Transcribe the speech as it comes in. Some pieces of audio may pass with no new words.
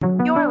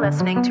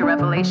listening to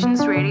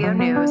Revelations Radio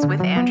News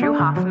with Andrew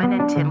Hoffman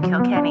and Tim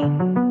Kilkenny,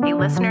 a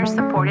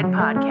listener-supported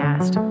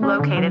podcast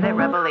located at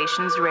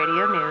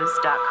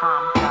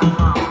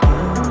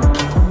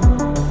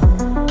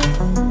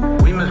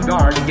revelationsradionews.com. We must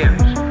guard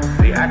against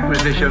the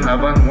acquisition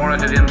of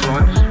unwarranted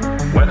influence,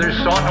 whether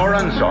sought or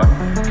unsought,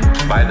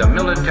 by the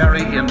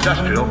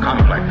military-industrial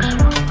complex.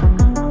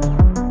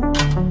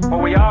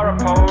 For we are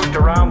opposed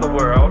around the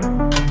world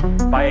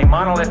by a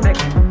monolithic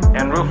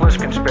and ruthless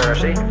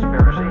conspiracy.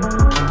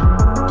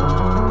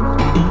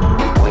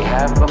 We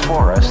have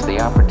before us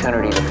the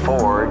opportunity to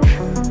forge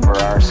for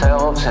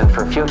ourselves and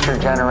for future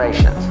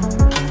generations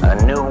a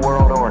new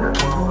world order.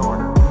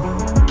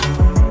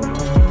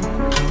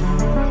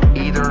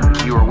 Either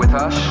you are with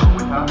us,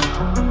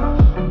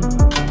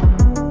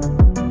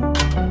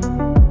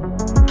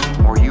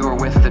 or you are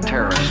with the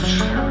terrorists.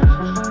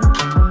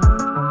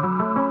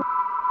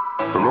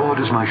 The Lord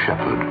is my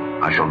shepherd,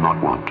 I shall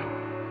not want.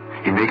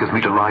 He maketh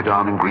me to lie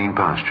down in green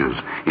pastures.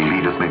 He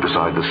leadeth me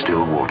beside the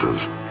still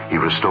waters. He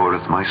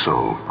restoreth my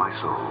soul.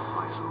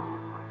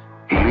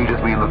 He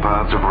leadeth me in the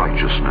paths of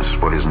righteousness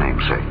for his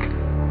name's sake.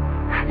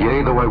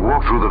 Yea, though I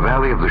walk through the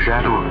valley of the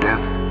shadow of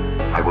death,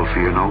 I will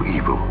fear no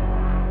evil,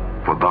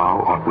 for thou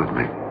art with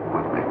me.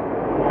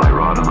 Thy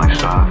rod and thy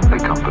staff,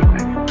 they comfort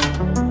me.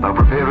 Thou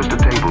preparest a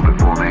table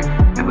before me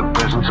in the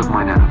presence of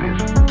mine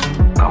enemies.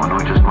 Thou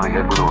anointest my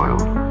head with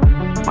oil.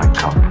 My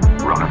cup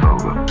runneth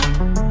over.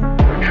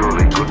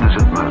 Surely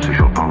goodness and mercy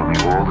shall follow me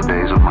all the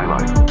days of my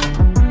life,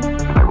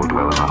 and I will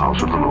dwell in the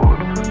house of the Lord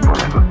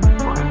forever.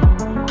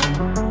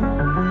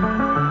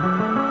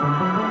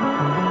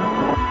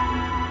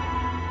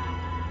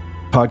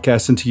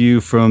 Podcasting to you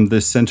from the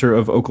center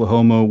of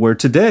Oklahoma, where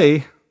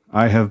today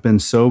I have been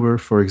sober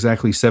for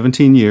exactly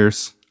 17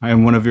 years. I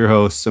am one of your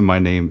hosts, and my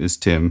name is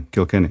Tim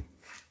Kilkenny.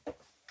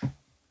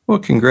 Well,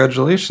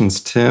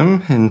 congratulations,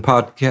 Tim, in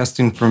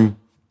podcasting from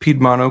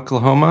Piedmont,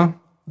 Oklahoma.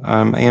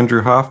 I'm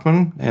Andrew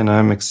Hoffman, and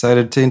I'm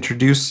excited to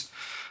introduce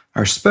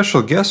our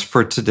special guest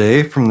for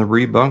today from the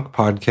Rebunk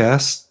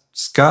podcast,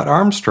 Scott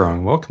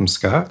Armstrong. Welcome,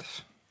 Scott.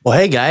 Well,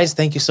 hey, guys.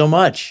 Thank you so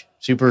much.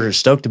 Super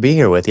stoked to be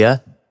here with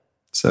you.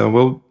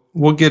 So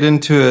we'll get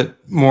into it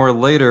more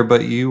later,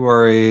 but you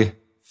are a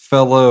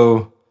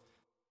fellow,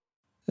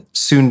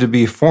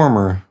 soon-to-be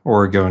former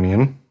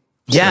Oregonian.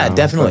 Yeah,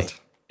 definitely.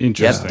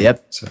 Interesting.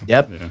 Yep.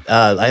 Yeah.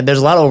 There's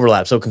a lot of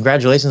overlap. So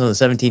congratulations on the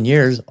 17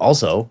 years.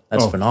 Also,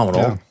 that's phenomenal.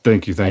 Yeah.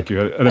 Thank you. I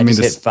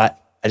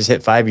just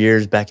hit 5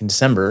 years back in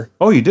December.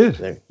 Oh, you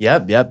did?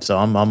 Yep. So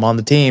I'm on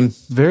the team.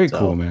 Very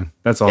cool, man.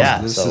 That's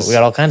awesome. Yeah. We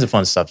got all kinds of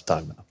fun stuff to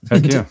talk about.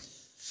 Heck yeah.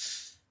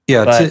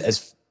 Yeah. But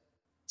as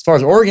far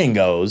as Oregon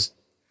goes,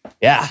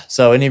 yeah.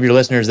 So any of your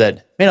listeners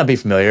that may not be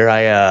familiar,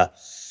 I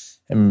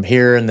am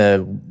here in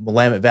the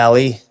Willamette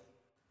Valley,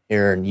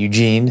 here in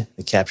Eugene,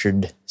 the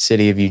captured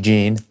city of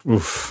Eugene.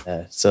 Oof.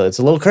 So it's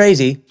a little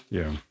crazy.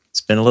 Yeah.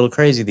 It's been a little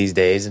crazy these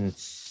days. And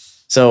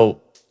so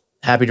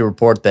happy to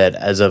report that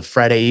as of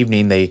Friday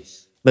evening, they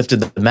lifted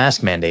the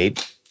mask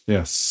mandate.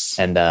 Yes.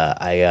 And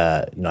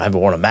I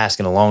haven't worn a mask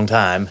in a long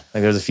time.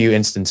 Like there's a few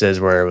instances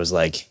where it was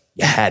like,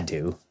 you had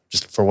to,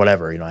 just for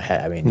whatever,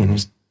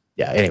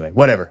 anyway,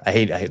 whatever. I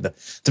hate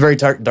it's a very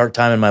dark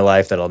time in my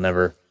life that I'll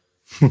never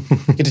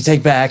get to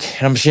take back,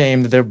 and I'm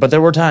ashamed. But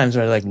there were times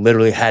where I like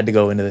literally had to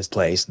go into this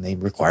place, and they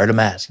required a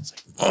mask. It's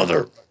like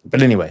mother.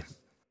 But anyway,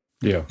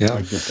 yeah,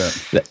 I get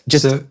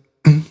that.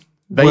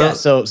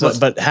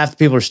 But half the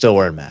people are still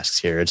wearing masks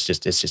here. It's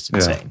just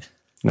insane.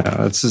 No,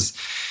 it's just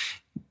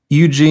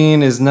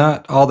Eugene is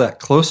not all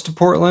that close to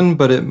Portland,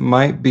 but it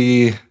might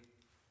be.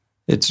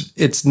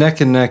 It's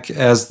neck and neck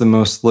as the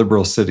most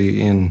liberal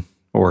city in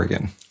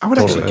Oregon. I would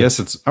actually guess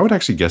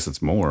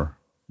it's more,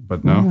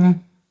 but no. Mm-hmm.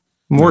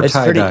 More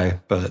tie-dye,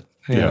 but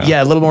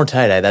yeah, a little more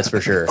tie-dye, that's for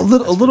sure. A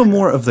little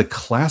more of the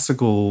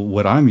classical,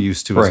 what I'm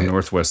used to as a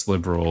Northwest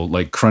liberal,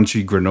 like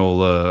crunchy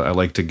granola. I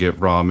like to get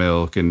raw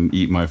milk and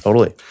eat my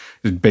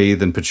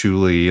bathe in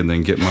patchouli, and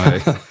then get my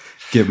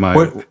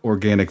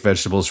organic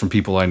vegetables from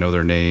people I know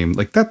their name.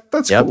 Like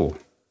that's cool.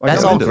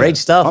 That's all great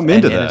stuff. I'm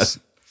into that.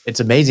 It's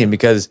amazing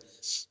because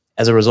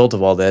as a result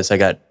of all this, I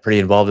got pretty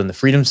involved in the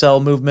Freedom Cell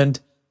movement,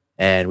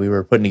 and we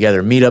were putting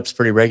together meetups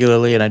pretty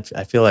regularly, and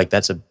I feel like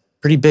that's a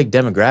pretty big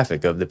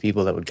demographic of the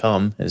people that would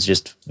come. It's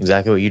just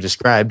exactly what you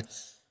described,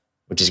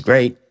 which is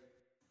great.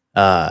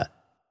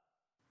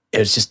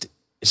 It's just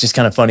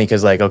kind of funny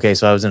because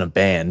so I was in a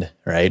band,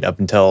 right, up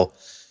until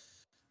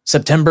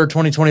September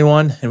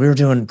 2021, and we were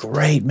doing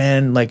great,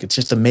 man. Like, it's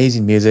just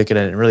amazing music, and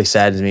it really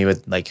saddens me.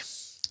 But there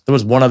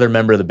was one other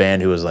member of the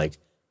band who was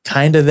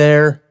kind of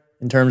there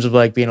in terms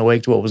of being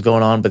awake to what was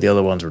going on, but the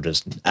other ones were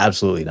just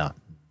absolutely not.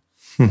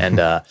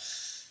 And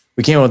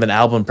we came up with an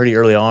album pretty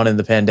early on in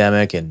the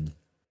pandemic, and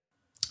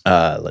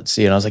let's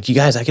see. And I was like, you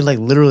guys, I could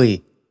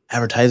literally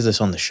advertise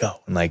this on the show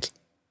and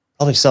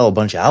probably sell a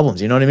bunch of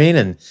albums. You know what I mean?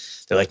 And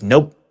they're like,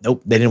 nope.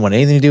 They didn't want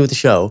anything to do with the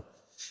show.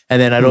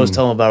 And then I'd always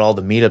tell them about all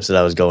the meetups that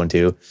I was going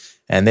to,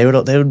 and they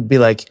would be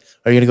like,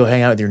 are you going to go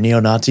hang out with your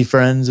neo-Nazi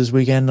friends this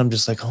weekend? I'm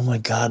just like, oh my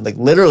God.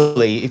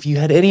 Literally, if you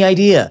had any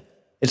idea,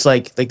 it's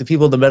like the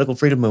people of the medical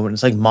freedom movement,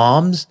 it's like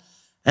moms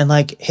and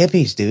like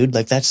hippies, dude.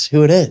 Like that's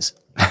who it is.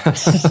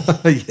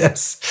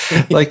 Yes.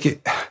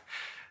 Like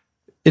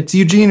it's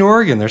Eugene,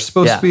 Oregon. They're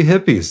supposed to be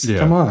hippies. Yeah.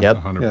 Come on. Yep.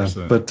 100%.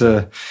 Yeah.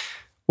 But,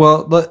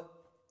 well,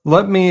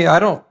 let me, I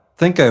don't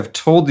think I've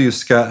told you,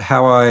 Scott,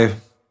 how I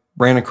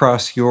ran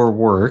across your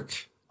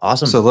work.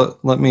 Awesome. So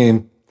let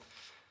me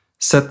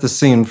set the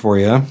scene for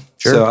you.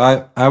 Sure.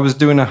 So I was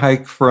doing a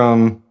hike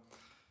on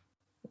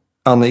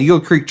the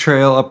Eagle Creek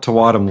Trail up to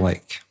Wadham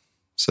Lake.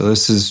 So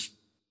this is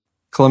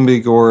Columbia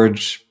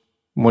Gorge.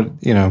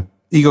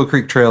 Eagle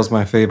Creek Trail is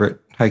my favorite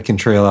hiking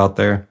trail out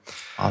there.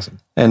 Awesome.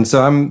 And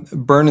so I'm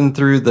burning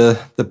through the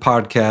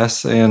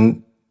podcasts,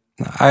 and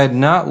I had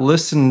not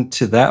listened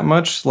to that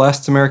much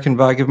Last American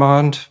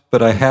Vagabond,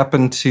 but I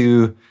happened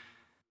to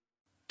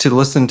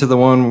listen to the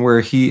one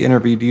where he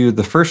interviewed you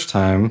the first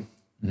time,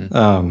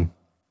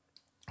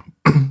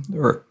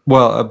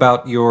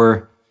 about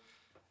your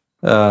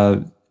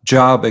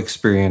job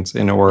experience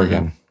in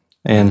Oregon.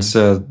 And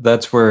so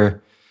that's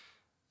where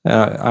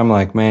I'm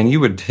like, man, you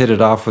would hit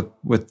it off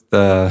with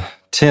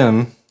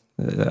Tim.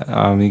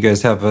 You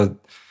guys have a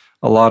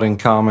lot in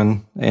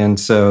common. And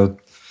so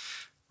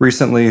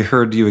recently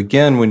heard you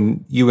again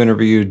when you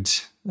interviewed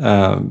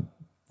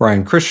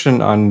Ryan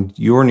Christian on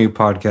your new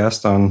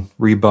podcast on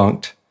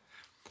Rebunked.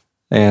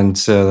 And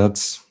so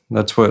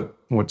that's what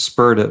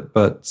spurred it.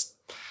 But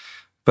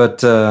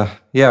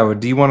yeah,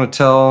 do you want to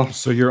tell?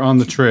 So you're on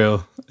the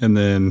trail and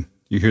then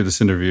you hear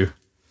this interview.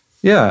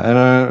 Yeah.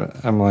 And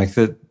I'm like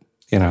that,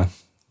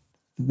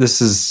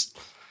 this is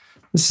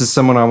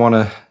someone I want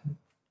to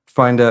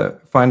find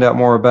out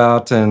more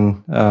about.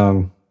 And,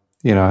 I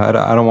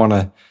don't want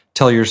to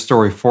tell your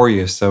story for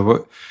you.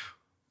 So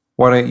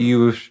why don't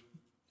you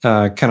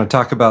kind of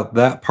talk about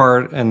that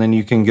part, and then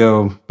you can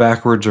go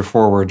backwards or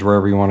forwards,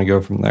 wherever you want to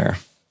go from there.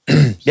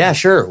 Yeah,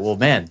 sure. Well,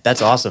 man,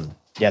 that's awesome.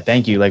 Yeah,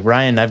 thank you. Like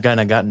Ryan, I've kind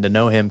of gotten to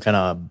know him kind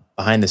of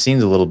behind the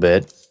scenes a little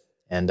bit.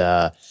 And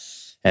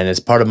as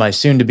part of my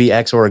soon-to-be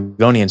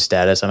ex-Oregonian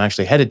status, I'm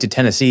actually headed to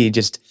Tennessee,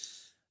 just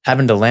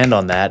having to land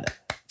on that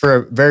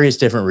for various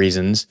different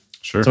reasons.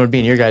 Sure. So I'm going to be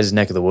in your guys'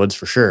 neck of the woods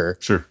for sure.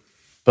 Sure.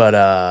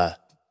 But,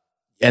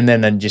 and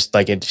then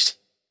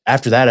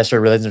after that, I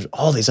started realizing there's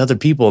all these other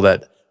people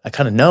that I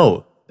kind of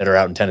know that are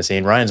out in Tennessee,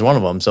 and Ryan's one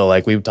of them. So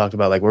like we've talked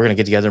about, like we're going to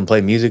get together and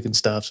play music and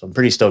stuff. So I'm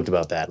pretty stoked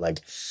about that. Like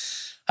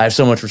I have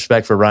so much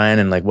respect for Ryan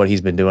and like what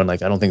he's been doing.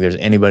 Like I don't think there's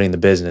anybody in the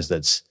business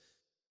that's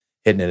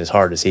hitting it as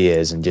hard as he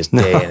is, and just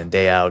day in and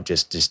day out,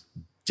 just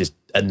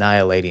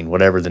annihilating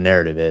whatever the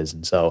narrative is.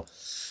 And so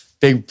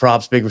big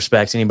props, big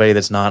respects. Anybody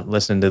that's not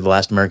listening to The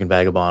Last American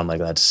Vagabond, like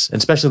that's, and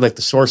especially like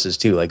the sources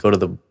too, like go to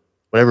the,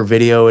 whatever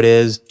video it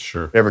is,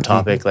 sure, whatever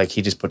topic, like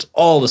he just puts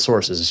all the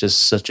sources. It's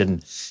just such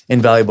an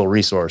invaluable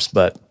resource.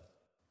 But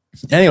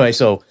anyway,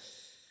 so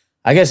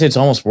I guess it's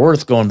almost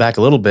worth going back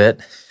a little bit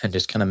and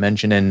just kind of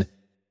mentioning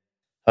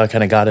how I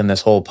kind of got in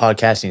this whole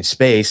podcasting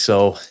space.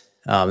 So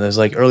there's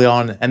like early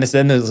on, and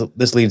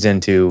this leads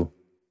into,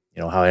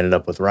 how I ended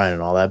up with Ryan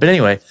and all that. But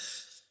anyway,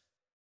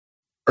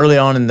 early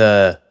on in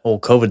the whole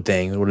COVID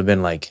thing, it would have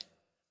been like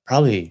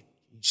probably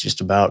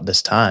just about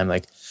this time,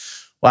 like,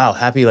 wow,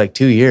 happy like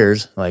 2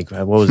 years. Like,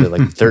 what was it,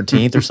 like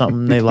 13th or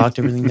something? They locked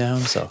everything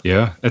down. So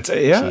yeah,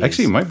 Jeez.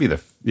 Actually, it might be a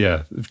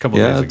couple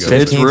of days ago.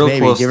 15th, it's real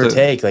maybe, close give or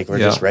take. Like we're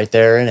just right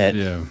there in it.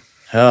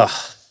 Yeah.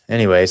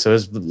 Anyway, so it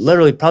was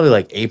literally probably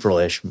like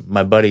April-ish.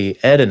 My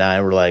buddy Ed and I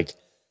were like,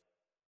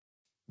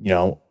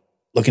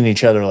 looking at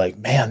each other like,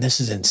 man, this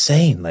is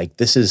insane. Like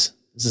this is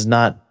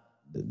not.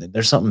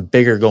 There's something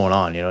bigger going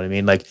on. You know what I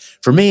mean? Like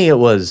for me, it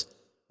was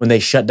when they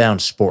shut down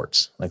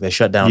sports. Like they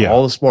shut down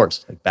all the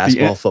sports, like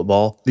basketball,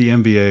 football. The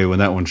NBA, when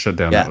that one shut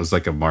down, that was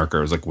like a marker.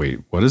 I was like, wait,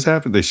 what has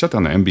happened? They shut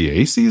down the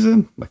NBA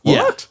season? Like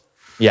what?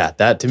 Yeah,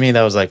 that to me,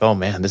 that was like, oh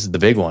man, this is the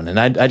big one. And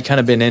I'd kind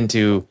of been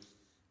into,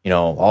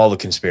 all the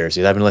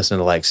conspiracies. I've been listening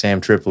to like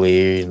Sam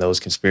Tripoli and those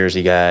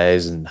conspiracy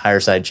guys and Higher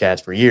Side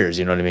Chats for years,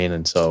 you know what I mean?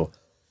 And so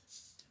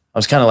I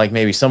was kind of like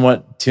maybe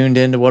somewhat tuned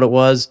into what it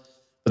was.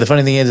 But the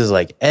funny thing is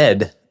like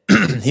Ed,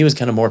 he was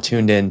kind of more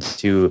tuned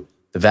into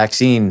the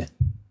vaccine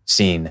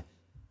scene.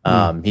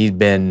 He'd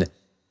been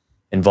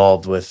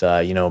involved with,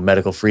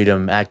 medical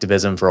freedom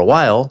activism for a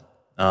while.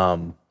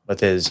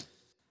 With his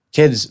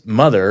kid's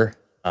mother,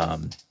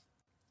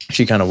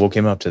 she kind of woke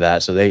him up to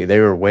that. So they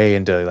were way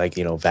into like,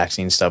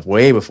 vaccine stuff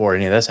way before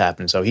any of this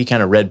happened. So he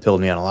kind of red-pilled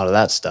me on a lot of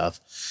that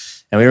stuff.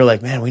 And we were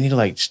like, man, we need to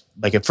like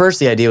at first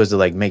the idea was to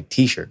like make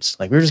t-shirts.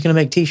 Like we were just going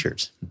to make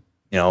t-shirts.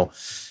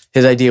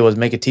 His idea was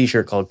make a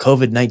t-shirt called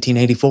COVID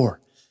 1984.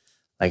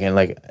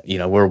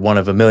 We're one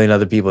of a million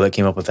other people that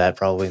came up with that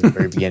probably in the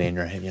very beginning,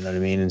 right? You know what I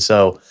mean? And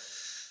so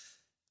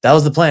that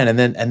was the plan.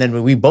 And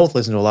then we both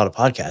listened to a lot of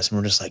podcasts and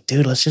we're just like,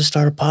 dude, let's just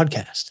start a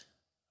podcast.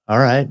 All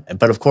right.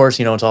 But of course,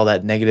 it's all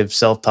that negative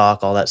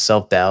self-talk, all that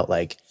self-doubt,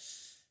 like,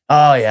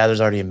 oh yeah,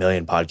 there's already a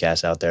million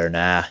podcasts out there.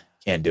 Nah,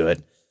 can't do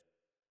it.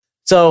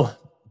 So,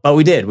 but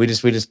we did. We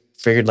just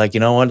figured like, you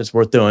know what, it's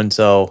worth doing.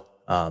 So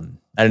I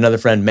had another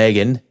friend,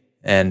 Megan,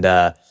 and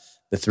the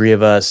three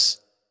of us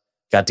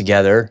got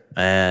together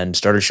and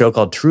started a show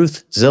called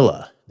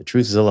Truthzilla, the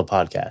Truthzilla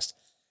podcast.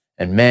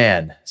 And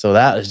man, so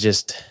that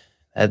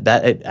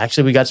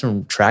actually, we got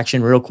some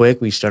traction real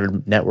quick. We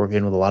started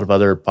networking with a lot of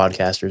other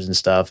podcasters and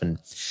stuff. And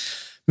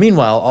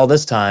meanwhile, all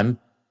this time,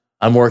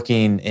 I'm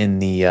working in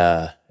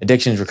the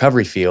addictions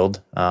recovery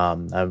field.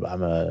 I'm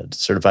a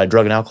certified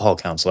drug and alcohol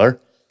counselor.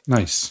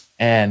 Nice.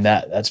 And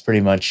that's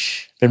pretty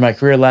much been my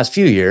career the last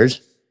few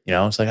years. You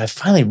know, it's like I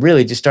finally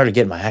really just started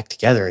getting my act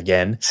together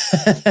again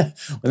when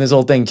this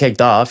whole thing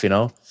kicked off, you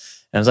know. And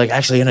I was like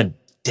actually in a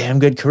damn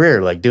good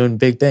career, like doing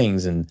big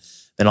things. And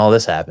then all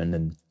this happened.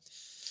 And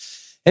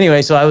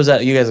anyway, so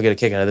you guys will get a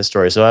kick out of this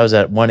story. So I was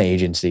at one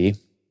agency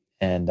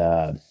and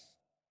I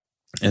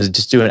was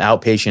just doing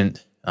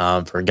outpatient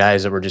for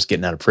guys that were just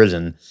getting out of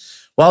prison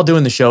while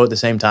doing the show at the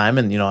same time.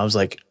 And, you know, I was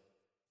like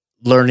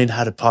learning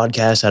how to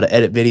podcast, how to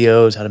edit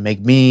videos, how to make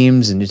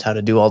memes, and just how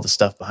to do all the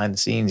stuff behind the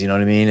scenes, you know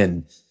what I mean?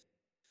 And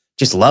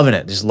just loving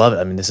it, just love it.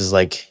 I mean, this is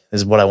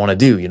what I want to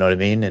do, you know what I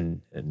mean?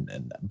 And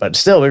but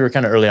still, we were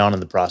kind of early on in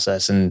the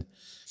process. And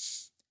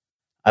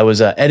I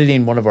was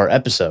editing one of our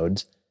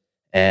episodes,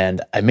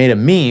 and I made a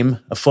meme,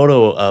 a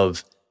photo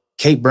of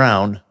Kate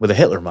Brown with a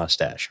Hitler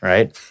mustache,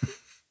 right?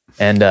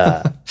 And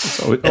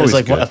it was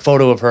like a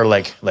photo of her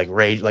like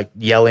rage, like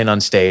yelling on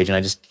stage, and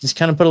I just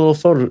kind of put a little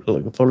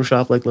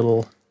Photoshop like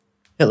little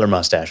Hitler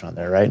mustache on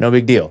there, right? No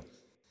big deal.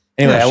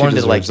 Anyway, I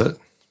wanted to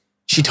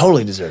she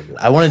totally deserved it.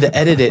 I wanted to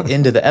edit it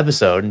into the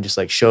episode and just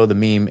like show the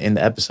meme in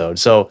the episode.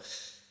 So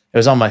it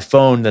was on my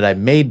phone that I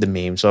made the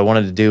meme. So I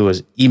wanted to do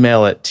was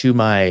email it to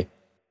my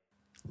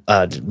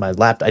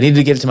laptop. I needed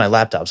to get it to my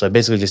laptop. So I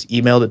basically just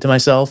emailed it to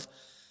myself.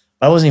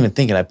 But I wasn't even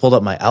thinking. I pulled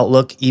up my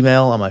Outlook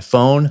email on my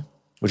phone,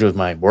 which was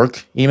my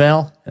work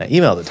email, and I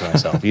emailed it to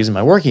myself using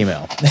my work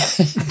email.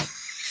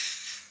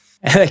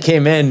 And I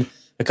came in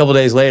a couple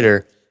days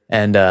later,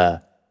 and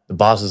the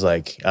boss was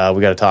like,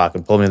 "We got to talk,"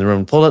 and pulled me in the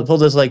room, pulled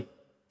this like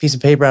piece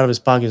of paper out of his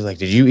pocket. He's like,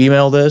 "Did you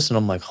email this?" And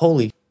I'm like,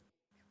 "Holy,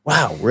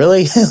 wow,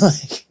 really?"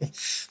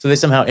 So they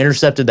somehow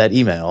intercepted that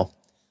email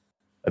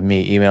of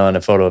me emailing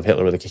a photo of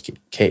Hitler with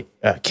a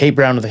Kate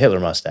Brown with a Hitler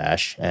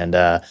mustache, and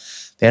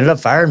they ended up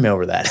firing me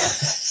over that.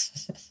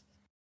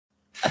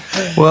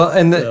 Well,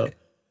 and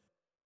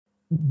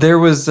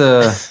there's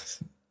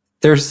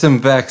some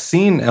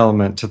vaccine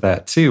element to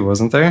that too,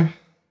 wasn't there?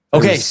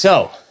 Okay,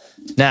 so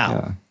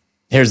now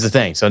here's the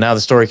thing. So now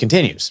the story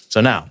continues.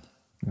 So now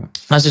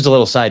that's just a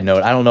little side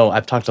note. I don't know.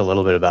 I've talked a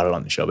little bit about it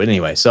on the show, but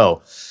anyway.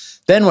 So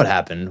then what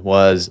happened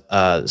was,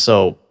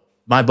 so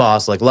my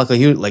boss, like, luckily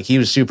he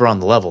was super on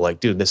the level. Like,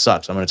 dude, this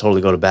sucks. I'm gonna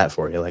totally go to bat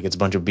for you. Like, it's a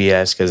bunch of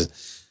BS because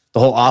the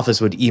whole office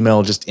would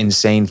email just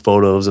insane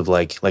photos of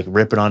like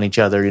ripping on each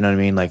other. You know what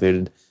I mean? Like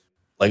we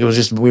were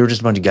just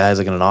a bunch of guys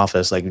like in an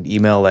office. Like, we'd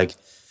email like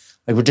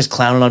we're just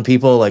clowning on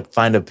people. Like,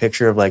 find a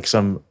picture of like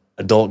some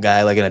adult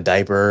guy like in a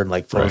diaper and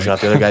like Photoshop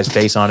the other guy's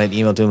face on it, and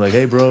email to him like,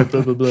 "Hey, bro,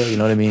 blah blah blah." You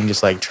know what I mean?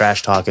 Just like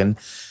trash talking.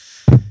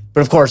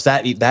 But of course,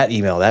 that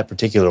email, that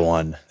particular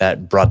one,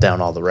 that brought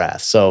down all the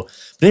wrath. So,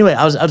 but anyway,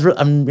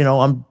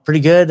 I'm pretty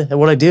good at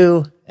what I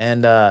do,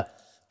 and the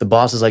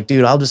boss is like,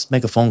 "Dude, I'll just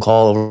make a phone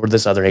call over to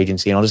this other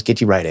agency, and I'll just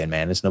get you right in,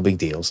 man. It's no big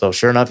deal." So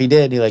sure enough, he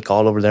did. He like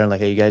called over there and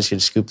like, "Hey, you guys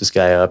should scoop this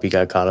guy up. He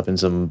got caught up in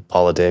some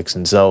politics,"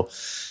 and so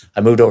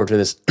I moved over to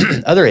this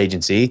other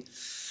agency.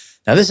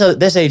 Now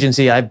this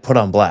agency I put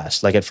on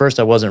blast. Like, at first,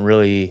 I wasn't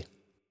really.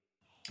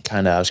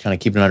 I was kind of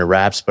keeping it under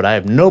wraps, but I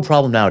have no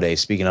problem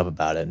nowadays speaking up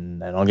about it,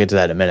 and I'll get to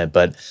that in a minute.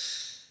 But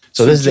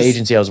so this is the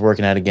agency I was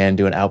working at again,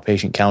 doing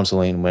outpatient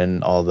counseling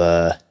when all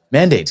the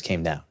mandates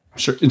came down.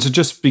 Sure. And so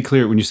just be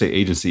clear, when you say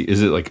agency,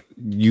 is it like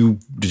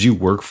did you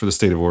work for the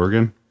state of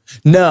Oregon?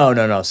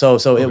 No. So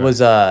okay. It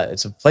was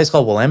it's a place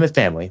called Willamette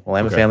Family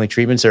Family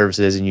Treatment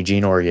Services in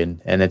Eugene,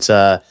 Oregon, and it's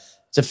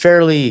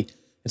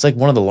like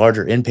one of the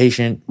larger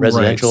inpatient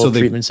residential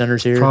treatment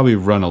centers here. Probably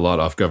run a lot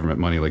off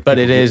government money, but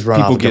it is run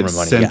off government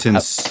money. People get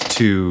sentenced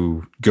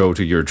to go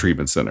to your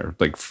treatment center.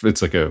 Like,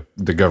 it's like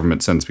the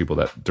government sends people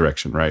that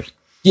direction, right?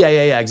 Yeah,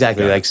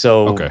 exactly. Yeah. Like,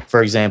 so,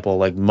 for example,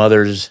 like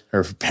mothers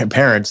or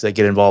parents that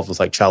get involved with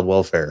like child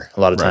welfare, a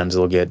lot of times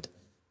they'll get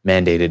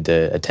mandated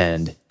to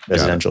attend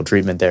residential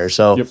treatment there.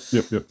 So,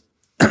 yep.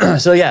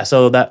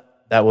 So that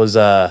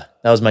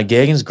was my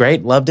gig. It was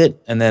great, loved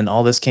it, and then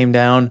all this came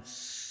down,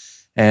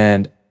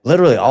 and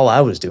literally all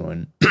I was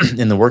doing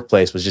in the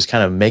workplace was just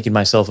kind of making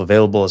myself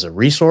available as a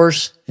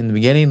resource in the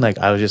beginning. Like,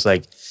 I was just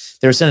like,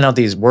 they were sending out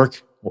these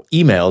work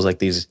emails, like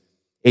these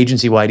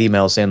agency-wide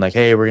emails saying like,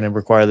 "Hey, we're going to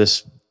require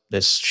this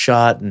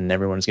shot and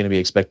everyone's going to be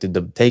expected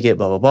to take it,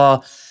 blah, blah,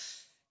 blah."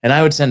 And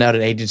I would send out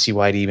an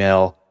agency-wide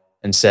email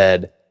and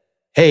said,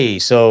 "Hey,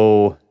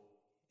 so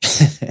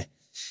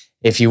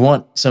if you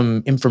want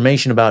some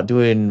information about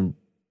doing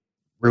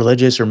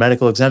religious or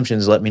medical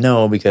exemptions, let me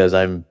know, because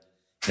I've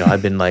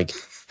been like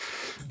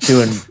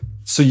doing."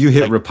 So you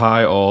hit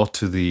reply all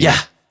to the... Yeah.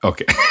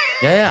 Okay.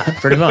 Yeah,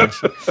 pretty much.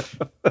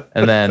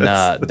 And then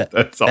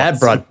that's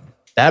awesome.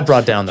 that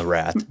brought down the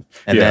wrath.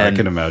 And then I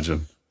can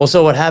imagine. Well,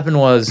 so what happened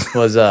was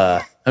there's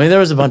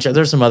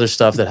some other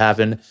stuff that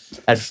happened.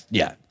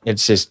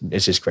 It's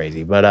just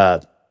crazy.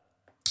 But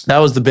that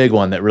was the big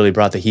one that really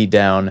brought the heat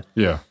down.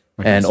 Yeah.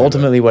 And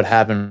ultimately what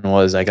happened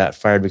was I got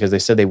fired because they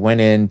said they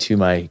went into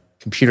my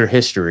computer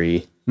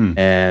history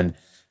and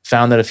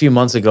found that a few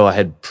months ago I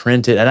had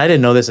printed, and I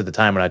didn't know this at the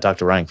time when I talked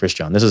to Ryan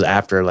Christian. This was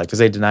after, like, because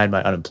they denied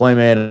my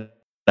unemployment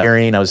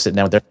hearing. I was sitting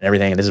down with them and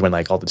everything, and this is when,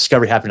 like, all the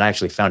discovery happened. I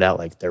actually found out,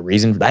 like, their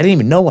reason. I didn't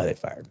even know why they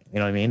fired me. You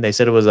know what I mean? They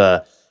said it was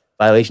a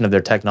violation of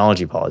their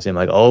technology policy. I'm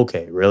like,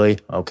 okay, really?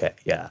 Okay,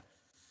 yeah.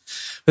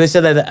 But they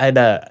said that I'd,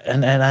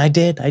 and I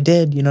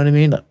did, you know what I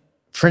mean?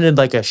 Printed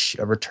like a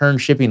return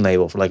shipping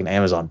label for like an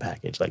Amazon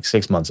package like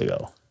 6 months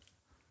ago.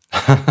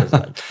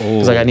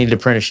 Because I needed to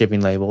print a shipping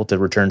label to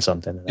return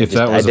something. I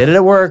did it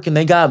at work and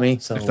they got me.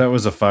 So if that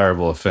was a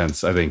fireable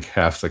offense, I think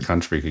half the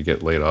country could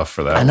get laid off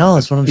for that. I know,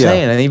 that's what I'm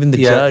saying. And even the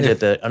judge at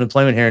the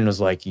unemployment hearing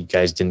was like, you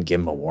guys didn't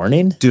give him a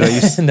warning? Dude,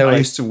 I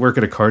used to work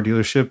at a car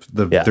dealership.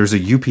 There's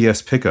a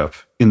UPS pickup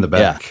in the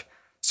back. Yeah.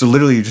 So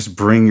literally you just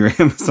bring your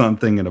Amazon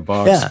thing in a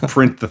box,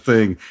 print the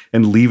thing,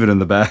 and leave it in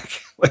the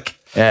back.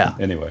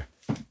 Anyway.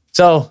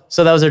 So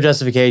that was their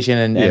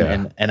justification,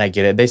 and I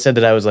get it. They said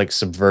that I was like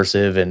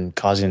subversive and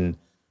causing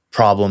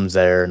problems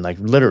there, and like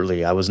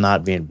literally I was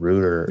not being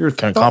rude or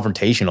kind of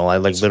confrontational. I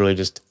like literally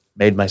just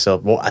made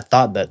myself. Well, I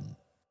thought that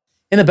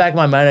in the back of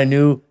my mind, I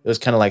knew it was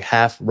kind of like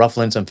half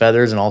ruffling some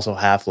feathers and also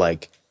half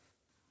like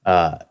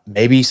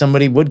maybe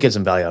somebody would get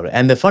some value out of it.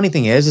 And the funny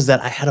thing is that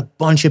I had a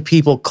bunch of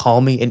people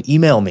call me and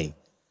email me,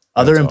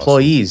 other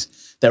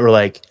employees that were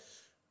like,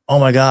 oh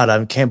my God,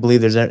 I can't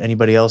believe there's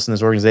anybody else in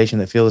this organization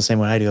that feels the same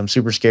way I do. I'm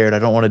super scared. I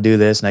don't want to do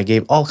this. And I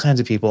gave all kinds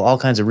of people all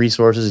kinds of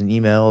resources and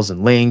emails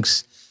and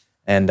links.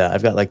 And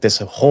I've got like this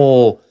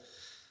whole,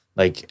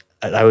 like,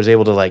 I was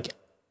able to like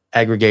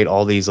aggregate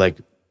all these like,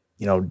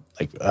 you know,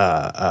 like,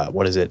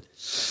 what is it?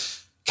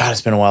 God,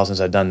 it's been a while since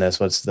I've done this.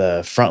 What's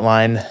the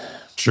Frontline?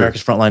 Sure.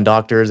 America's Frontline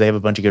Doctors. They have a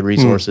bunch of good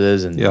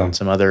resources and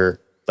some other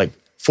like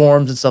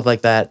forums and stuff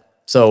like that.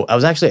 So I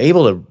was actually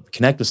able to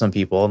connect with some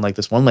people, and like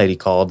this one lady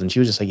called, and she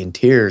was just like in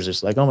tears,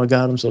 just like, "Oh my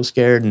God, I'm so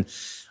scared." And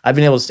I've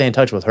been able to stay in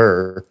touch with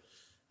her,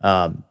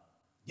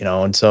 you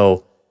know. And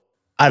so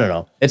I don't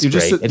know. It's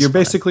great. You're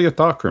basically a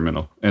thought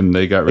criminal, and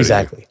they got rid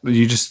of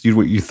you.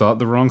 You thought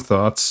the wrong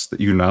thoughts that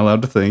you're not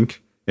allowed to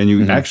think, and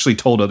you actually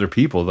told other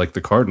people, like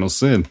the cardinal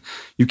sin.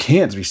 You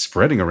can't be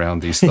spreading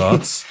around these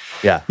thoughts.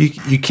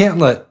 You can't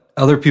let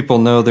other people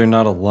know they're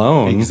not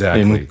alone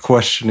in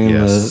questioning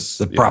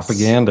the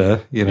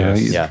propaganda. You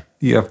know,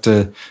 you have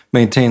to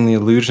maintain the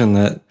illusion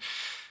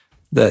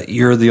that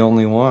you're the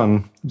only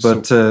one.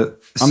 But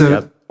I'm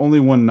the only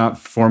one not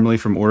formally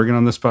from Oregon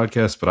on this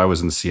podcast, but I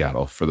was in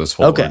Seattle for this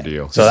whole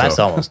ordeal. So that's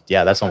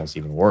almost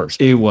even worse.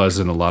 It was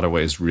in a lot of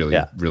ways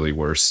really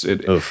worse.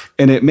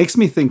 And it makes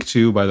me think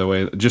too, by the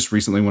way, just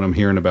recently when I'm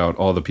hearing about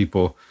all the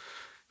people,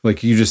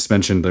 like you just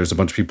mentioned, there's a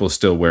bunch of people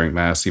still wearing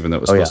masks, even though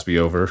it was supposed to be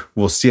over.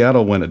 Well,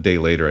 Seattle went a day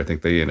later. I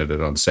think they ended it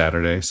on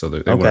Saturday. So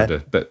they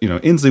wanted to,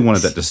 Inslee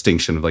wanted that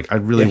distinction of like, I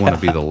really want to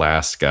be the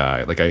last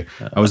guy. Like I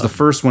was the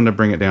first one to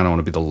bring it down. I want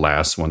to be the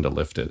last one to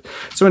lift it.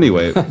 So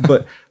anyway,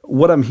 but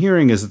what I'm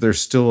hearing is that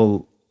there's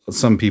still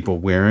some people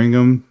wearing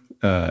them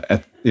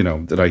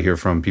that I hear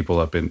from people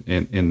up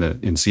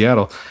in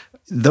Seattle.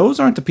 Those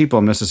aren't the people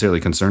I'm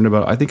necessarily concerned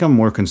about. I think I'm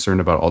more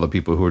concerned about all the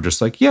people who are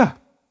just like,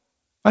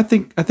 I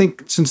think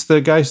since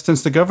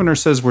the governor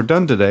says we're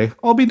done today,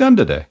 I'll be done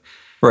today.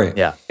 Right.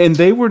 Yeah. And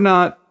they were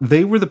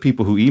the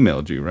people who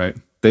emailed you, right?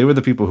 They were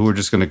the people who were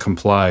just going to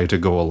comply to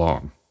go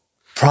along.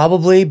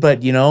 Probably,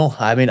 but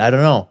I mean, I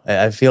don't know.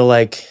 I feel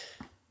like,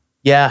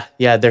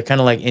 they're kind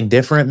of like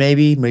indifferent,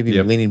 maybe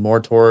leaning more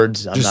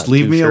towards, I'm just not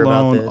leave too me sure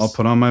alone. about this. I'll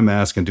put on my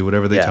mask and do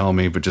whatever they tell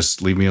me, but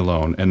just leave me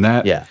alone. And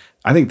that,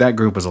 I think that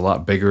group is a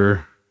lot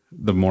bigger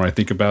the more I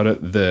think about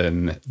it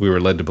than we were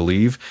led to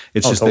believe.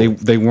 It's just totally.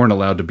 They weren't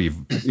allowed to be,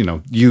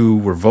 you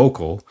were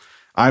vocal.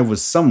 I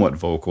was somewhat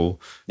vocal.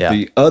 Yeah.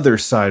 The other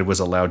side was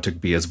allowed to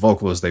be as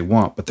vocal as they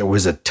want, but there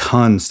was a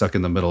ton stuck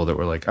in the middle that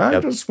were like, I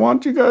just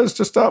want you guys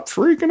to stop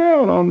freaking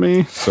out on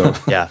me. So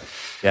Yeah,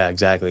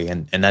 exactly.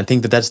 And I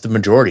think that's the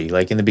majority.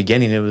 Like in the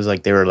beginning, it was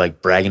like they were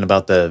like bragging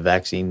about the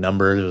vaccine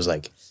numbers. It was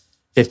like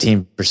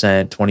 15%,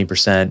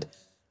 20%.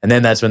 And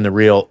then that's when the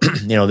real,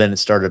 then it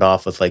started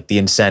off with like the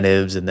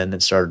incentives, and then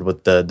it started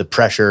with the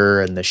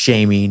pressure and the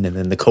shaming and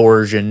then the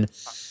coercion.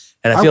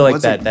 And I feel like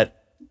that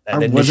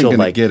I wasn't going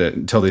to get it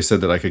until they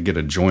said that I could get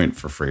a joint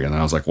for free. And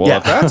I was like, well,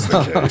 if that's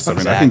the case, I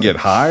mean, I can get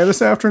high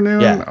this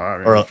afternoon. Yeah.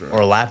 Or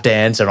a lap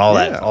dance and all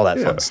that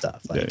fun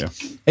stuff. Like,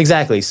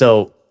 Exactly.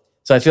 So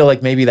I feel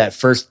like maybe that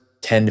first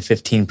 10 to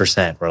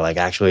 15% were like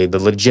actually the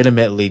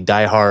legitimately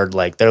diehard,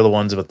 like they're the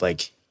ones with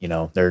like,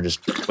 they're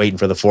just waiting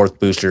for the fourth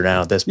booster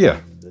now at this point. Yeah.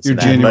 Your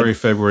January,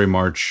 February,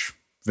 March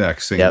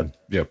vaccine.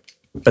 Yep.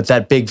 But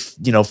that big,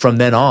 from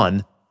then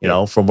on,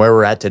 from where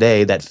we're at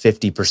today, that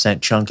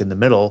 50% chunk in the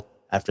middle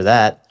after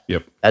that,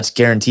 that's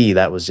guaranteed.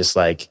 That was just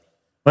like,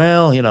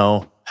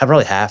 well,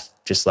 probably half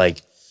just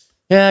like,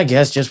 I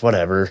guess just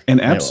whatever. And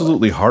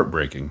absolutely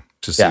heartbreaking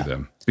to see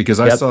them,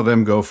 because I saw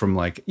them go from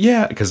like,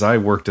 because I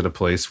worked at a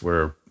place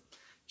where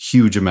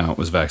huge amount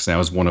was vaccinated. I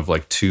was one of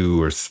like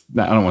two or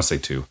I don't want to say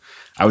two.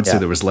 I would say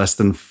there was less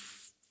than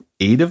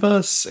 8 of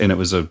us, and it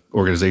was an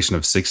organization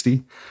of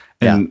 60.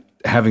 And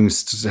having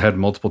had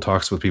multiple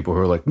talks with people who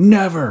are like,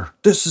 never,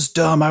 this is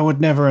dumb, I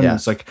would never. And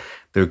it's like,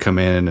 they would come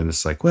in and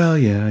it's like, well,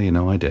 yeah,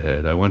 I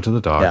did. I went to the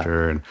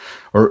doctor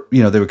or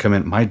they would come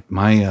in.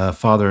 My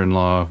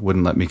father-in-law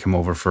wouldn't let me come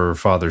over for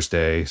Father's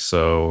Day.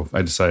 So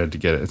I decided to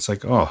get it. It's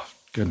like, oh,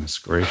 goodness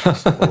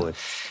gracious.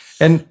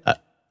 And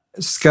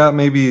Scott,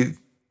 maybe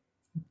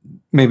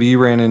you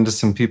ran into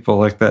some people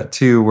like that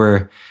too,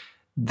 where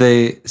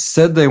they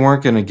said they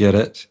weren't going to get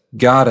it,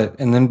 got it,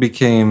 and then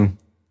became,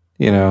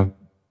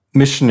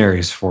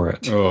 missionaries for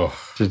it. Oh,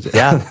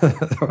 yeah.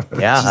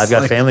 I've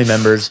got family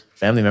member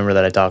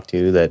that I talked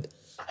to that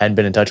hadn't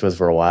been in touch with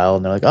for a while,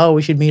 and they're like, "Oh,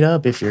 we should meet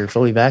up if you're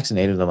fully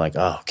vaccinated." And I'm like,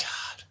 "Oh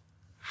God!"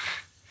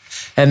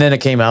 And then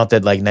it came out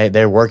that like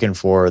they're working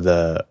for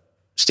the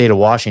state of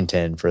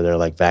Washington for their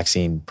like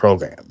vaccine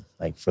program,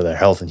 like for their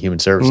Health and Human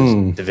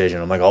Services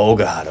division. I'm like, "Oh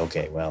God,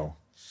 okay, well,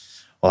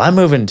 I'm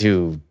moving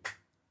to."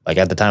 Like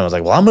at the time, I was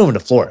like, "Well, I'm moving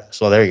to Florida."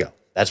 So there you go.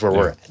 That's where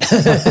we're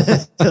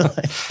at.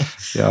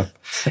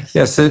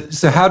 Yeah.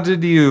 So how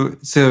did you?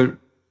 So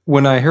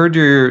when I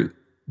heard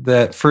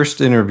that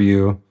first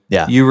interview,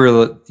 you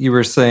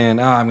were saying,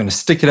 "Oh, I'm going to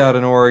stick it out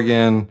in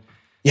Oregon."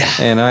 Yeah.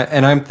 And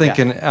I'm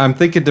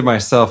thinking to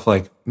myself,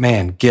 like,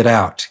 man, get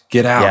out.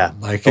 Yeah,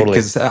 like, totally.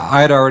 Because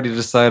I had already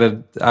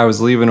decided I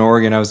was leaving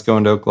Oregon. I was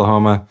going to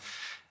Oklahoma.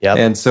 Yep.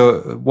 And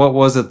so what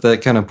was it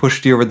that kind of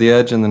pushed you over the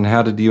edge? And then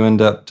how did you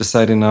end up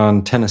deciding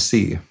on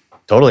Tennessee?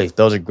 Totally.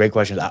 Those are great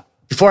questions.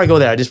 Before I go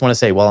there, I just want to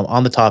say, while I'm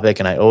on the topic,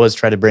 and I always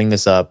try to bring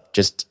this up,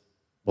 just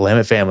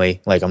Willamette family,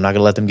 like I'm not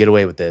going to let them get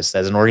away with this.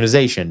 As an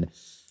organization,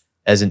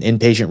 as an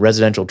inpatient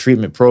residential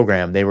treatment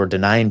program, they were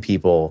denying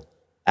people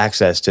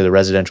access to the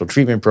residential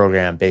treatment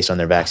program based on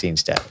their vaccine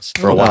status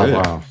for a while. Good.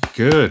 Wow.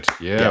 Good.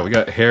 Yeah. We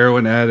got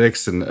heroin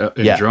addicts and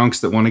drunks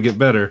that want to get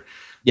better.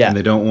 Yeah. And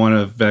they don't want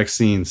a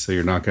vaccine, so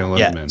you're not going to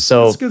let them in.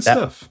 So that's good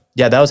stuff.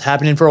 Yeah, that was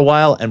happening for a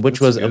while, and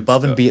which was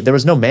above and beyond. There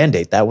was no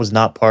mandate. That was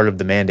not part of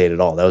the mandate at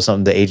all. That was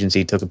something the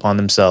agency took upon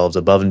themselves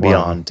above and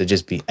beyond to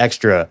just be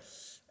extra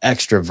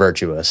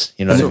virtuous.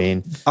 You know what I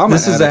mean?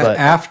 This is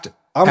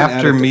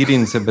after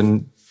meetings have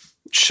been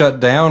shut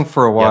down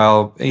for a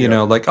while,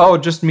 like, oh,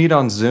 just meet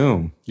on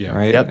Zoom. Yeah.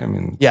 Right. Yep. I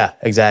mean, yeah,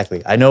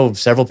 exactly. I know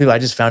several people. I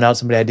just found out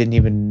somebody I didn't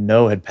even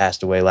know had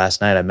passed away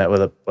last night. I met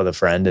with a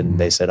friend and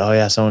they said, oh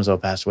yeah, so-and-so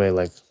passed away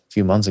like a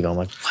few months ago. I'm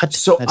like, what?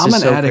 So I'm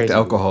an addict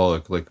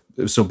alcoholic. Like,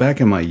 so back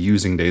in my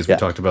using days, we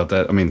talked about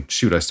that. I mean,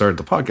 shoot, I started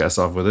the podcast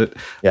off with it.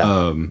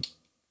 Yeah.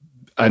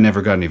 I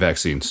never got any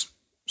vaccines.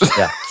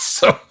 Yeah.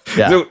 So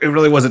it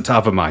really wasn't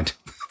top of mind.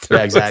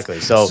 Yeah, exactly.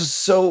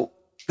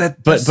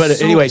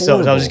 But anyway,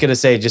 so I was just gonna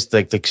say, just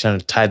like to kind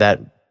of tie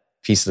that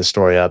piece of the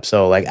story up.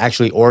 So like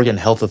actually Oregon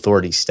Health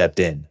Authority stepped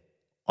in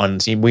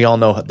we all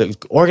know the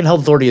Oregon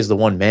Health Authority is the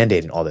one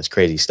mandating all this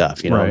crazy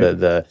stuff,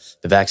 the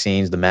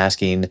vaccines, the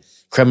masking,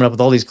 coming up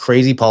with all these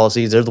crazy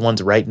policies. They're the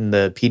ones writing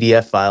the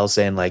PDF files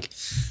saying like,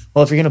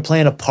 well, if you're going to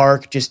play in a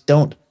park, just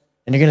don't,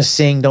 and you're going to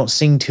sing, don't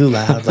sing too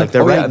loud. Like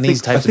they're writing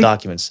these types of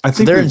documents. I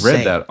think they're we've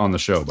read that on the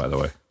show, by the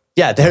way.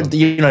 Yeah,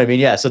 you know what I mean?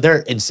 Yeah, so they're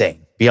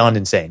insane, beyond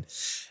insane.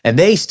 And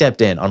they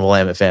stepped in on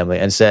Willamette family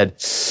and said,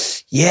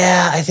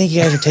 yeah, I think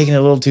you guys are taking it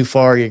a little too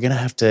far. You're going to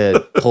have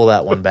to pull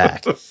that one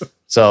back.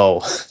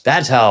 So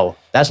that's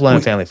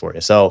Willamette family for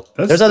you. So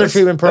there's other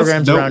treatment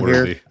programs around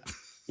here.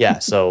 Yeah.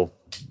 So,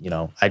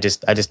 I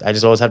just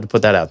always have to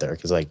put that out there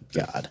because like,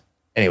 God,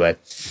 anyway,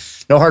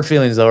 no hard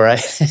feelings though.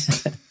 Right.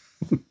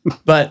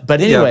 but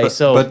anyway,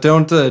 but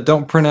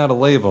don't print out a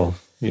label,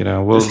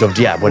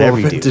 whatever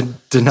you do.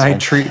 Deny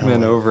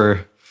treatment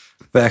over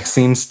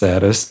vaccine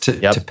status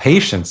to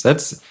patients.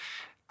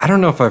 I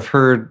don't know if I've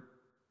heard.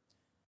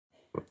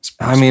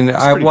 I mean,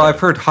 I've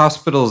heard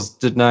hospitals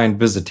denying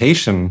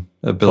visitation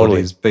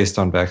abilities based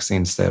on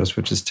vaccine status,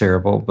 which is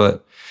terrible.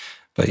 But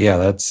yeah,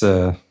 that's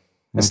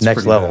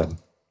next level. Bad.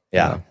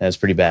 Yeah, that's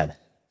pretty bad.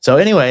 So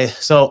anyway,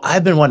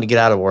 I've been wanting to get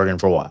out of Oregon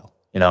for a while.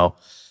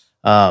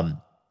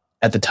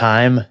 At the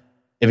time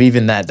of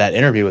even that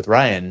interview with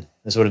Ryan,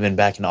 this would have been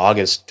back in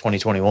August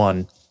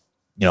 2021.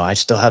 I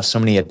still have so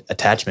many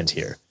attachments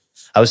here.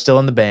 I was still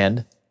in the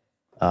band.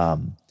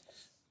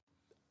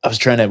 I was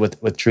trying to,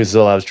 with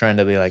Truthzilla, I was trying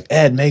to be like,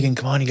 Ed, Megan,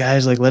 come on, you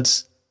guys, like,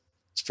 let's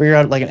figure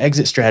out like an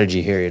exit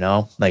strategy here,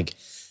 Like,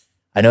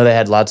 I know they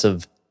had lots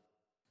of,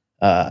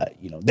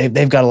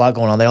 they've got a lot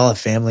going on. They all have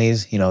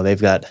families, they've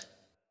got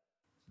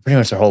pretty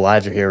much their whole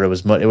lives are here. It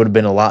would have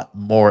been a lot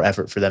more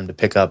effort for them to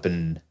pick up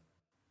and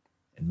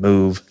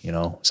move,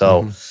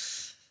 So,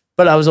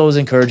 but I was always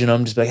encouraging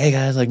them, just like, hey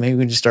guys, like maybe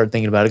we can just start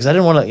thinking about it. Cause I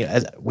didn't want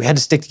to, we had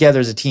to stick together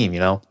as a team,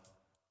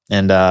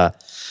 And,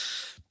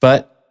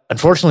 but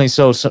unfortunately,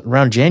 so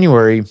around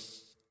January,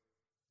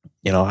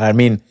 I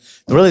mean,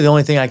 really the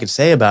only thing I could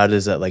say about it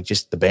is that like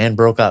just the band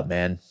broke up,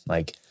 man.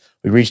 Like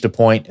we reached a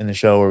point in the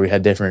show where we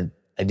had different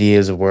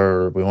ideas of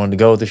where we wanted to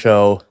go with the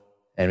show.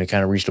 And we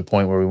kind of reached a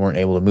point where we weren't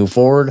able to move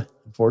forward,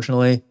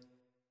 unfortunately.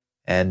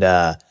 And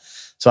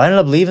so I ended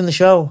up leaving the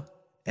show.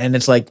 And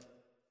it's like,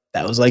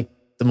 that was like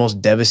the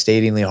most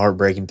devastatingly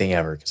heartbreaking thing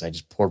ever. Cause I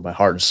just poured my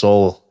heart and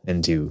soul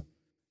into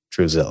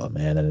Truthzilla,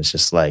 man. And it's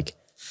just like,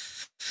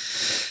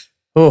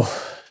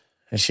 oh,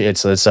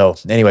 so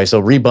anyway, so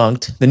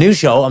Rebunked, the new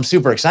show I'm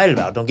super excited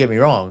about, don't get me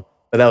wrong.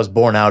 but that was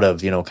born out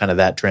of, kind of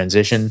that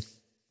transition.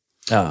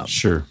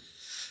 Sure.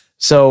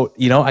 So,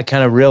 I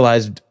kind of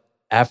realized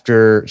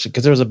after,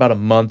 because there was about a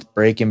month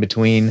break in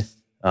between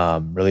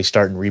really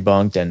starting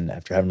Rebunked and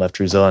after having left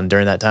Truzilla, and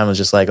during that time I was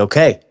just like,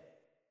 okay,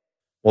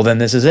 well then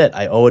this is it.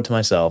 I owe it to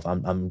myself.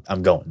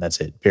 I'm going. That's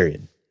it,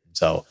 period.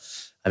 So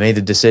I made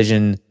the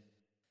decision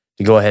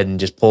to go ahead and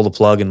just pull the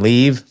plug and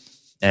leave,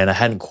 and I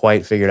hadn't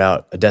quite figured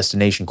out a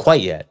destination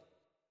quite yet.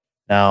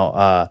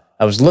 Now,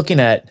 I was looking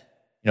at,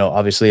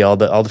 obviously all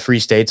the free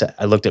states.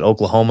 I looked at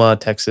Oklahoma,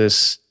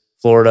 Texas,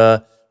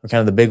 Florida were kind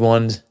of the big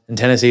ones, and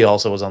Tennessee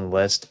also was on the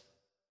list.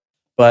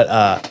 But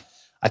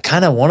I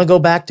kind of want to go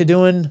back to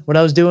doing what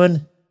I was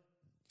doing,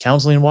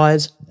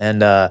 counseling-wise.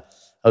 And I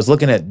was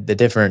looking at the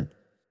different,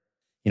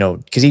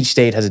 because each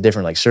state has a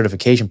different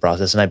certification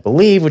process. And I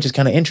believe, which is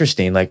kind of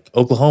interesting, like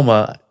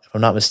Oklahoma, if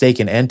I'm not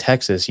mistaken, and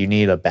Texas, you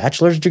need a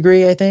bachelor's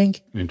degree, I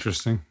think.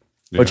 Interesting.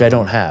 Yeah. Which I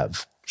don't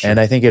have. Sure. And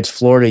I think it's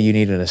Florida, you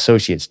need an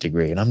associate's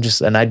degree.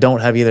 And I don't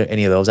have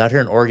any of those. Out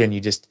here in Oregon,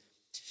 you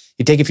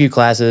take a few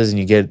classes and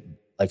you get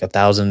like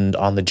 1,000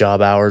 on the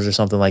job hours or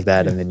something like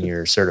that, and then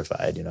you're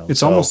certified,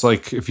 It's almost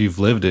like if you've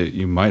lived it,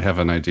 you might have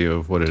an idea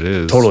of what it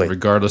is. Totally.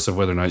 Regardless of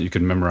whether or not you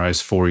can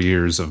memorize 4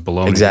 years of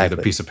baloney with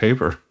a piece of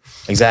paper.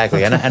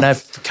 Exactly. And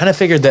I've kind of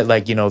figured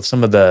that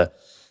some of the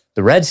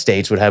red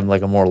states would have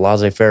like a more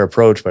laissez-faire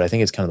approach, but I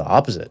think it's kind of the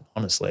opposite,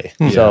 honestly.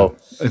 Yeah. So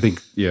I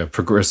think,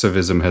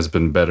 progressivism has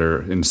been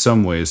better in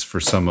some ways for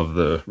some of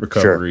the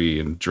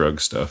recovery and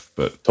drug stuff,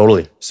 but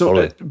totally.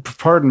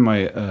 Pardon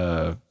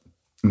my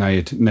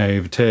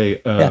naivete.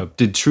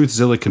 Did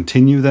Truthzilla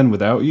continue then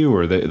without you,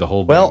 or the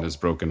whole band is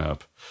broken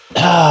up?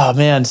 Oh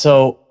man,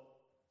 so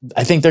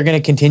I think they're going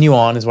to continue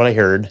on, is what I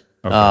heard.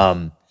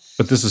 Okay.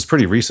 But this is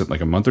pretty recent,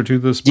 like a month or two.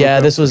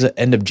 This was the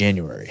end of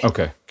January.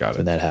 Okay, got it.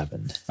 When that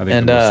happened. I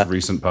think the most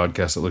recent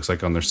podcast, it looks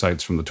like on their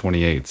sites from the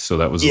 28th. So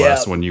that was the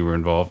last one you were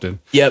involved in.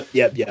 Yep.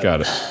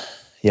 Got it.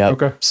 Yep.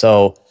 Okay.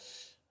 So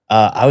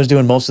I was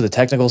doing most of the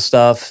technical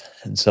stuff,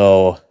 and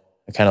so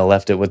I kind of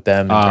left it with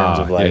them in terms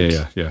of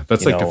yeah.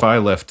 That's like if I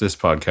left this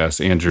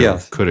podcast, Andrew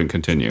couldn't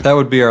continue. That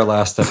would be our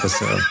last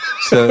episode.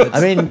 So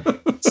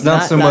it's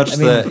not so much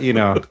that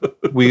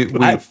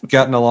we've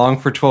gotten along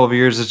for 12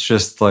 years. It's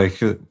just like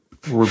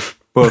we're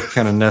both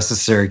kind of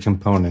necessary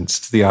components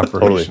to the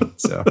operation.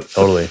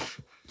 Totally.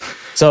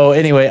 So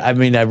anyway, I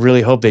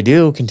really hope they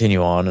do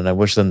continue on, and I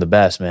wish them the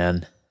best,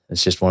 man.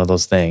 It's just one of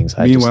those things.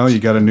 Meanwhile, you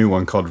got a new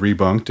one called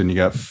Rebunked, and you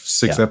got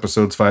 5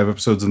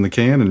 episodes in the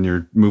can, and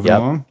you're moving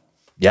along.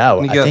 Yeah,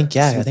 I think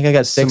I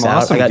got 6 out.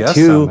 Awesome, I got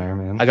 2. There,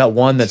 man. I got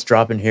 1 that's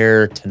dropping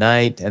here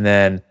tonight, and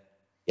then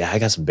I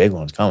got some big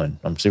ones coming.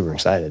 I'm super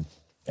excited.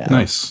 Yeah.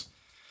 Nice.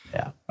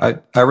 Yeah.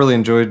 I really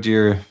enjoyed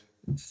your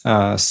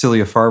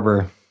Celia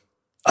Farber.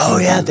 Oh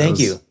yeah, thank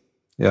you.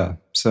 Yeah.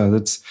 So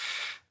that's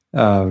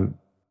I've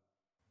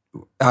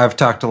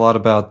talked a lot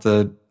about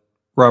the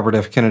Robert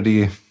F.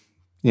 Kennedy,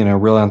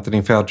 Real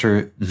Anthony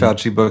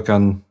Fauci book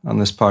on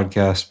this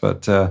podcast,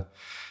 but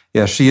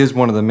she is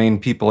one of the main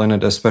people in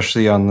it,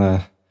 especially on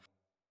the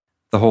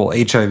whole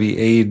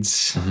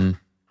HIV/AIDS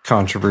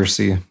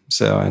controversy.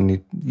 So,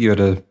 and you had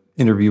an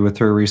interview with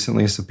her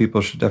recently, so people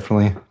should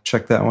definitely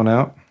check that one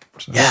out.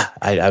 So. Yeah,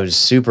 I was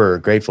super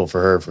grateful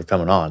for her for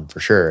coming on, for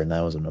sure. And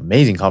that was an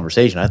amazing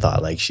conversation. I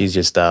thought, she's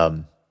just,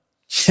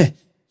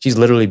 she's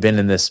literally been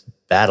in this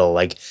battle,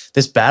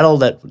 this battle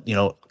that,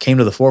 came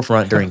to the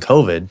forefront during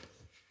COVID.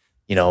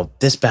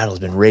 This battle has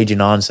been raging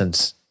on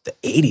since the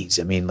 80s.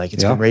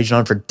 It's been raging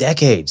on for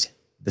decades.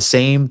 The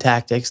same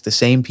tactics, the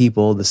same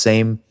people, the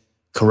same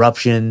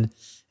corruption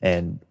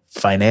and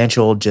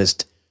financial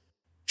just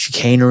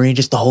chicanery,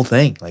 just the whole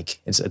thing.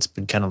 It's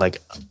been kind of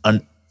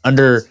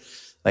under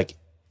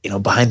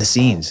behind the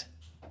scenes,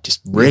 just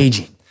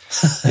raging.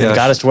 It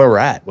got us to where we're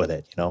at with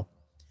it,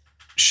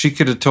 She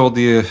could have told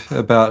you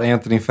about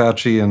Anthony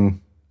Fauci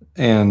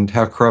and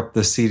how corrupt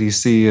the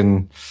CDC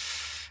and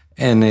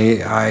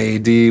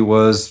NIAID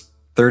was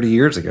 30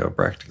 years ago,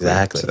 practically.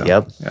 Exactly. So,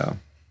 yep. Yeah.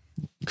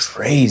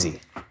 Crazy.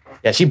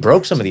 Yeah, she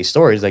broke some of these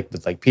stories,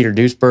 with Peter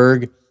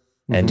Duesberg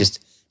and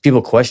just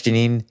people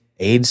questioning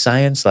AIDS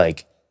science.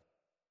 That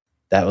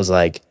was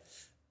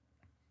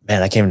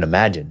man, I can't even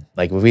imagine.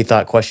 If we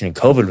thought questioning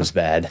COVID was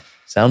bad,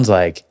 sounds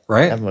like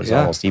that was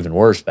almost even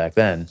worse back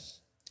then.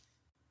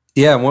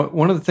 Yeah,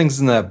 one of the things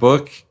in that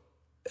book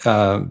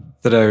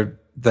that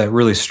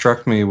really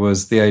struck me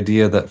was the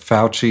idea that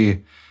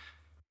Fauci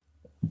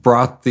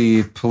brought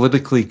the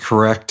politically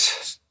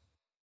correct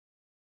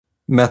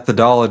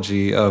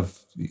methodology of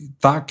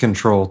thought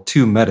control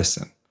to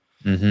medicine.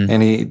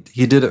 And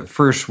he did it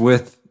first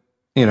with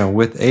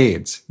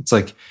AIDS. It's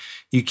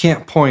you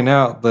can't point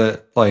out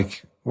that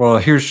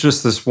here's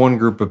just this one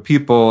group of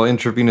people,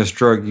 intravenous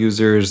drug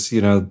users,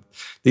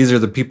 these are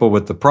the people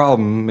with the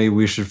problem. Maybe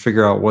we should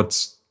figure out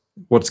what's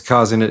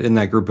causing it in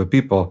that group of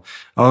people.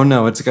 Oh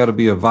no, it's got to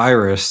be a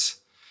virus.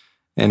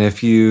 And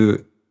if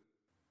you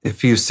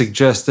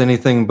suggest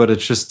anything, but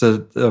it's just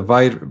a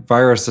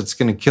virus that's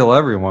going to kill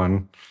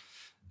everyone,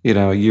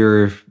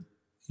 you're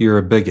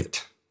a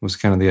bigot, was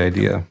kind of the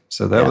idea.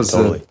 So that was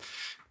totally.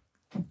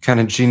 kind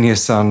of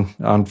genius on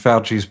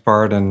Fauci's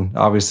part, and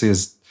obviously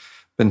has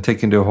been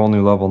taken to a whole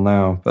new level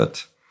now.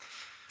 But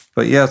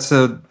yeah,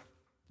 so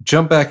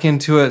jump back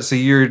into it. So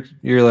you're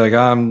like,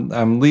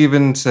 I'm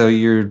leaving. So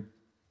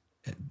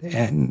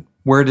and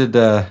where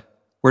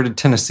did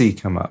Tennessee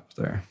come up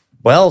there?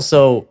 Well,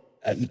 so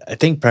I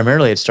think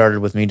primarily it started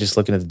with me just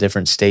looking at the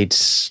different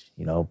states,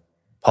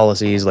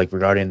 policies like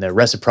regarding the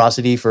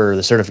reciprocity for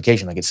the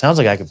certification. Like, it sounds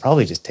like I could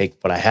probably just take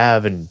what I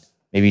have and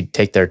maybe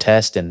take their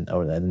test and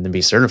then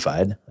be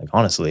certified. Like,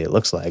 honestly, it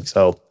looks like.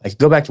 So I could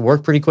go back to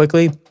work pretty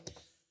quickly.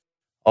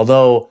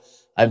 Although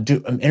I'm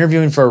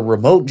interviewing for a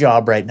remote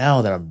job right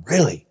now that I'm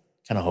really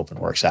kind of hoping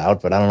works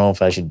out, but I don't know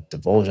if I should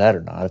divulge that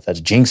or not, if that's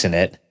jinxing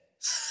it.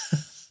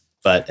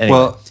 But anyway.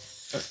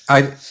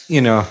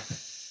 Well,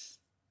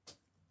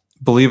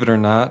 believe it or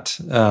not,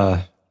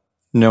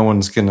 no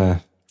one's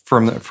gonna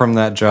from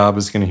that job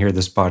is gonna hear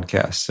this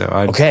podcast. So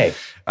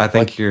I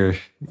think you're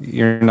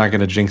not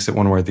gonna jinx it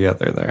one way or the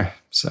other there.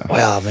 So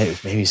well,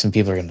 maybe some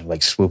people are gonna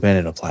like swoop in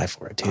and apply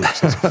for it too.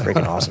 So it's a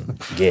freaking awesome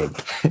gig.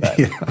 But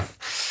yeah.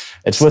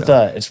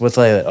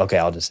 Okay,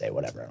 I'll just say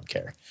whatever. I don't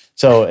care.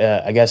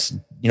 So I guess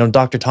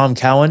Dr. Tom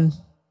Cowan.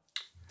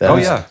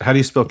 Yeah. How do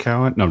you spell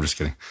Cowan? No, I'm just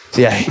kidding.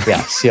 Yeah,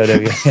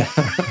 C-O-W. Yeah.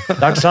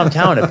 Dr. Tom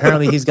Cowan.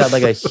 Apparently, he's got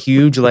like a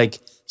huge like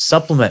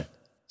supplement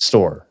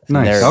store.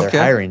 Nice. They're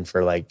hiring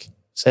for like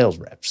sales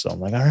reps. So I'm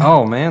like, all right.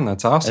 Oh man,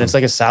 that's awesome. And it's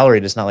like a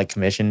salaried. It's not like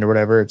commissioned or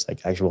whatever. It's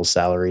like actual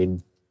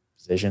salaried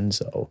position.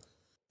 So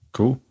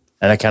cool.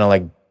 And I kind of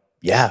like,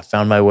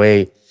 found my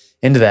way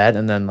into that.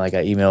 And then like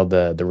I emailed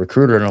the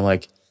recruiter and I'm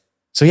like,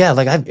 so yeah,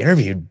 like I've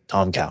interviewed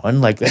Tom Cowan.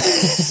 Like,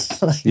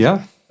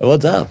 yeah,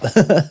 what's up?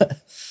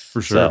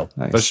 For sure. So,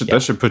 nice.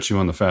 That should put you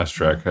on the fast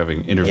track,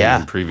 having interviewed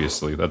him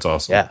previously. That's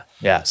awesome.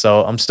 Yeah.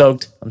 So I'm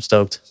stoked.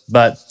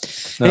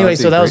 But anyway,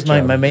 so that was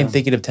my main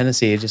thinking of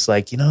Tennessee. Just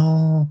like,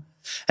 and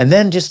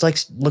then just like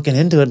looking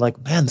into it, like,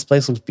 man, this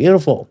place looks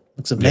beautiful.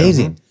 Looks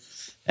amazing.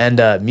 Yeah.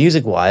 And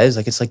music-wise,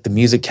 like it's like the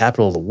music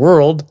capital of the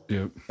world.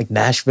 Yep. Like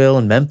Nashville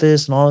and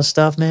Memphis and all this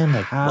stuff, man.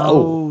 Like,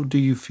 how do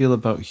you feel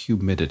about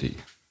humidity?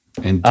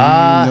 And do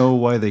you know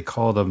why they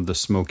call them the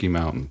Smoky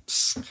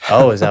Mountains?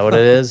 Oh, is that what it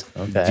is?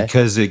 Okay.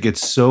 Because it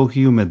gets so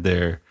humid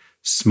there,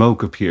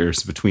 smoke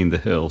appears between the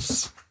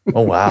hills.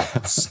 Oh, wow.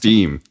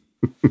 Steam.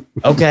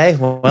 Okay.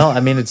 Well,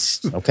 I mean,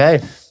 it's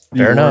okay.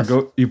 Fair enough.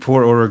 You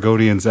poor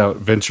Oregonians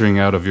venturing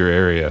out of your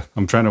area.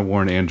 I'm trying to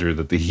warn Andrew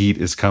that the heat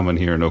is coming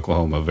here in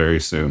Oklahoma very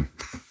soon.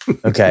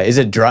 Okay. Is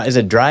it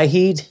dry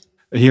heat?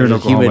 Here in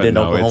Oklahoma, humid in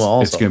Oklahoma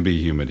also? It's going to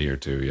be humid here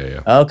too.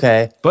 Yeah.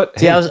 Okay. But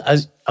see, I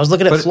was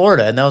looking at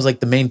Florida, and that was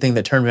like the main thing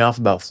that turned me off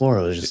about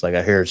Florida. Was just like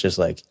I hear it's just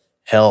like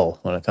hell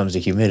when it comes to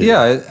humidity.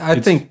 Yeah, I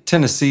think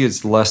Tennessee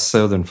is less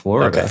so than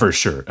Florida. Okay. For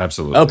sure,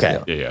 absolutely.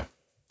 Okay.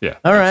 Yeah.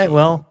 All right.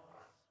 Well,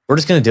 we're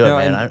just gonna do it,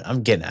 man.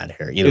 I'm getting out of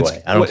here either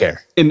way. I don't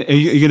care. And are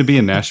you gonna be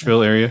in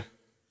Nashville area?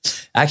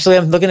 Actually,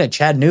 I'm looking at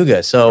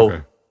Chattanooga. So,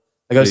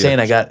 like I was saying,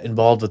 I got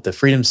involved with the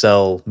Freedom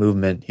Cell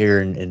movement here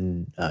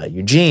in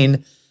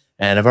Eugene.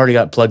 And I've already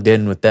got plugged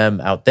in with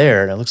them out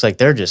there, and it looks like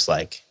they're just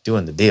like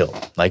doing the deal.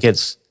 Like they're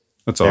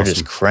awesome.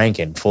 Just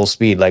cranking full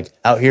speed. Like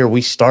out here,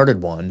 we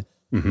started one,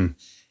 and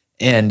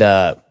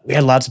we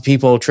had lots of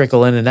people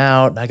trickle in and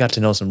out. And I got to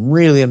know some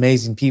really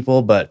amazing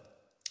people, but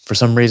for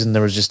some reason,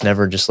 there was just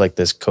never just like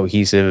this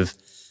cohesive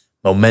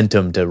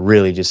momentum to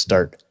really just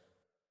start,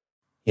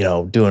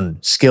 doing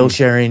skill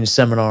sharing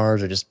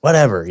seminars or just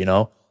whatever,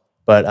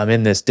 But I'm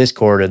in this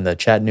Discord in the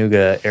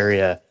Chattanooga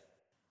area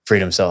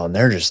Freedom Cell, and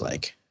they're just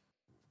like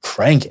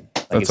cranking.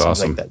 Like that's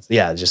awesome. Like that.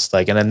 Yeah, just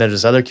like, and then there's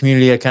this other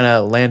community I kind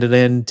of landed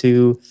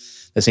into.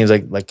 That seems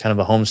like kind of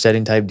a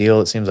homesteading type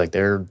deal. It seems like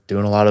they're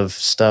doing a lot of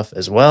stuff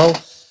as well.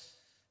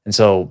 And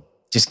so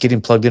just getting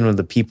plugged in with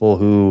the people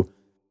who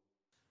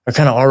are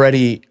kind of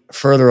already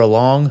further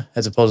along,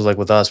 as opposed to like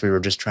with us, we were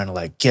just trying to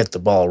like get the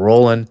ball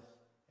rolling,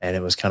 and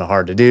it was kind of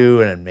hard to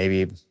do. And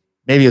maybe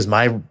it was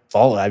my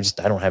fault. I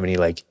don't have any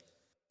like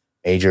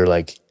major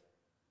like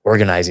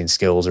organizing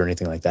skills or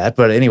anything like that.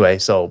 But anyway,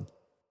 so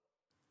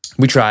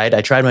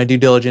I tried my due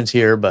diligence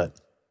here, but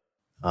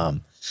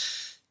and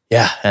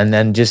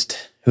then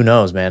just who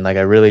knows, man? Like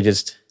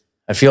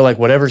I feel like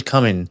whatever's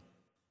coming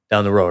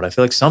down the road, I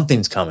feel like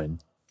something's coming.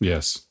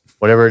 Yes.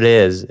 Whatever it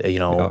is,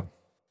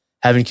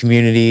 having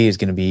community is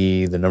going to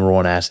be the number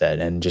one asset,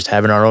 and just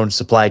having our own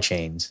supply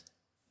chains.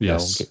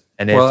 Yes.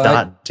 And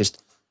I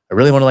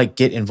really want to like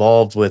get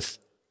involved with,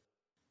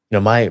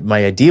 my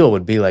ideal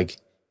would be like,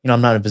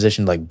 I'm not in a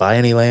position to like buy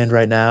any land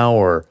right now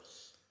or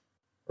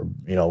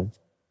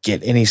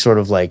get any sort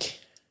of like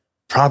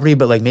property,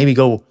 but like maybe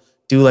go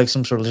do like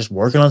some sort of just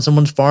working on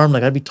someone's farm.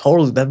 Like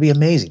that'd be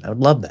amazing. I would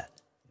love that.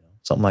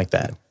 Something like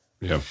that.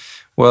 Yeah.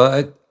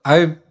 Well,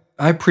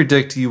 I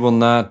predict you'll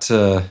not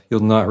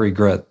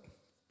regret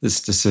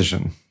this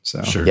decision.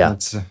 So sure. Yeah.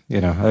 It's,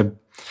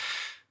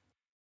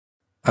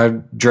 I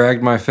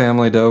dragged my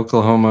family to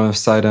Oklahoma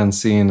sight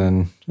unseen,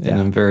 and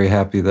I'm very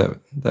happy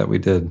that we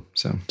did.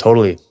 So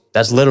totally.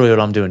 That's literally what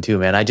I'm doing too,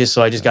 man. I just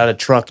got a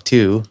truck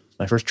too.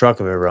 My first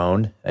truck I've ever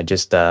owned.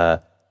 It's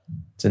a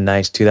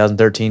nice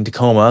 2013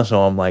 Tacoma.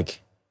 So I'm like,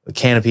 the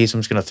canopy. So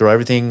I'm just going to throw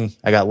everything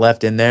I got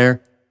left in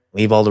there,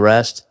 leave all the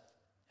rest,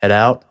 head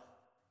out.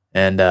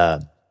 And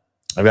I've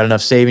got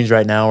enough savings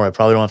right now where I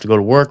probably don't have to go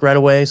to work right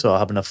away. So I'll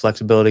have enough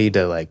flexibility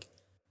to like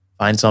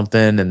find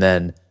something. And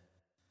then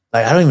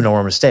like, I don't even know where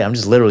I'm going to stay. I'm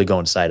just literally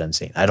going sight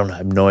unseen. I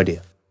have no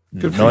idea.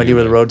 No idea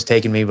where the road's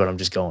taking me, but I'm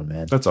just going,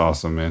 man. That's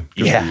awesome, man.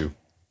 Good for you.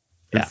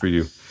 Good for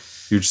you.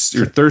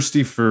 You're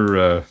thirsty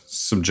for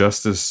some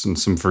justice and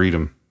some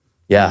freedom.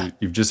 Yeah.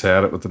 You've just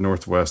had it with the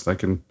Northwest. I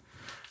can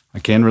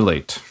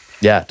relate.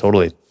 Yeah,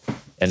 totally.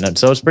 And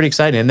so it's pretty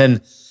exciting. And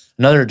then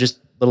another just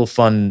little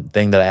fun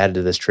thing that I added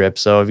to this trip.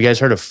 So have you guys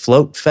heard of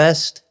Float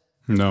Fest?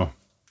 No.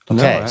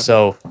 Okay,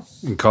 so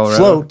in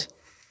Colorado,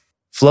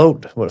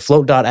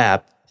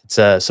 Float.app. It's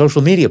a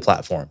social media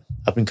platform,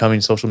 up and coming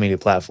social media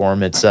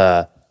platform. It's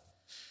kind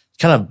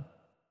of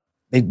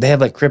they have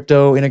like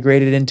crypto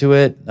integrated into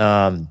it,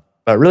 but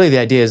really the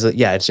idea is that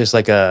it's just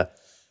like a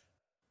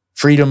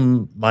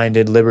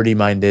freedom-minded,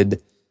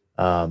 liberty-minded,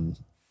 alternative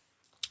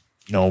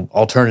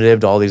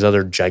to all these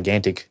other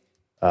gigantic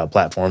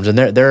platforms. And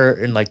they're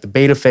in like the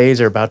beta phase.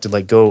 They're about to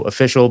like go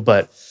official,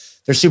 but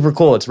they're super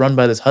cool. It's run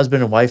by this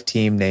husband and wife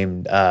team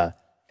named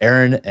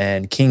Aaron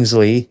and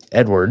Kingsley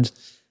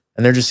Edwards,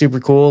 and they're just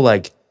super cool.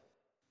 Like,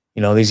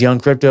 these young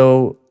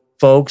crypto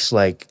folks,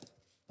 like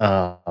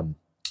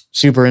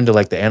super into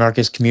like the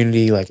anarchist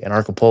community, like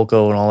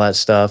Anarchapulco and all that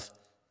stuff.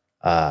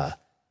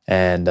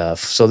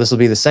 So this will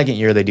be the second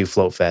year they do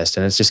Float Fest,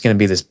 and it's just going to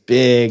be this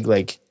big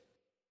like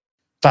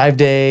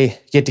 5-day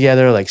get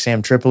together. Like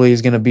Sam Tripoli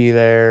is going to be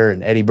there,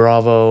 and Eddie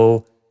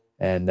Bravo,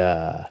 and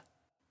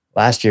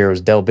last year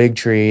was Del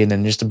Bigtree, and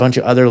then just a bunch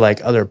of other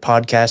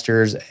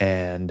podcasters,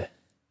 and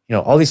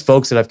all these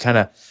folks that I've kind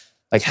of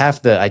like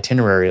half the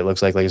itinerary. It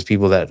looks like is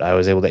people that I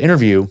was able to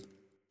interview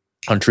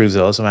on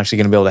Truthzilla, so I'm actually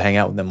going to be able to hang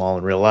out with them all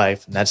in real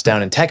life, and that's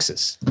down in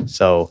Texas.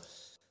 So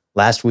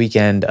last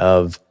weekend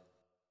of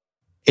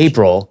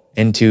April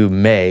into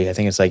May, I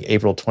think it's like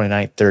April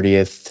 29th,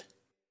 30th,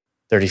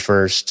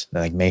 31st,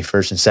 like May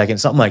 1st and 2nd,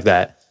 something like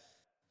that,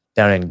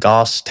 down in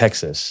Goss,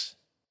 Texas.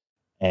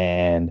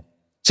 And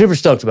super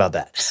stoked about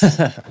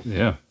that.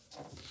 Yeah.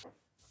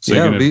 So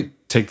you're going to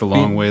take the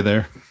long way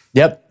there?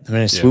 Yep. I'm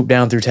going to swoop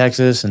down through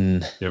Texas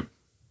and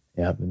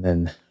and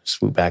then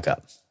swoop back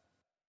up.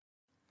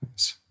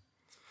 Nice.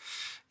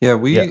 Yeah,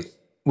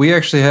 we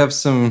actually have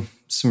some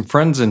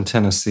friends in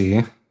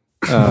Tennessee.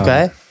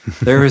 Okay.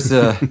 There is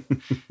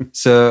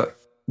so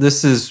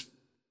this is,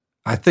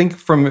 I think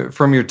from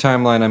your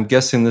timeline, I'm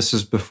guessing this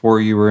is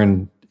before you were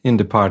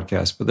into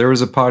podcasts, but there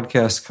was a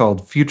podcast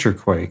called Future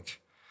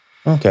Quake.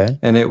 Okay.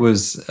 And it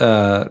was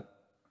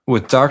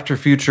with Dr.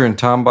 Future and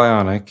Tom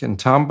Bionic, and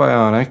Tom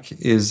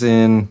Bionic is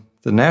in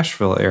the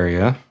Nashville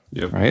area,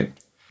 right?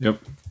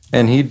 Yep.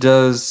 And he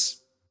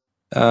does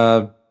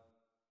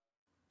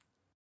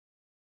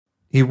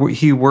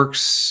he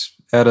works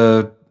at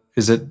a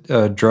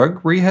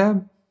drug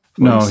rehab place?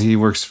 No, he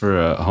works for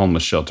a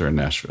homeless shelter in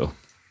Nashville.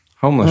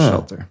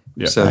 Shelter.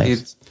 Yeah. So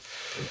nice.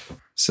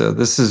 So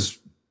this is,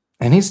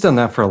 and he's done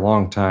that for a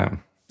long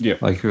time. Yeah.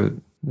 Like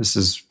this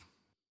is,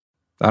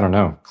 I don't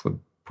know,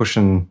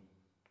 pushing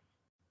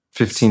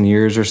 15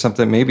 years or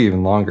something, maybe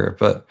even longer.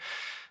 But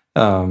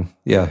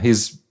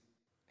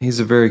he's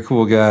a very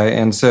cool guy.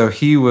 And so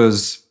he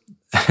was,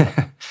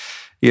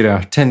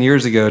 10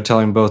 years ago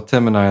telling both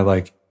Tim and I,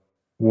 like,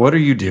 what are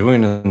you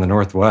doing in the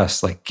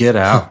Northwest? Like, get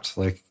out.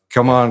 Like,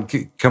 come out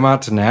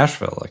to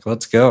Nashville. Like,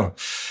 let's go.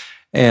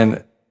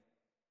 And,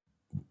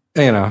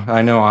 I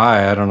don't know,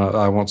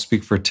 I won't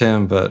speak for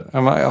Tim, but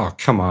I'm like, oh,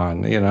 come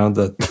on.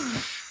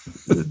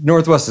 The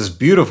Northwest is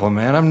beautiful,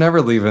 man. I'm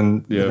never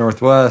leaving the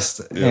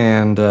Northwest. Yeah.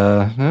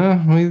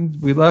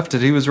 And we left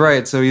it. He was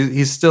right. So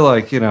he's still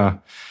like,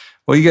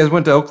 well, you guys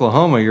went to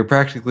Oklahoma. You're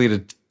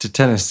practically to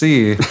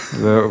Tennessee.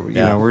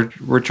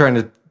 We're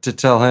trying to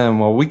tell him,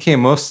 well, we came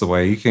most of the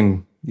way. You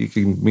can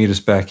meet us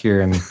back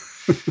here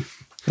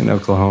in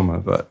Oklahoma.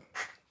 But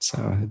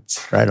so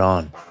it's right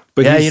on.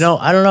 But I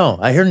don't know.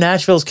 I hear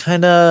Nashville's it's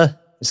kind of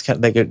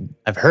like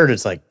I've heard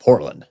it's like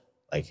Portland.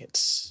 Like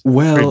it's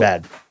pretty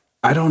bad.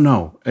 I don't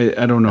know.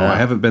 I don't know. I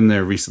haven't been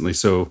there recently.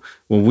 So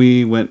when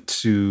we went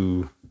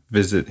to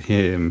visit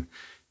him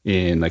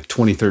in like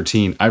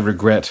 2013, I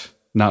regret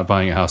not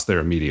buying a house there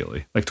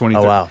immediately. Like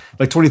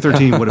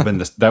 2013 would have been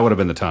that would have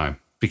been the time,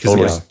 because it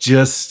was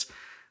just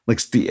like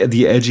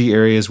the edgy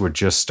areas were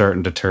just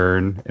starting to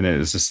turn, and it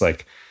was just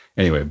like,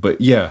 anyway.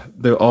 But yeah,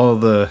 all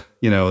the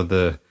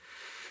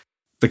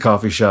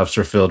coffee shops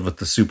are filled with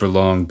the super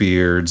long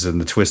beards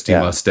and the twisty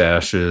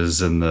mustaches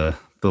and the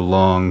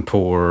long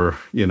pour,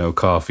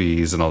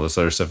 coffees and all this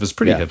other stuff. It's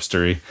pretty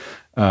hipstery.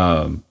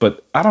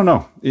 But I don't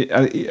know.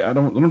 I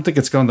don't think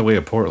it's gone the way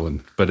of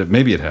Portland, but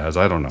maybe it has.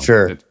 I don't know.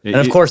 Sure. And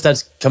of course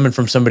that's coming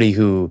from somebody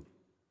who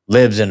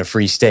lives in a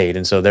free state.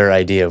 And so their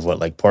idea of what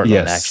like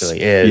Portland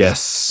actually is.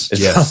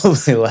 Yes.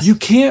 Probably like, you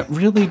can't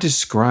really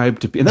describe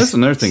to people. And that's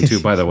another thing too,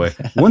 by the way.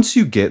 Once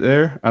you get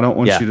there, I don't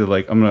want you to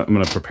like, I'm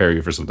going to prepare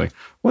you for something.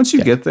 Once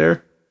you get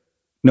there,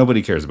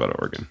 nobody cares about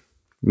Oregon.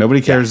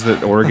 Nobody cares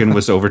that Oregon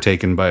was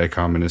overtaken by a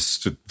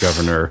communist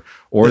governor,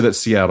 or that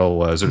Seattle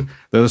was. Or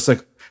they're just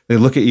like, they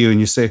look at you and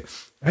you say,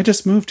 I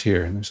just moved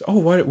here. And they say, oh,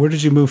 where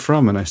did you move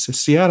from? And I say,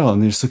 Seattle.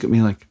 And they just look at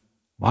me like,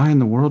 why in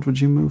the world would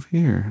you move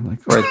here?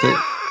 Like, right there.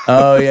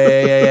 Oh,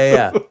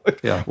 yeah.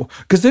 Yeah.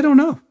 Because they don't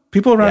know.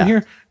 People around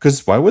here,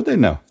 because why would they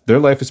know? Their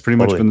life has pretty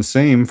much been the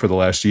same for the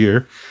last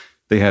year.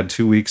 They had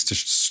 2 weeks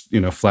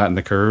to, flatten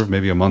the curve,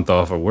 maybe a month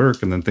off of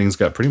work, and then things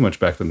got pretty much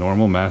back to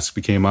normal. Masks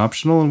became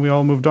optional, and we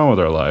all moved on with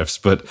our lives.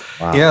 But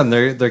yeah, and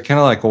they're kind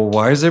of like, well,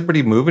 why is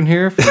everybody moving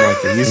here from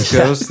like the East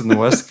Coast and the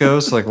West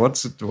Coast? Like,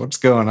 what's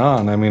going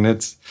on? I mean,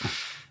 it's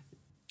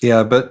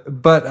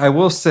but I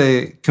will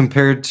say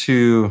compared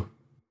to,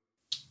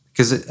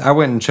 because I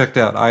went and checked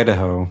out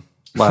Idaho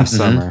last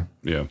summer,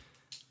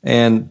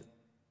 and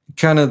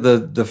kind of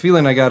the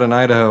feeling I got in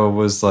Idaho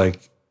was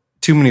like,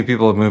 too many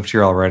people have moved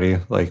here already.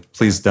 Like,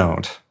 please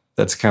don't.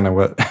 That's kind of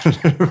what.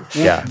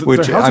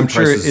 Which I'm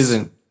sure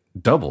isn't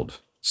doubled.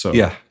 So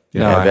I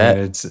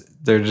mean,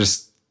 they're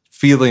just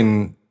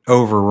feeling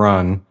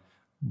overrun,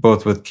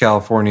 both with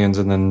Californians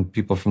and then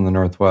people from the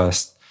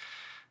Northwest.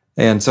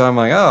 And so I'm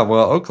like, oh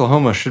well,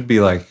 Oklahoma should be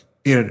like,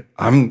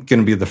 I'm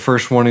going to be the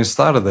first one who's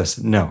thought of this.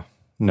 No,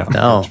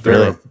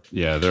 really.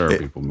 There are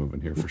people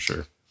moving here for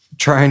sure.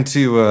 Trying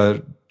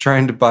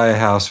to buy a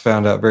house,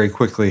 found out very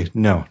quickly,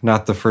 no,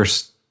 not the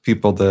first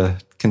people to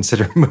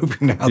consider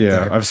moving out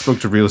there. Yeah, I've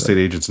spoke to real estate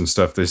agents and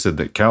stuff. They said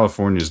that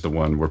California is the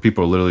one where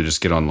people literally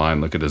just get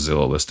online, look at a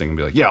Zillow listing and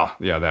be like, yeah,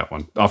 that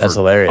one. That's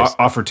hilarious.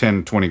 Offer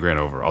 10, 20 grand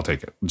over. I'll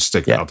take it. Just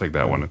take it. I'll take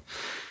that one.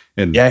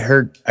 And I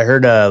heard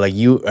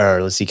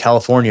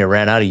California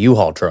ran out of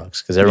U-Haul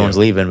trucks because everyone's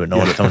leaving, but no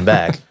one's coming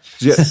back.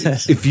 Yeah,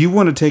 if you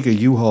want to take a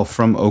U-Haul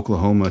from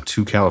Oklahoma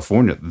to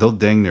California, they'll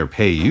dang near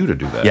pay you to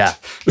do that. Yeah,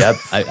 yep,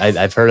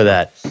 I've heard of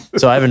that.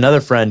 So I have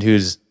another friend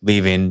who's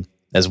leaving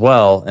as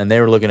well, and they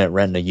were looking at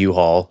renting a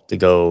U-Haul to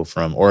go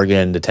from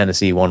Oregon to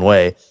Tennessee one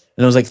way, and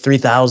it was like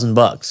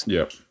 $3,000.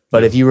 Yeah.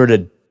 But if you were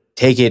to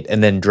take it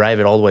and then drive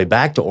it all the way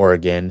back to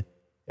Oregon,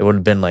 it would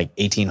have been like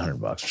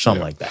 $1,800 or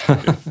something like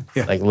that.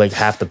 like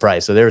half the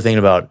price. So they were thinking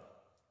about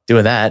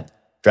doing that,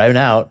 driving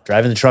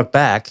the truck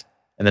back,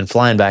 and then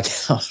flying back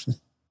out.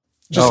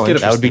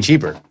 That would be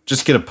cheaper.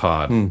 Just get a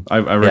pod. I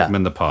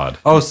recommend the pod.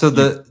 Oh, so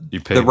the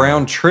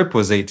round trip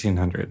was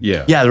 $1,800.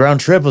 Yeah, the round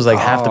trip was like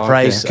half the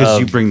price because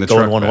you bring the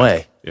going truck one back.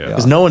 way. Yeah,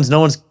 because no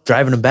one's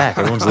driving them back.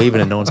 Everyone's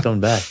leaving and no one's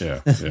coming back. Yeah,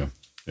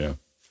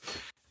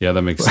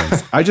 that makes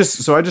sense. I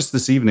just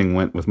this evening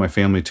went with my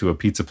family to a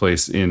pizza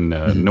place in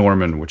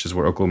Norman, which is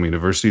where Oklahoma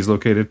University is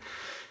located.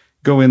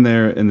 Go in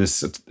there, and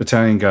this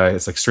Italian guy,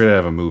 it's like straight out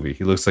of a movie.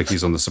 He looks like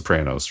he's on The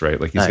Sopranos, right?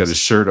 Like he's got his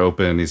shirt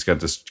open, he's got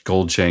this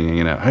gold chain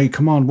hanging out. Hey,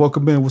 come on,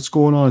 welcome in. What's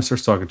going on? He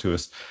starts talking to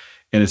us.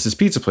 And it's this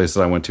pizza place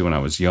that I went to when I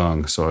was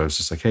young. So I was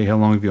just like, hey, how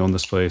long have you owned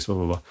this place? Blah,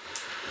 blah, blah.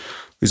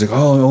 He's like,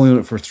 oh, I only owned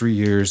it for 3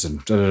 years,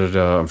 and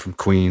I'm from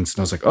Queens. And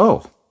I was like,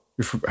 oh,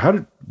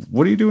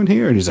 what are you doing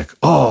here? And he's like,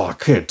 oh, I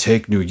can't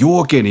take New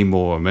York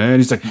anymore, man.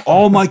 He's like,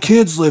 all my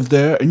kids live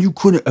there, and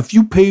if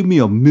you paid me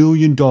 $1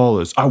 million,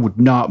 I would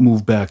not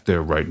move back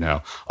there right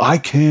now. I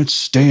can't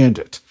stand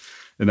it.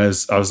 And I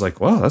was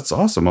like, wow, that's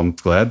awesome. I'm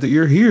glad that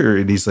you're here.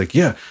 And he's like,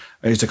 yeah.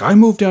 And he's like, I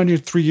moved down here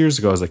 3 years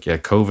ago. I was like, yeah,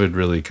 COVID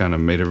really kind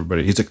of made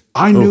everybody. He's like,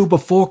 I knew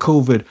before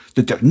COVID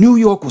that New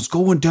York was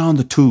going down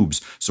the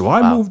tubes. So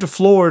I moved to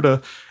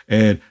Florida.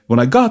 And when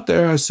I got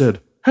there, I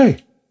said, hey,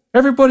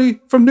 everybody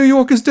from New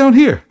York is down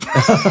here.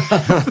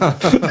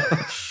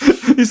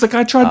 He's like,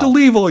 I tried to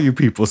leave all you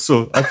people.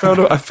 So I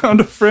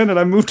found a friend and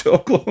I moved to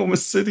Oklahoma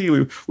City.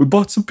 We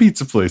bought some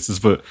pizza places,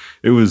 but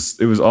it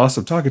was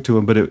awesome talking to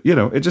him. But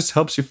it just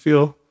helps you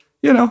feel,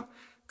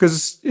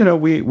 because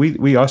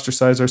we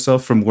ostracize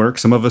ourselves from work.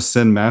 Some of us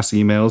send mass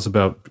emails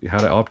about how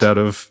to opt out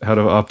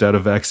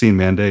of vaccine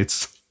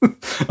mandates.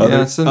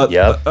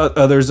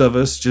 Others of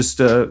us just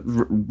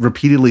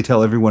repeatedly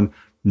tell everyone,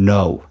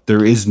 no,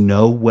 there is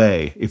no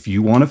way. If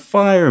you want to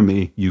fire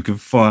me, you can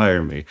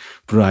fire me,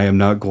 but I am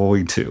not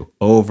going to.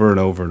 Over and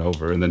over and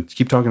over. And then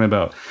keep talking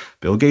about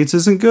Bill Gates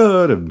isn't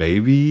good, and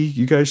maybe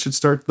you guys should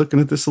start looking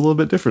at this a little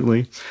bit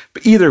differently.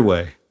 But either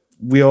way,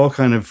 we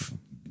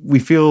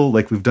feel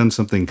like we've done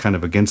something kind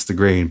of against the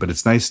grain, but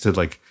it's nice to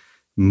like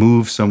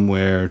move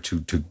somewhere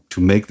to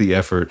make the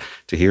effort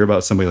to hear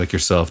about somebody like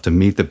yourself, to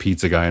meet the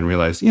pizza guy and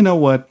realize, you know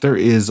what, there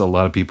is a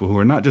lot of people who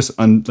are not just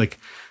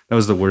that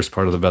was the worst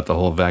part about the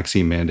whole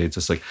vaccine mandates.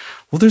 It's like,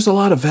 well, there's a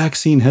lot of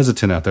vaccine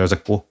hesitant out there. I was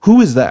like, well,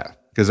 who is that?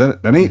 Because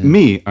that ain't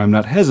me. I'm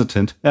not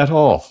hesitant at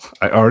all.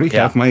 I already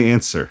have my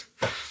answer.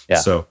 Yeah.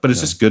 So, but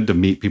it's just good to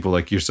meet people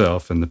like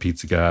yourself and the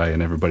pizza guy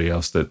and everybody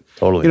else that,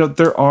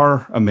 there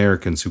are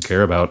Americans who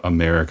care about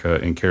America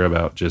and care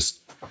about just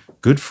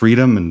good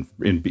freedom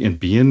and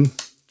being,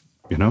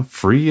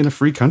 free in a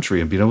free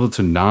country and being able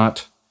to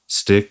not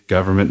stick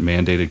government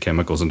mandated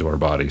chemicals into our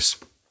bodies.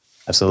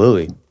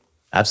 Absolutely.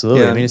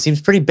 Yeah. I mean, it seems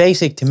pretty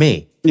basic to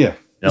me. Yeah.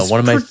 One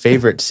of my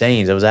favorite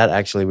sayings,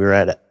 we were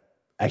at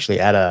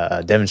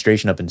a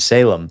demonstration up in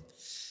Salem,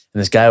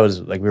 and this guy was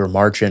like, we were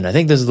marching. I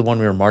think this is the one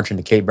we were marching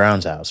to Kate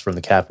Brown's house from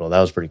the Capitol.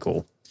 That was pretty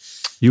cool.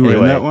 You were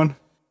in that one?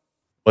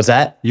 What's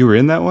that? You were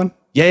in that one?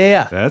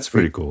 Yeah. That's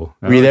pretty cool.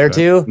 Were you there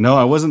too? No,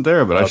 I wasn't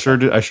there, but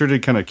okay. I sure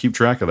did kind of keep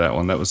track of that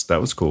one. That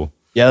was cool.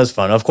 Yeah, it was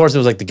fun. Of course, it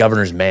was like the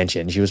governor's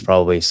mansion. She was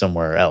probably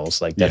somewhere else,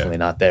 like definitely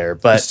not there.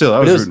 But still, I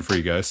was rooting for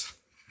you guys.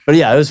 But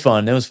yeah, it was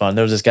fun. There was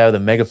this guy with a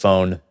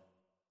megaphone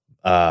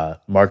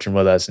marching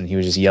with us, and he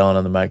was just yelling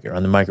on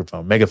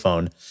the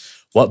megaphone.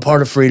 What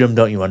part of freedom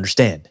don't you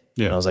understand?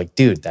 Yeah. And I was like,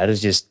 dude,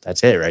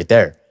 that's it right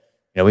there.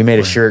 We made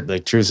a shirt,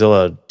 like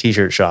Truezilla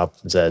t-shirt shop,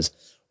 that says,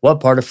 what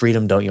part of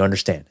freedom don't you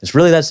understand? It's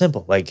really that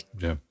simple. Like,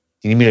 you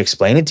need me to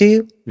explain it to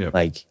you? Yeah.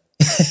 Like,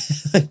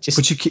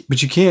 but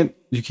you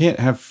can't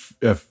have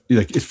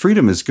like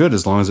freedom is good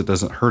as long as it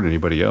doesn't hurt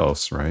anybody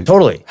else, right?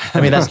 Totally.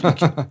 I mean, that's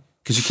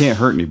because you can't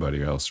hurt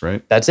anybody else,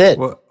 right? That's it.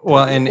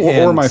 Well,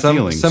 and my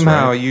feelings.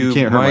 Somehow right? you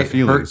can't might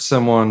hurt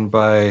someone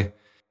by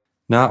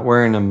not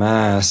wearing a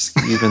mask,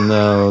 even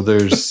though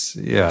there's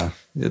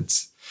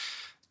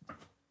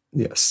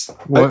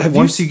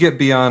once you get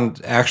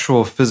beyond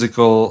actual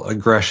physical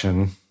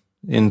aggression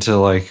into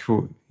like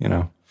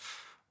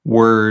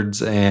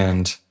words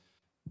and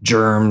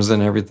germs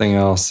and everything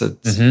else,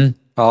 it's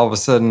all of a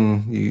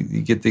sudden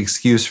you get the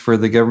excuse for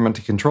the government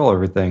to control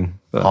everything.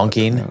 But,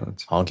 honking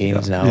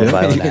is now a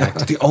violent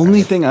act. The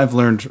only thing I've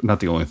learned,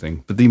 not the only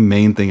thing, but the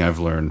main thing I've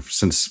learned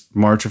since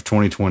March of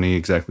 2020,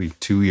 exactly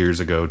 2 years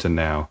ago to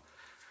now,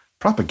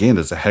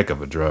 propaganda is a heck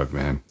of a drug,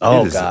 man.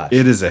 Gosh.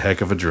 It is a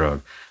heck of a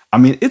drug. I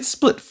mean, it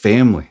split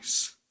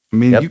families. I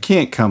mean, you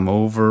can't come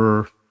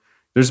over.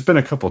 There's been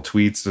a couple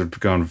tweets that have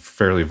gone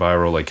fairly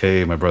viral, like,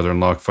 hey, my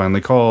brother-in-law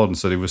finally called and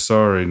said he was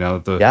sorry now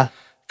that the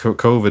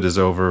COVID is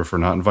over for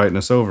not inviting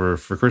us over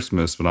for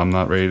Christmas, but I'm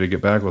not ready to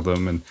get back with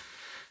them. And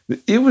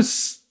it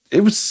was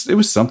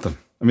something.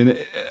 I mean,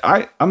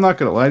 I'm not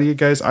gonna lie to you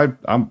guys.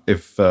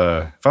 If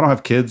I don't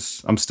have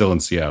kids, I'm still in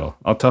Seattle.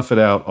 I'll tough it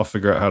out. I'll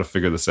figure out how to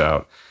figure this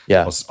out.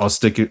 Yeah, I'll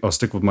stick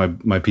with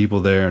my people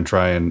there and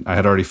try. And I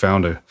had already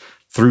found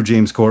through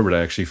James Corbett.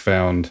 I actually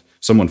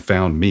someone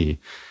found me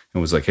and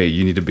was like, hey,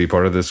 you need to be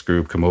part of this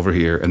group. Come over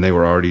here. And they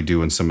were already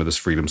doing some of this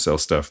Freedom Cell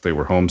stuff. They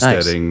were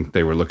homesteading. Nice.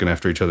 They were looking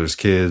after each other's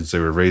kids. They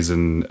were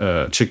raising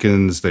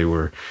chickens. They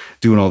were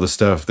doing all this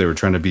stuff. They were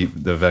trying to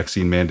beat the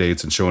vaccine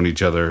mandates and showing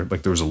each other.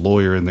 Like there was a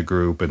lawyer in the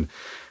group. And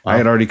I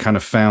had already kind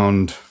of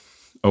found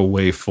a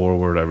way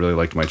forward. I really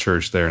liked my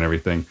church there and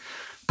everything.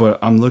 But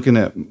I'm looking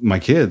at my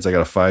kids. I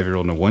got a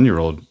 5-year-old and a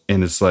 1-year-old.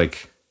 And it's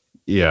like,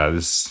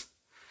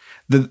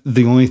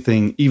 the only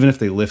thing, even if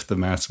they lift the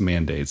mask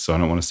mandates, so I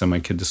don't want to send my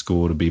kid to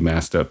school to be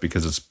masked up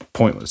because it's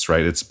pointless,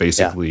 right? It's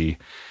basically,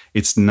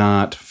 it's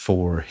not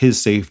for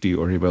his safety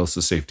or anybody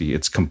else's safety.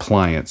 It's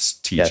compliance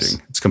teaching. Yes.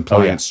 It's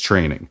compliance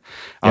training. Yep.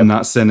 I'm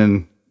not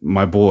sending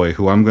my boy,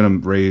 who I'm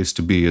going to raise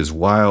to be as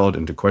wild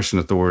and to question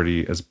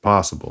authority as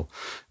possible.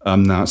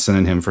 I'm not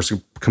sending him for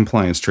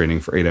compliance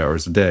training for 8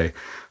 hours a day.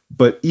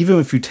 But even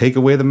if you take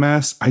away the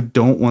mask, I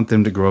don't want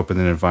them to grow up in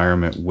an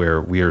environment where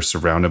we are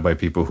surrounded by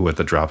people who at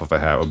the drop of a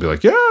hat will be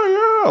like, yeah,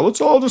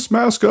 let's all just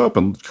mask up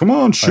and come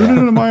on, shoot it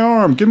into my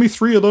arm. Give me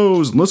 3 of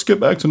those and let's get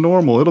back to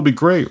normal. It'll be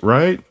great,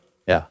 right?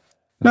 Yeah.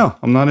 No,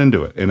 I'm not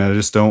into it. And I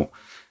just don't.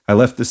 I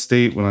left this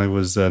state when I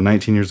was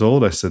 19 years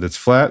old. I said, it's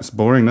flat, it's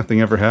boring, nothing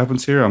ever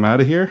happens here. I'm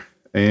out of here.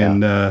 And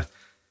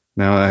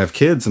now I have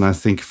kids and I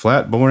think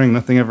flat, boring,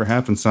 nothing ever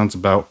happens sounds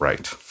about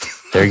right.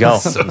 There you go.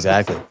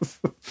 Exactly.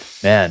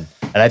 Man.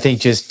 And I think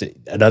just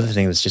another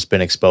thing that's just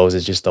been exposed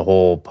is just the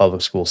whole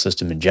public school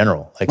system in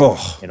general. Like,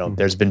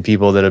 there's been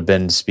people that have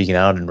been speaking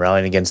out and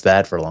rallying against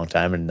that for a long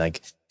time. And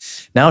like,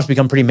 now it's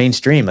become pretty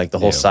mainstream. Like the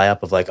whole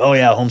psyop of like, oh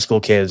yeah,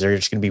 homeschool kids are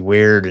just going to be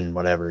weird and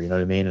whatever. You know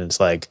what I mean? And it's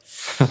like,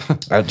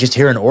 just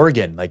here in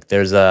Oregon, like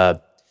there's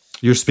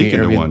you're speaking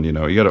to one, you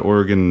got an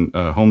Oregon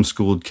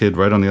homeschooled kid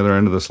right on the other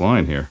end of this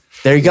line here.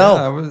 There you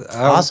go.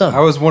 Awesome. I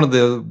was one of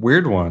the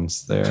weird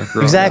ones there.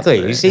 Exactly.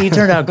 You see, you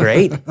turned out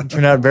great. You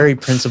turned out very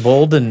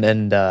principled and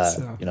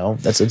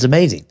it's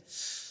amazing.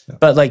 Yeah.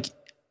 But like,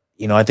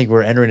 I think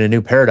we're entering a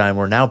new paradigm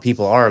where now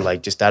people are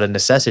like just out of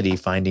necessity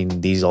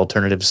finding these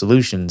alternative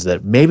solutions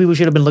that maybe we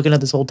should have been looking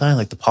at this whole time,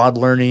 like the pod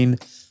learning.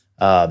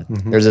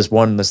 There's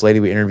this lady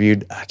we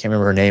interviewed. I can't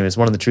remember her name. It's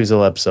one of the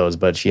Truezilla episodes,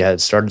 but she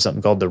had started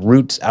something called the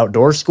Roots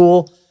Outdoor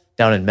School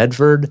down in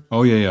Medford.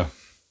 Oh, yeah.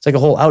 It's like a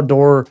whole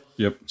outdoor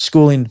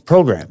schooling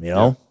program,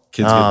 Yep.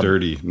 Kids get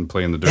dirty and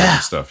play in the dirt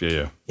and stuff.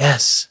 Yeah.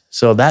 Yes.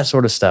 So that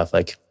sort of stuff,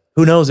 like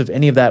who knows if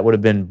any of that would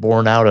have been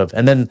born out of.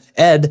 And then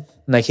Ed,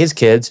 and like his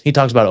kids, he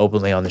talks about it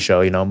openly on the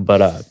show,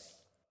 but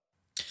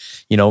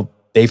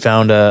they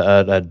found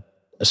a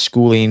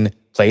schooling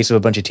place of a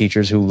bunch of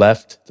teachers who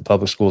left the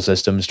public school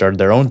system and started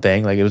their own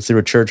thing. Like it was through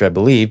a church, I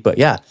believe. But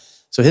yeah,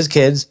 so his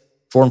kids,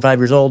 4 and 5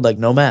 years old, like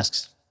no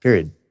masks,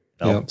 period.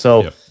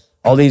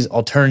 All these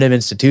alternative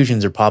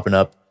institutions are popping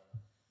up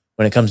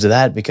when it comes to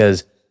that,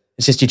 because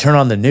it's just, you turn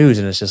on the news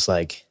and it's just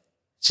like,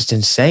 it's just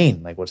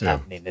insane, like what's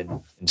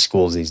happening in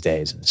schools these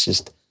days. And it's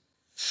just,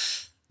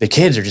 the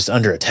kids are just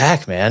under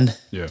attack, man.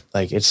 Yeah.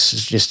 Like it's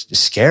just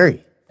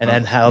scary.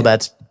 And how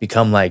that's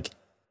become like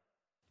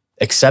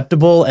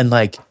acceptable, and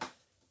like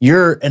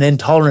you're an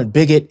intolerant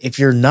bigot if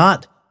you're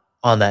not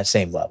on that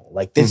same level.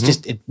 Like this,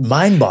 just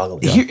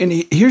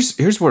mind-boggling.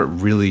 Here's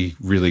what really,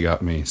 really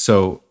got me.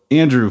 So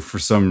Andrew, for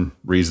some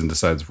reason,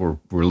 decides we're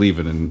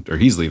leaving, or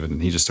he's leaving,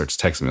 and he just starts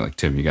texting me like,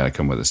 "Tim, you got to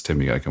come with us.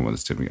 Tim, you got to come with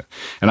us. Tim,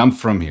 and I'm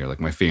from here, like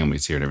my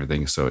family's here and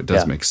everything, so it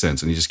does make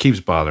sense. And he just keeps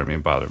bothering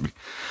me.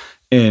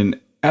 And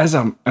as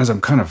I'm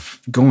kind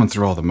of going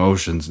through all the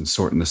motions and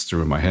sorting this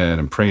through in my head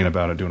and praying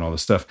about it, doing all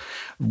this stuff,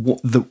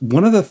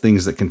 one of the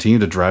things that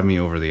continued to drive me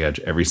over the edge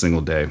every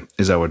single day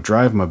is I would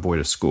drive my boy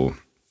to school.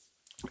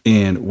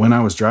 And when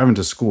I was driving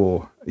to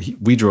school,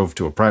 we drove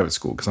to a private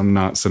school because I'm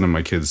not sending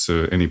my kids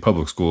to any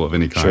public school of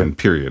any kind,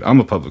 period. I'm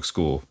a public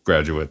school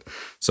graduate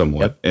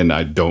somewhat, and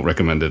I don't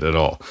recommend it at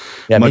all.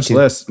 Yeah, much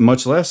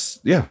less,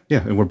 yeah.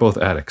 And we're both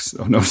addicts.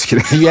 Oh, no, I'm just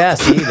kidding. Yeah,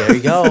 see, there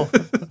you go.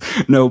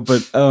 No,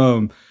 but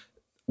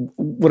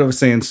what I was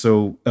saying,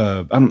 so,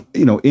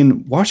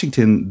 in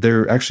Washington,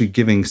 they're actually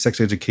giving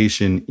sex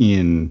education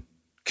in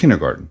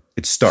kindergarten.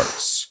 It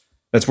starts.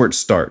 That's where it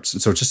starts.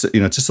 And so it's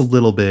just a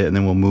little bit, and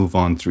then we'll move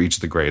on through each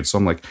of the grades. So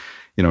I'm like,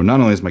 not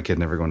only is my kid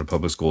never going to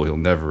public school, he'll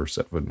never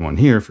set foot in one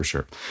here for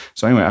sure.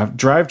 So anyway, I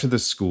drive to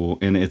this school,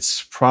 and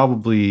it's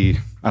probably,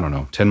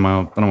 10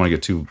 miles. I don't want to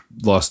get too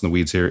lost in the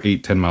weeds here,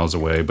 8-10 miles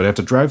away, but I have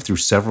to drive through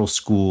several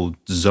school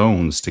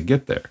zones to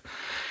get there.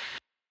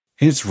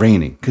 And it's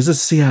raining because it's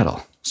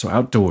Seattle. So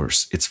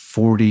outdoors, it's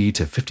 40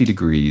 to 50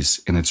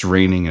 degrees, and it's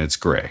raining, and it's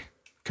gray.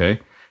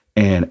 Okay.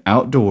 And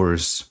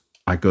outdoors,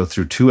 I go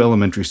through 2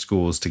 elementary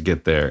schools to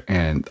get there,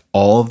 and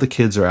all of the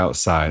kids are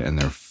outside and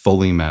they're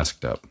fully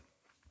masked up.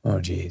 Oh,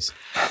 geez.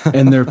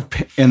 and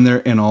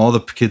all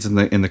the kids in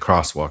the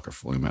crosswalk are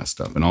fully masked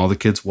up, and all the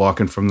kids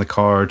walking from the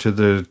car to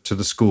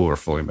the school are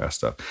fully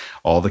masked up.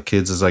 All the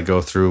kids as I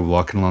go through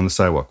walking along the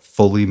sidewalk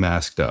fully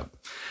masked up.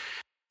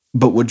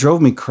 But what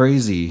drove me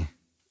crazy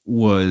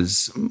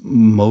was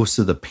most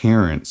of the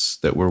parents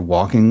that were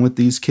walking with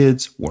these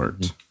kids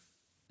weren't.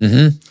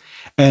 Mm-hmm.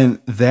 And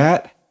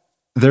that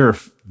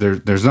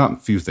there's not a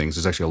few things.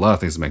 There's actually a lot of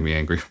things that make me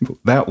angry.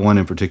 That one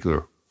in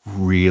particular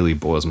really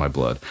boils my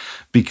blood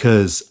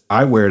because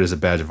I wear it as a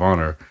badge of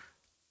honor.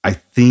 I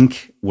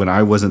think when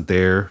I wasn't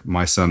there,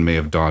 my son may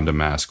have donned a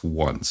mask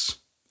once,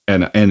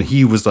 and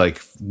he was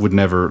like, would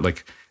never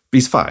like.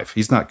 He's 5.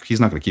 He's not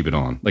going to keep it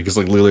on. Like, it's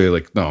like literally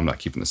like, no, I'm not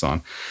keeping this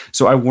on.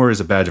 So I wore it as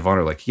a badge of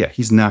honor. Like, yeah,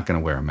 he's not going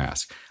to wear a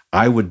mask.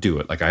 I would do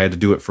it. Like, I had to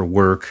do it for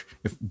work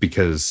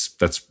because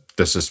that's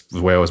just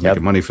the way I was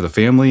making money for the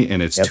family.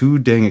 And it's too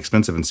dang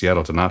expensive in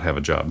Seattle to not have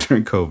a job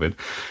during COVID.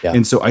 Yeah.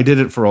 And so I did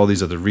it for all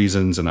these other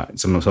reasons. And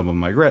some of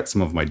them I regret,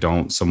 some of them I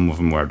don't. Some of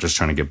them were just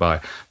trying to get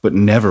by. But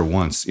never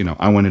once,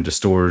 I went into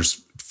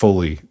stores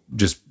fully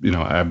just,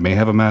 I may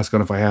have a mask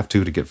on if I have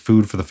to get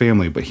food for the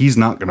family, but he's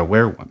not going to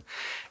wear one.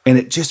 And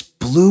it just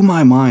blew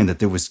my mind that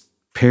there was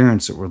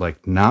parents that were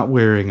like not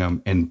wearing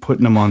them and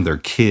putting them on their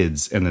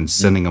kids and then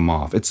sending them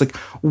off. It's like,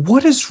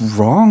 what is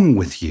wrong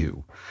with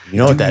you? You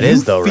know what that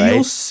is, though, right?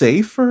 Feel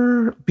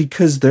safer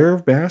because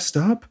they're masked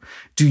up?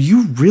 Do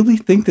you really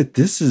think that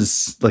this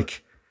is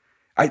like,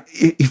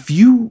 if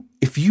you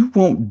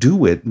won't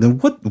do it, then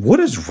what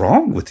is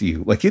wrong with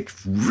you? Like, it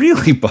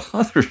really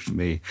bothers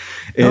me.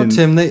 And no,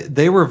 Tim,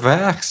 they were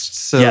vaxxed.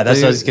 So yeah, that's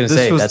what I was going to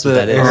say. That's what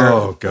that is.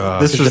 Oh,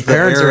 God. This was the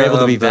parents are able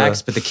to be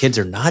vaxxed, but the kids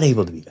are not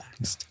able to be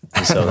vaxxed.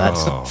 And so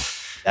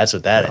that's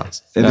what that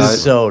is. It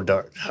is so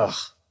dark. Ugh.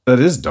 That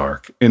is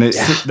dark. And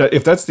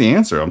if that's the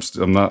answer, I'm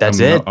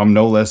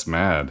no less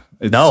mad.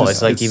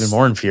 It's like even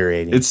more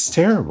infuriating. It's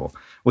terrible.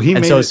 Well,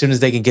 as soon as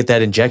they can get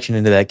that injection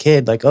into that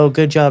kid, like, oh,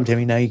 good job,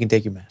 Timmy. Now you can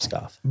take your mask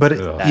off. But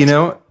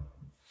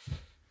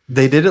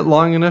they did it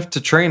long enough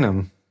to train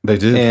them. They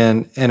did,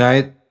 and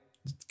I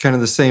kind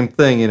of the same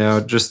thing.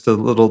 Just the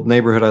little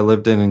neighborhood I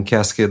lived in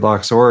Cascade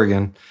Locks,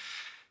 Oregon.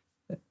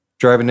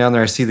 Driving down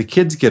there, I see the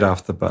kids get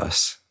off the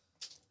bus,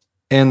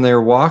 and they're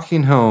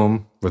walking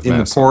home in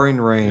the pouring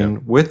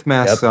rain with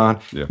masks on.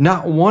 Yep.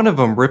 Not one of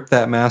them ripped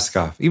that mask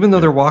off, even though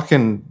they're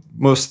walking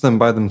most of them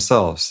by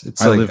themselves.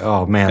 It's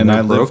oh man,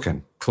 they're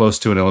broken. Close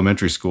to an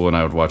elementary school, and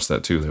I would watch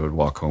that too. They would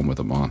walk home with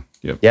them on.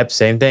 Yep,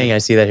 same thing. I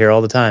see that here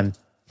all the time.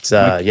 It's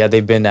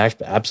they've been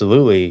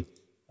absolutely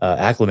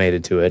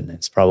acclimated to it, and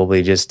it's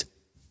probably just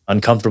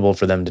uncomfortable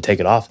for them to take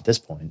it off at this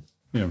point.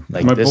 Yeah,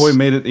 my boy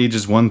made it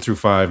ages 1 through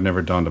 5,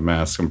 never donned a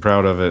mask. I'm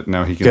proud of it.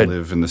 Now he can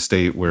live in the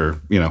state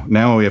where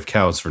now we have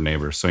cows for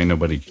neighbors, so ain't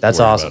nobody. That's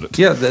awesome. About it.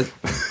 Yeah,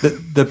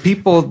 the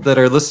people that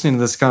are listening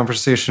to this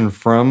conversation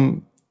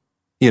from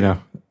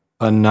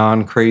a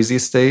non-crazy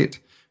state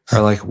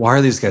are like, why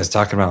are these guys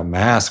talking about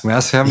masks?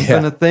 Masks haven't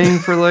been a thing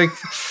for like,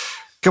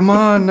 come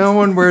on, no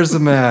one wears a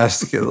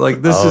mask.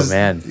 Like this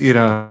man.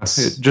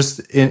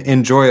 Just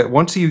enjoy it.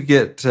 Once you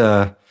get,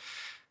 depending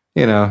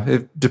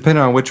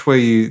on which way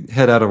you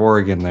head out of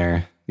Oregon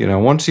there,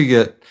 once you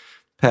get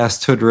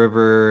past Hood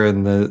River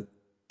and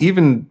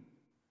even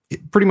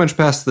pretty much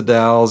past the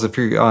Dalles, if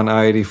you're on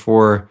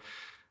I-84,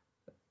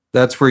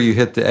 that's where you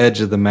hit the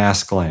edge of the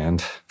mask land.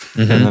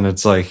 Mm-hmm. And then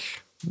it's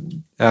like,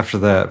 after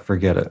that,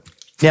 forget it.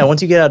 Yeah,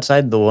 once you get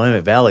outside the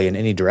Willamette Valley in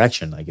any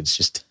direction, like it's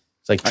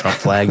like Trump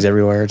flags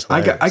everywhere.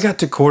 I got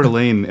to Coeur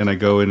d'Alene, and I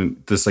go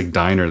in this like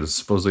diner that's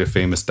supposedly a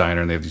famous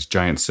diner, and they have these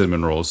giant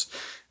cinnamon rolls.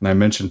 And I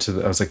mentioned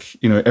I was like,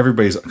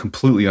 everybody's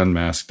completely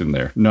unmasked in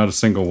there, not a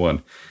single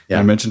one. Yeah.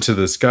 And I mentioned to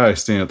this guy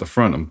standing at the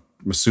front, I'm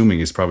assuming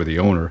he's probably the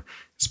owner,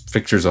 his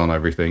pictures on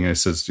everything. And I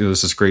says,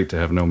 this is great to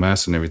have no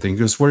mask and everything. He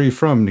goes, where are you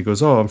from? And he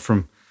goes, I'm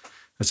from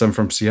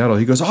Seattle.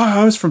 He goes,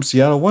 I was from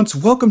Seattle once.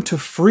 Welcome to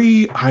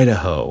free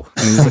Idaho.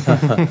 And he's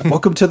like,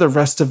 welcome to the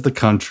rest of the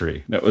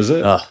country. That was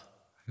it.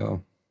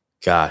 Oh,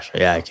 gosh.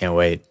 Yeah, I can't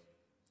wait.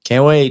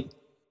 Can't wait.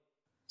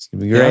 It's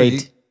going to be great.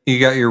 Yeah, you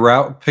got your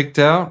route picked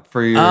out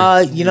for your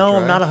I'm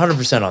not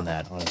 100% on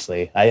that,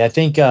 honestly. I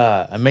think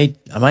I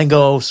might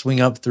go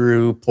swing up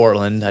through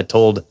Portland. I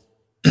told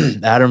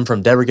Adam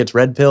from Deborah Gets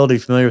Red Pilled. Are you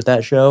familiar with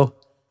that show?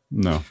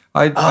 No.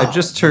 I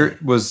just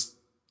was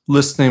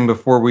listening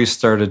before we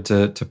started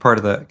to part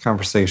of that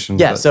conversation.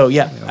 Yeah,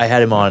 I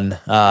had him on.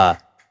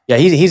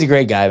 He's a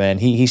great guy, man.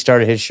 He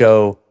started his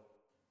show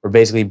where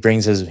basically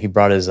he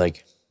brought his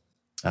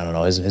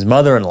his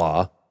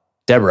mother-in-law,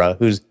 Deborah,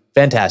 who's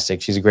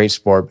fantastic. She's a great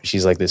sport, but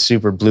she's like this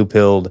super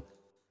blue-pilled,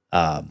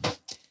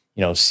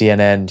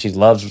 CNN. She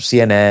loves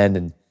CNN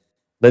and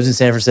lives in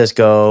San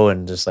Francisco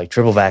and just like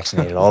triple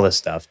vaccinated, all this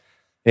stuff.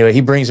 Anyway,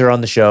 he brings her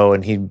on the show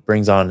and he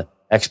brings on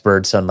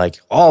experts on like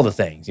all the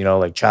things,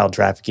 like child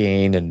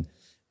trafficking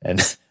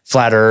and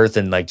flat earth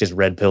and like just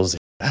red pills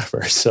out of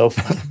her. So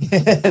funny.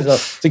 So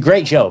it's a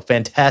great show,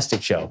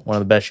 fantastic show. One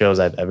of the best shows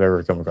I've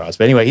ever come across.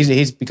 But anyway,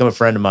 he's become a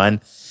friend of mine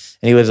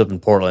and he lives up in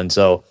Portland.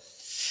 So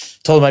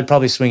told him I'd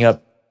probably swing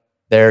up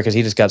there because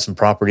he just got some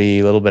property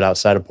a little bit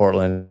outside of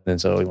Portland. And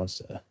so he wants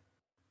to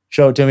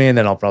show it to me and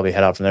then I'll probably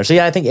head out from there. So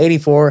yeah, I think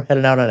 84,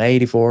 heading out on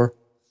 84.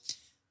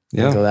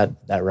 Yeah. Go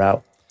that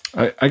route.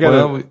 I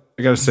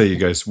gotta say, you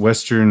guys,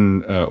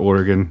 Eastern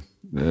Oregon.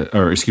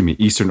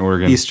 Eastern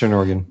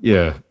Oregon.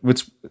 Yeah,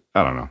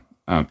 I don't know.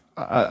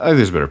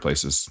 There's better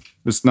places.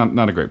 It's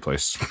not a great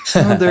place.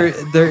 Well,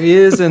 there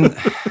is, and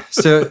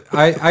so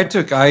I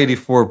took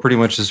I-84 pretty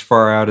much as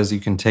far out as you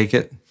can take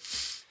it,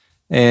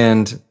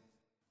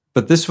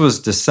 but this was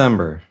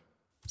December,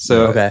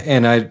 so okay.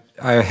 And I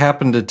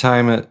happened to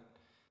time it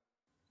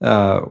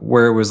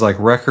where it was like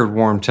record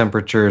warm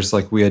temperatures,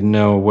 like we had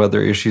no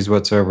weather issues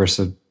whatsoever.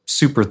 So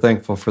super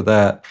thankful for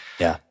that.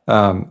 Yeah.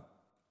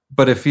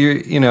 But if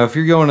you're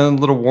going in a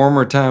little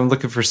warmer time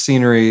looking for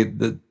scenery,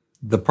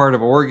 the part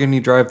of Oregon you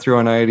drive through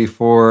on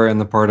I-84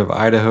 and the part of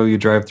Idaho you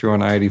drive through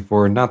on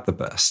I-84, not the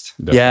best.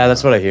 Definitely yeah,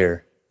 that's what I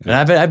hear. And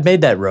I've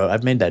made that road.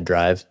 I've made that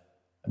drive.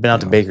 I've been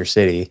out to Baker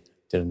City.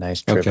 Did a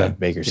nice trip out to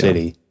Baker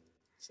City.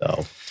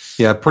 So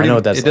yeah, I know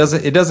what that's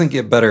it doesn't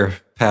get better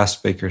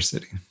past Baker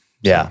City.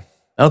 Yeah.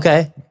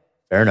 Okay.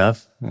 Fair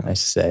enough. Yeah.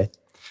 Nice to say.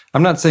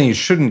 I'm not saying you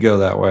shouldn't go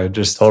that way.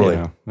 Just totally.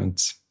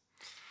 It's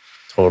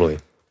totally.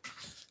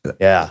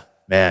 Yeah,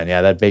 man.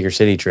 Yeah, that Baker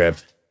City trip.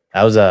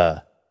 That was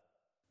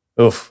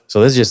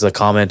So this is just a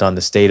comment on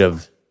the state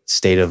of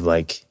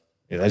like.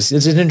 It's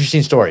an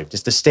interesting story.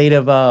 Just the state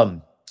of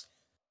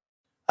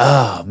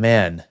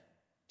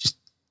just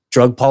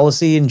drug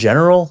policy in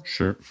general.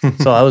 Sure.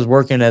 So I was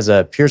working as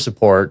a peer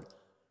support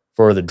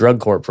for the drug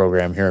court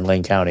program here in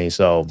Lane County.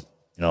 So.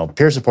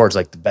 Peer support's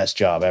like the best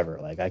job ever.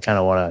 Like I kind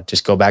of want to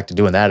just go back to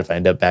doing that if I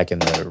end up back in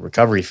the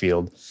recovery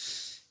field.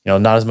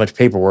 Not as much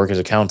paperwork as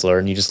a counselor,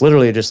 and you just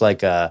literally just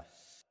like a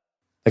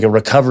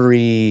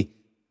recovery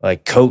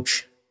like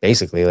coach,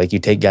 basically. Like you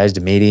take guys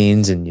to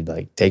meetings and you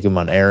like take them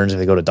on errands if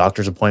they go to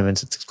doctor's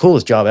appointments. It's the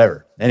coolest job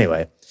ever.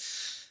 Anyway,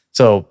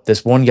 so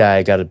this one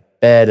guy got a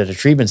bed at a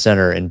treatment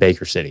center in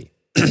Baker City,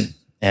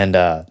 and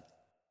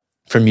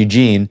from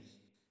Eugene,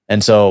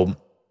 and so.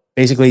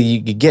 Basically,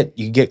 you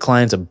get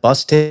clients a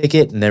bus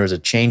ticket, and there was a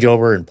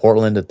changeover in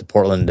Portland at the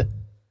Portland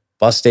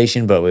bus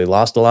station, but we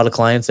lost a lot of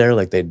clients there.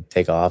 Like they'd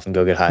take off and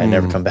go get high and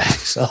never come back.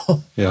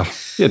 So yeah,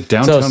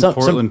 downtown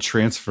Portland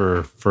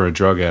transfer for a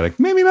drug addict,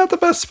 maybe not the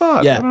best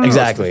spot. Yeah,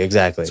 exactly.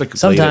 Like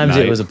sometimes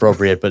it was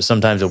appropriate, but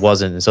sometimes it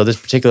wasn't. And so this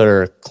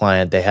particular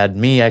client, they had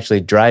me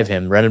actually drive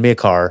him, rented me a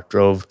car,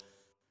 drove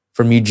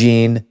from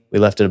Eugene. We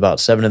left at about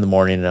 7 a.m,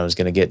 and I was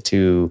going to get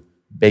to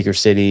Baker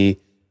City.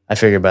 I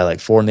figured by like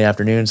 4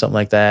 p.m, something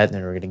like that. And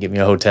then we're going to get me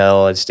a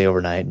hotel. I'd stay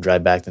overnight and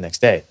drive back the next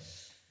day.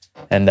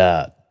 And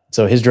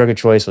so his drug of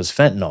choice was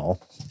fentanyl.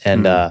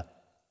 And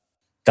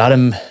got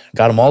him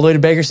all the way to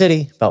Baker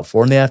City, about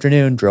 4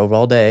 p.m, drove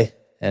all day.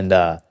 And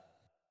got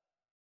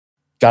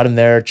him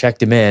there,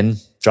 checked him in,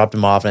 dropped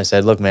him off. And I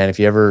said, look, man, if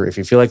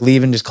you feel like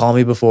leaving, just call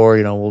me before,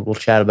 we'll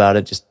chat about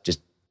it. Just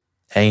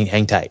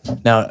hang tight.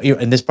 Now,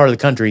 in this part of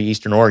the country,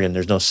 Eastern Oregon,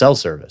 there's no cell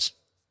service.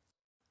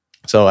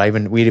 So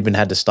we'd even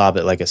had to stop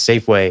at like a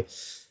Safeway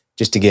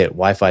just to get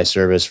Wi-Fi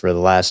service for the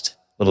last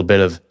little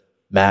bit of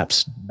map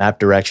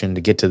direction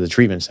to get to the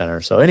treatment center.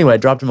 So anyway, I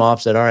dropped him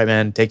off, said, all right,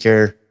 man, take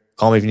care.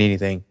 Call me if you need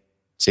anything.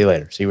 See you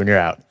later. See you when you're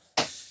out.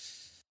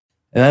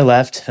 And I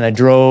left and I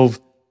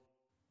drove.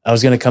 I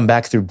was going to come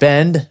back through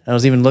Bend. I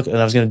was even looking,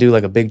 and I was going to do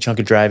like a big chunk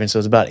of driving. So it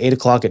was about 8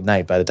 o'clock at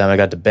night. By the time I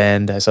got to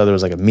Bend, I saw there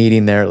was like a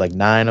meeting there at like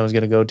 9 I was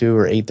going to go to,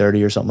 or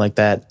 8:30 or something like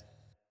that.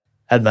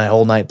 Had my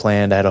whole night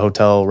planned. I had a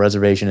hotel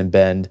reservation in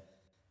Bend.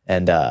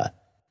 And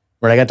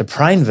when I got to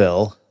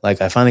Prineville,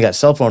 like I finally got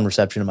cell phone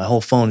reception and my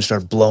whole phone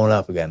started blowing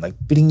up again, like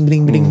bing,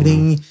 bing, bing,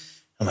 bing.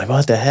 I'm like,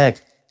 what the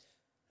heck?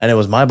 And it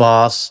was my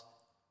boss,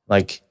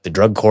 like the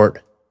drug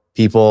court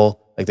people,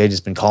 like they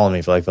just been calling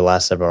me for like the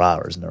last several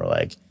hours, and they were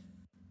like,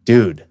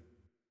 dude,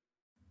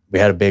 we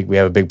have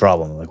a big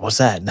problem. I'm like, what's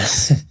that?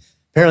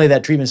 Apparently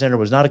that treatment center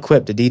was not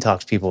equipped to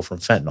detox people from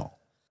fentanyl.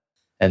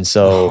 And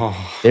so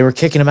they were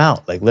kicking them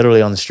out, like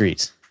literally on the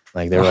streets.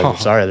 Like they were like,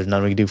 sorry, there's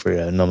nothing we can do for you.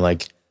 And I'm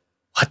like,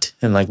 what?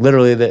 And like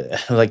literally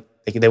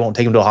they won't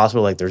take him to a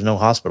hospital. Like there's no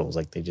hospitals.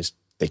 Like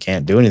they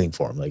can't do anything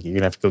for him. Like you're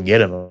gonna have to go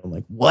get him. I'm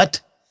like, what?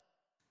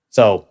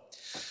 So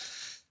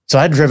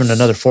I'd driven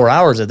another 4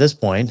 hours at this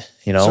point,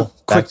 you know. So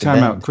quick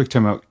time out.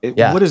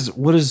 Yeah. What is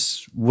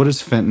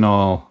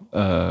fentanyl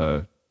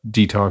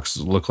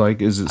detox look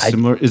like? Is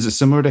it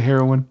similar to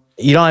heroin?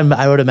 You know,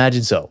 I would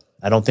imagine so.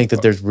 I don't think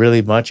that there's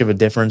really much of a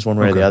difference one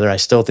way or the other. I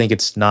still think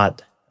it's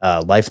not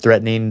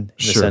life-threatening in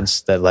the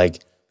sense that,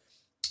 like,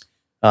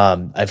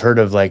 I've heard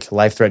of, like,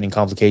 life-threatening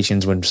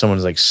complications when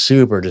someone's, like,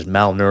 super just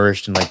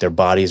malnourished and, like, their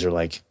bodies are,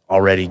 like,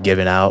 already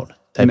given out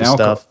type of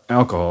stuff.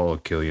 Alcohol will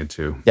kill you,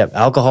 too. Yep,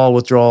 alcohol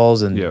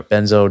withdrawals and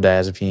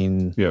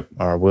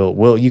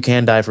benzodiazepine you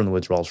can die from the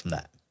withdrawals from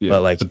that. Yep.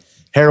 But, like,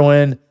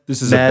 heroin,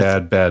 this is meth,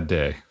 a bad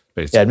day,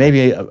 basically. Yeah,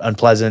 maybe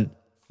unpleasant.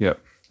 Yep.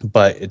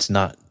 But it's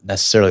not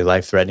necessarily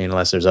life-threatening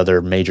unless there's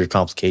other major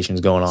complications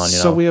going on. You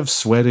know? So we have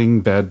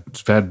sweating,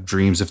 bad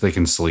dreams if they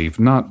can sleep.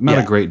 Not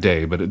a great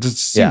day, but it just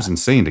seems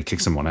insane to kick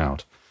someone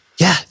out.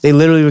 Yeah, they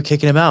literally were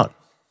kicking him out.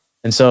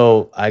 And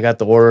so I got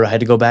the order. I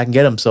had to go back and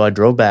get him. So I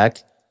drove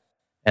back,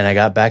 and I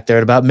got back there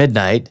at about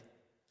midnight,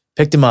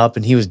 picked him up,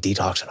 and he was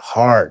detoxing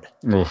hard,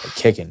 like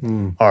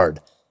kicking hard.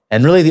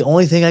 And really the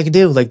only thing I could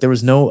do, like there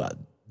was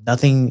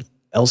nothing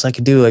else I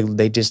could do. Like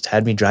they just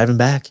had me driving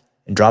back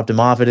and dropped him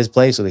off at his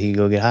place so that he could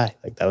go get high.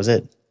 Like that was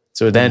it.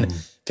 So then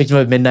picked him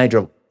up at midnight,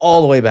 drove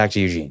all the way back to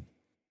Eugene.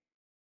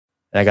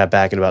 And I got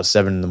back at about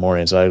 7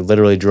 a.m. So I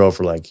literally drove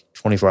for like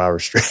 24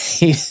 hours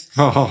straight.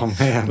 Oh,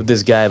 man. With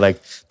this guy, like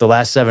the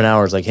last 7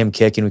 hours, like him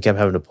kicking, we kept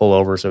having to pull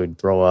over so he'd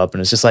throw up.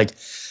 And it's just like,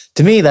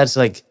 to me, that's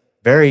like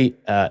very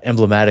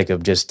emblematic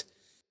of just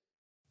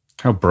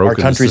how broken our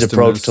country's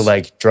approach is to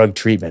like drug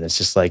treatment. It's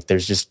just like,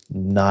 there's just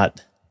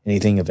not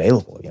anything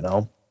available, you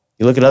know?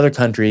 You look at other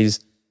countries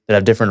that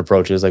have different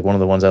approaches. Like one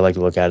of the ones I like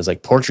to look at is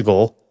like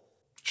Portugal.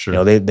 Sure. You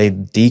know, they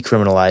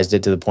decriminalized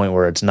it to the point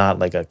where it's not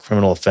like a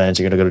criminal offense.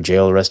 You're going to go to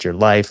jail the rest of your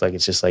life. Like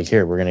it's just like,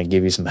 here, we're going to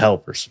give you some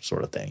help or some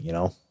sort of thing, you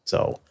know?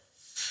 So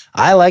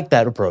I like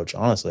that approach,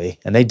 honestly.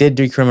 And they did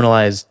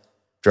decriminalize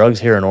drugs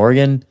here in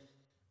Oregon,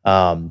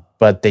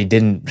 but they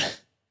didn't,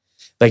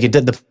 like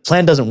the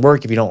plan doesn't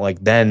work if you don't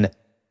like then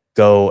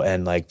go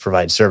and like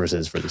provide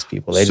services for these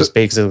people. They just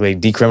basically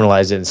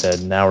decriminalized it and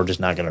said, now we're just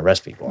not going to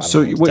arrest people.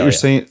 So what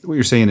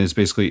you're saying is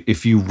basically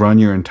if you run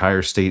your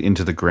entire state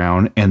into the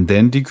ground and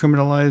then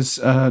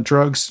decriminalize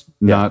drugs,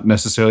 not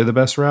necessarily the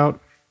best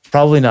route?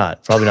 Probably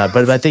not.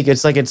 But I think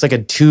it's like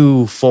a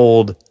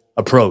twofold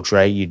approach,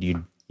 right?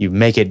 You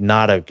make it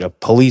not a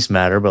police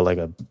matter, but like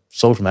a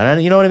social matter.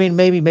 And you know what I mean?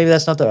 Maybe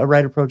that's not the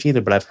right approach either.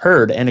 But I've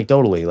heard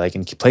anecdotally, like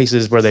in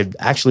places where they've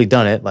actually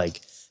done it,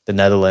 like the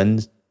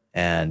Netherlands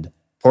and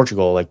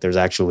Portugal, like there's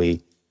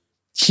actually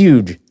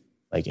huge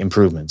like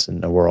improvements,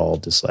 and we're all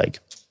just like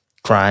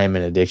crime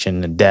and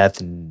addiction and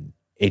death and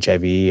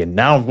HIV, and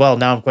now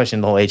I'm questioning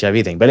the whole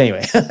HIV thing. But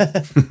anyway,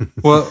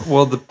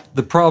 well,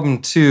 the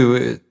problem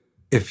too,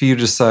 if you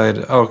decide,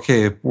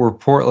 okay, we're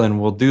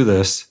Portland, we'll do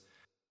this.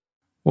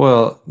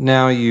 Well,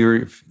 now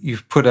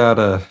you've put out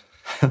a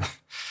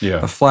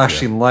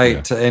flashing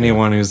light to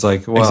anyone who's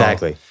like, well,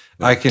 exactly.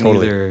 I can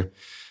either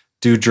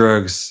do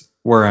drugs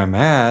where I'm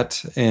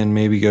at and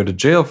maybe go to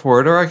jail for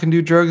it, or I can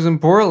do drugs in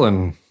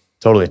Portland.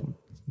 Totally.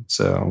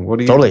 So what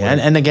do you totally?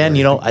 And again,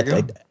 you know, I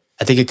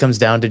think it comes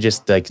down to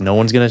just like no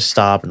one's going to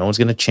stop, no one's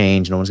going to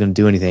change, no one's going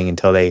to do anything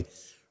until they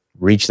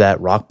reach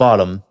that rock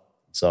bottom.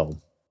 So,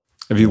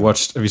 have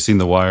you seen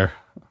The Wire?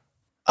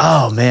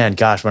 Oh man,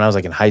 gosh, when I was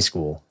like in high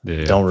school,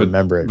 don't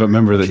remember it. But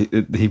remember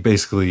that he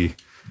basically,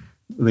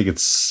 I think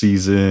it's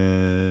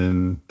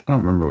season, I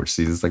don't remember which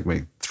season, it's like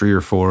maybe 3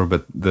 or 4,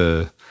 but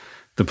the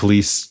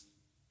police,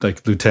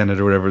 like lieutenant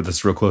or whatever,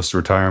 that's real close to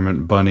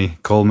retirement, Bunny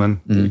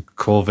Colvin,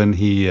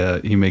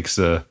 he makes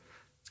a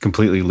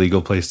completely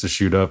legal place to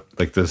shoot up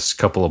like this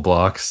couple of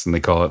blocks, and they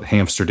call it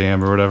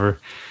Hamsterdam or whatever.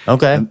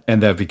 Okay.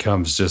 And that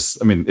becomes just,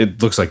 I mean,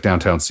 it looks like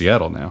downtown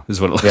Seattle now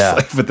is what it looks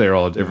like, but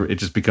it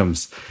just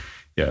becomes,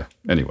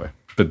 anyway,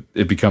 but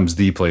it becomes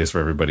the place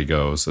where everybody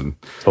goes. And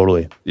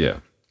totally. Yeah.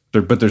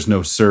 But there's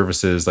no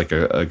services. Like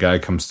a guy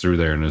comes through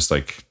there and is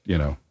like, you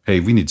know, hey,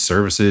 we need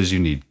services. You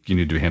need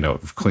to hand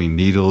out clean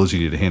needles. You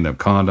need to hand out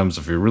condoms.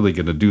 If you're really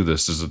going to do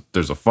this,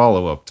 there's a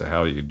follow up to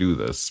how you do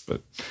this.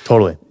 But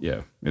totally,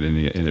 yeah.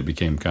 And it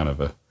became kind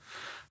of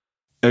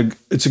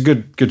it's a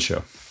good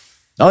show.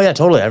 Oh yeah,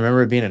 totally. I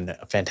remember it being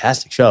a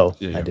fantastic show.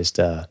 Yeah. I just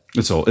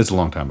it's a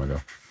long time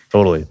ago.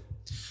 Totally.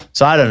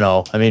 So I don't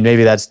know. I mean,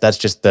 maybe that's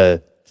just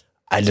I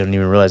didn't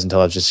even realize until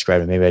I was just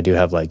describing it. Maybe I do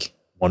have like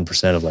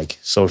 1% of like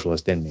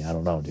socialist in me. I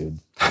don't know, dude.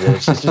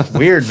 It's just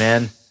weird,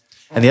 man.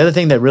 And the other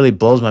thing that really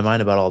blows my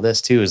mind about all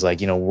this too is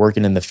like,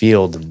 working in the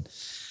field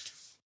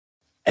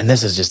and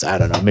this is just, I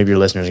don't know, maybe your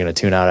listeners are going to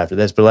tune out after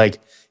this, but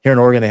like here in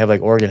Oregon, they have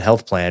like Oregon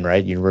Health Plan,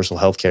 right? Universal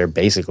healthcare,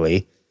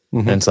 basically.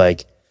 And it's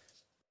like,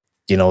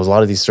 a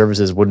lot of these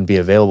services wouldn't be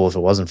available if it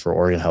wasn't for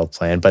Oregon Health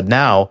Plan. But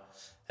now,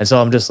 and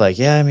so I'm just like,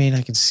 yeah, I mean,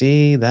 I can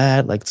see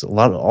that. Like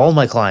all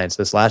my clients,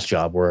 this last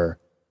job were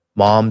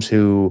moms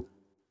who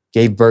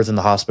gave birth in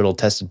the hospital,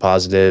 tested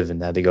positive,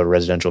 and had to go to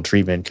residential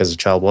treatment because of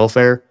child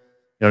welfare.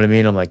 You know what I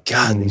mean? I'm like,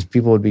 God, these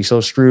people would be so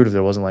screwed if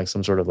there wasn't like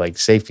some sort of like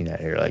safety net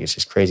here. Like, it's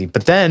just crazy.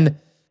 But then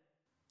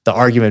the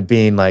argument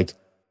being like,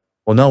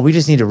 well, no, we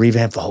just need to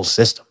revamp the whole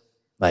system.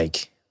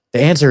 Like,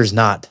 the answer is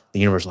not the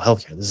universal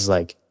healthcare. This is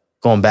like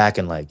going back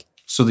and like,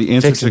 so the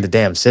answer fixing to the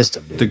damn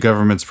system, dude. The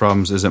government's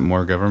problems isn't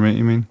more government,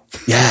 you mean?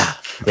 Yeah.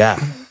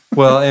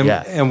 Well,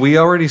 and we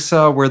already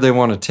saw where they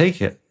want to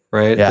take it,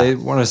 right? Yeah. They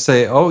want to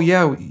say, oh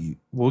yeah,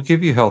 we'll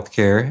give you health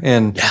care,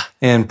 and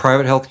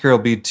private health care will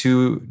be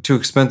too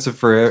expensive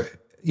for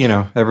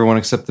everyone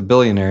except the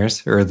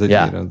billionaires or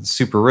the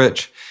super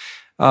rich.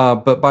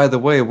 But by the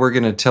way, we're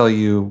going to tell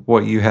you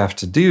what you have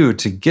to do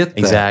to get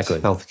that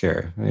health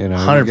care.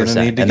 100%. You're going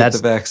to need to get the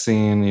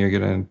vaccine. You're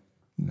going to...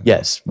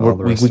 Yes,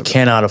 we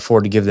cannot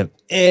afford to give them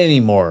any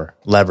more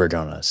leverage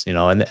on us,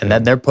 and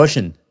then they're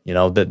pushing,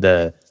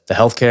 the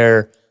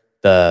healthcare,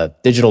 the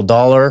digital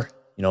dollar,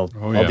 all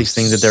these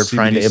things that they're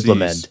trying to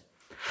implement.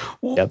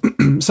 Well,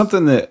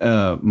 something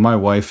that my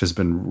wife has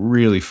been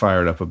really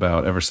fired up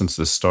about ever since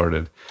this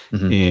started,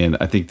 and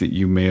I think that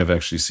you may have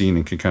actually seen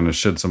and can kind of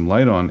shed some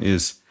light on,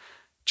 is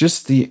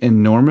just the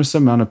enormous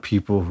amount of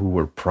people who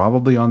were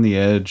probably on the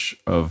edge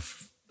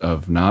of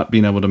not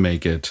being able to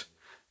make it,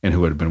 and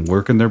who had been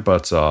working their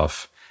butts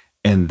off,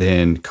 and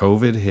then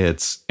COVID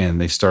hits and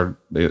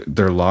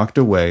they're locked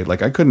away.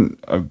 Like, I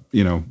couldn't, I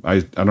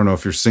don't know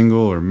if you're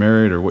single or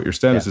married or what your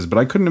status is, but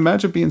I couldn't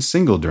imagine being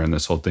single during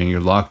this whole thing. You're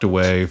locked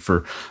away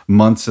for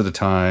months at a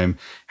time.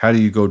 How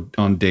do you go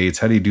on dates?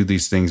 How do you do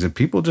these things? And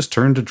people just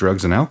turn to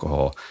drugs and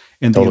alcohol.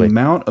 And the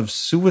amount of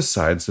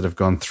suicides that have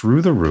gone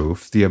through the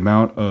roof, the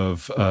amount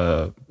of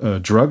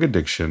drug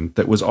addiction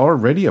that was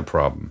already a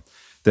problem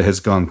that has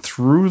gone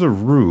through the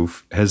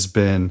roof has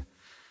been...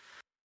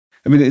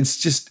 I mean, it's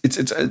just,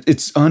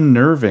 it's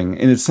unnerving,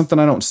 and it's something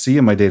I don't see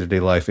in my day-to-day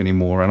life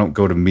anymore. I don't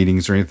go to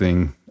meetings or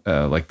anything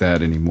like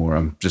that anymore.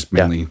 I'm just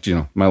mainly,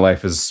 my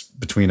life is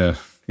between a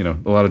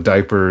lot of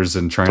diapers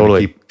and trying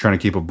to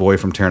keep a boy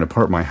from tearing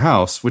apart my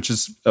house, which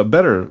is a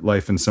better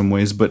life in some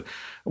ways. But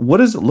what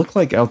does it look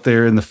like out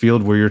there in the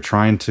field where you're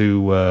trying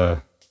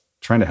to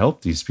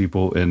help these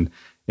people, and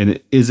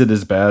is it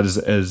as bad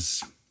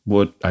as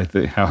what I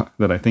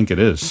think it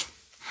is?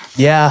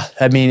 Yeah,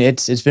 I mean,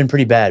 it's been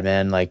pretty bad,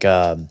 man. Like,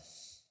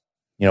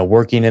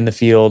 working in the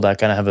field, I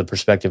kind of have a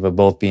perspective of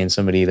both being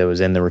somebody that was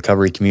in the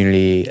recovery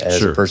community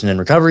as a person in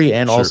recovery,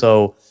 and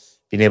also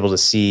being able to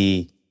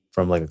see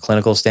from like a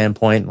clinical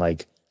standpoint.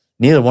 Like,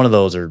 neither one of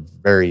those are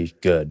very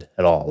good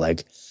at all.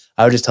 Like,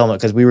 I would just tell them,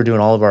 because we were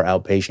doing all of our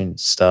outpatient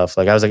stuff.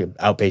 Like, I was like an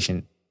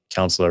outpatient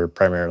counselor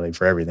primarily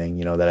for everything,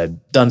 that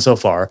I'd done so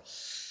far.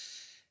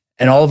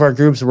 And all of our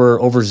groups were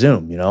over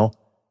Zoom,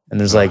 and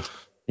there's like,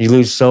 you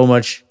lose so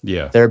much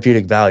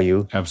therapeutic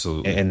value.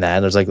 Absolutely. In that.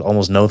 There's like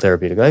almost no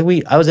therapeutic.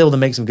 Like, I was able to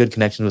make some good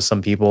connections with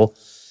some people.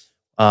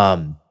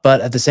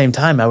 But at the same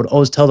time, I would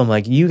always tell them,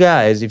 like, you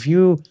guys, if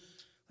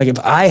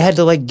I had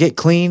to like get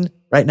clean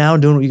right now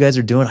doing what you guys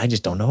are doing, I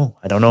just don't know.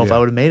 I don't know if I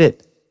would have made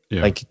it.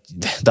 Yeah. Like,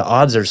 the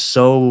odds are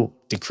so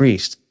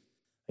decreased.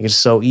 Like, it's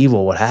so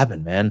evil what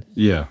happened, man.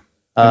 Yeah.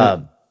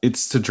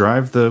 It's to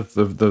drive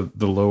the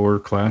lower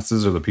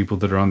classes or the people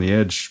that are on the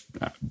edge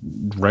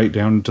right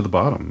down to the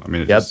bottom. I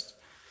mean,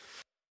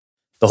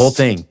 the whole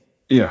thing.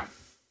 Yeah.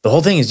 The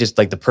whole thing is just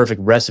like the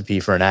perfect recipe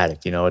for an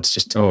addict. It's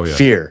just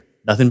fear.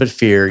 Nothing but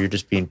fear. You're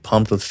just being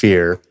pumped with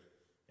fear.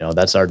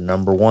 That's our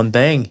number one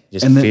thing.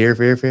 Just fear.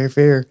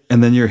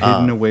 And then you're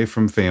hidden away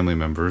from family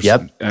members.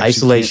 Yep.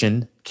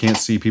 Isolation. Can't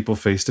see people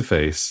face to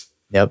face.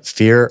 Yep.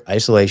 Fear,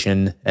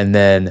 isolation. And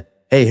then,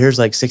 hey, here's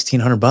like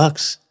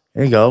 $1,600.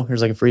 There you go.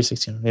 Here's like a free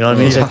 16. You know what I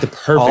mean? It's like the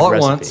perfect all at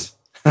recipe.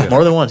 Once.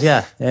 More than once.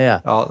 Yeah.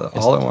 All at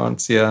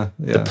once. Yeah.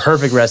 The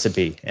perfect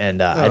recipe.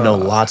 And I know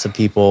lots of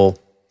people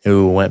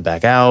who went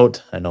back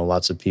out. I know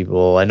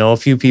a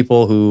few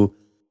people who,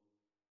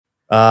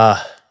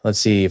 let's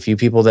see, a few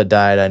people that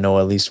died. I know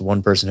at least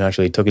one person who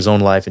actually took his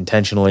own life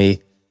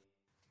intentionally.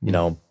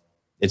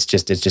 It's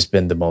just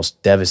been the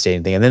most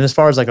devastating thing. And then as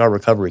far as like our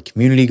recovery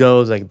community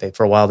goes, like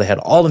for a while they had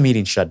all the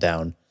meetings shut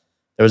down.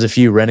 There was a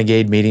few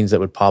renegade meetings that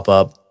would pop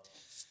up,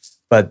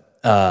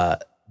 but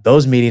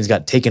those meetings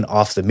got taken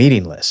off the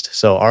meeting list.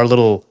 So our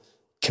little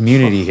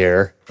community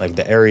here, like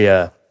the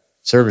area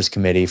service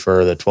committee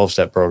for the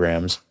 12-step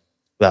programs,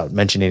 without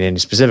mentioning any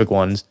specific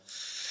ones,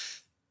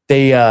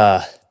 they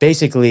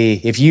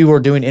basically, if you were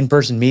doing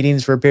in-person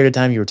meetings for a period of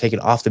time, you were taken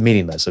off the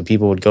meeting list. So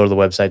people would go to the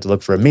website to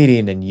look for a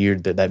meeting, and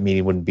that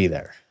meeting wouldn't be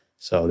there.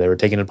 So they were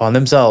taking it upon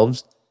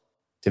themselves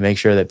to make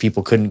sure that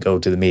people couldn't go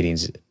to the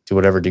meetings to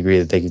whatever degree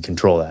that they could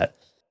control that.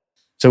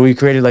 So we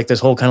created like this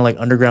whole kind of like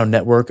underground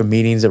network of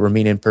meetings that were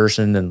meeting in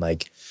person, and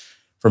like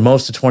for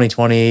most of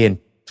 2020 and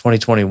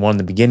 2021,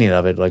 the beginning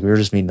of it, like we were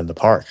just meeting in the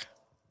park,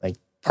 like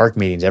park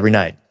meetings every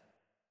night,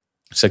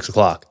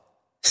 6:00,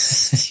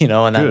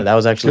 and that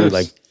was actually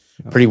like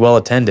pretty well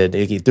attended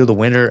through the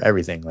winter,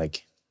 everything. Like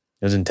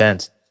it was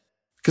intense.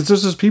 Because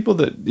there's those people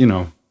that,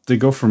 they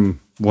go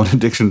from one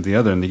addiction to the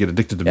other and they get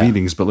addicted to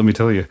meetings. But let me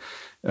tell you,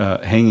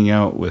 hanging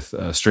out with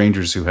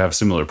strangers who have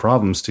similar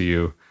problems to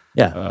you,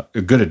 a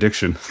good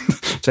addiction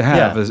to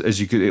have as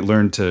you could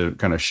learn to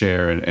kind of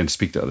share and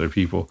speak to other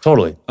people.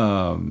 Totally.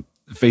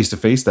 Face to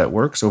face, that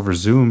works. Over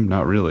Zoom,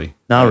 not really.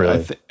 Not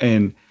really.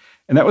 And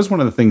that was one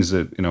of the things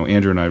that,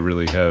 Andrew and I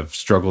really have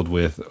struggled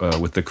with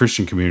the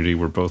Christian community.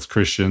 We're both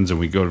Christians and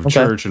we go to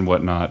church and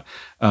whatnot,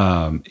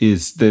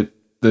 is that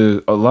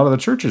a lot of the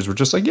churches were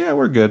just like, yeah,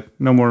 we're good.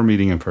 No more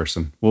meeting in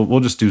person.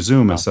 We'll just do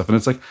Zoom and stuff. And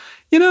it's like,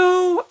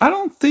 I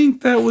don't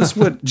think that was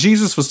what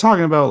Jesus was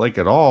talking about like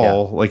at all.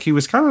 Yeah. Like he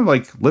was kind of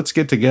like, let's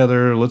get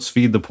together, let's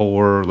feed the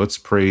poor, let's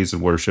praise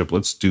and worship,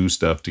 let's do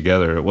stuff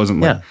together. It wasn't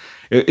like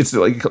it's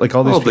like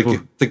all these people.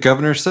 The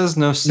governor says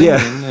no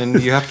singing and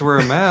you have to wear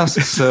a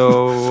mask,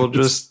 so we'll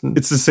just.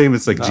 It's the same.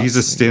 It's like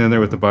Jesus standing there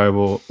with the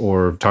Bible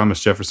or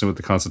Thomas Jefferson with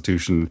the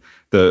Constitution.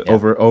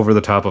 Over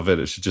the top of it,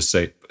 it should just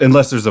say,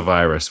 unless there's a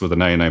virus with a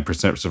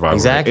 99% survival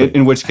rate.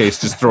 In which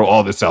case, just throw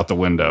all this out the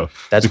window.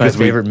 That's my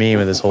favorite meme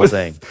of this whole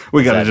thing.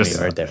 We got to just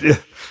right there.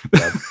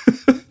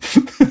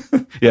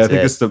 Yeah, I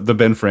think it's the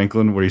Ben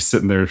Franklin where he's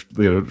sitting there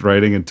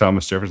writing, and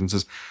Thomas Jefferson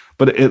says,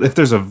 but if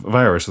there's a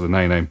virus with a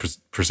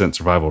 99%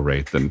 survival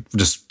rate, then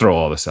just throw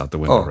all this out the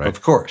window, right?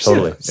 Of course.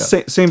 Totally.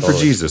 Yeah. Same for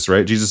Jesus,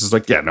 right? Jesus is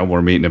like, no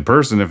more meeting in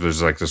person if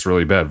there's like this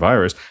really bad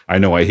virus. I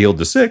know I healed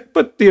the sick,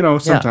 but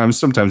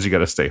sometimes you got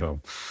to stay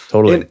home.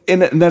 Totally.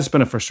 And that's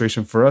been a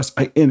frustration for us.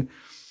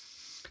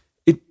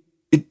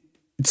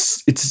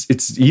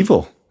 It's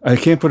evil. I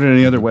can't put it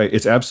any other way.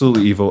 It's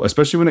absolutely evil,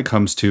 especially when it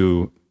comes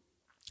to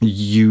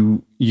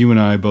you and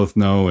I both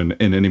know, and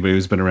anybody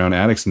who's been around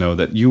addicts know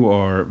that you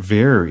are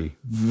very,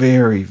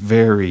 very,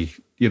 very,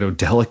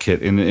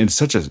 delicate and in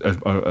such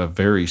a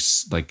very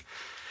like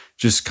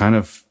just kind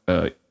of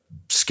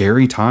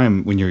scary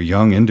time when you're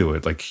young into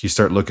it. Like you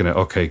start looking at,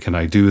 okay, can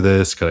I do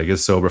this? Could I get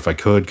sober? If I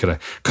could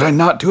I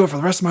not do it for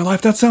the rest of my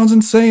life? That sounds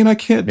insane. I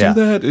can't do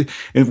that.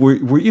 And we're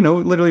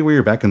literally where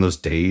you're back in those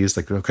days,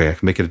 like, okay, I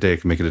can make it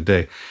a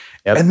day.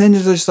 Yep. And then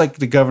it's just like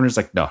the governor's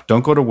like, no,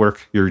 don't go to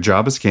work. Your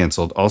job is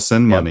canceled. I'll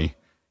send money.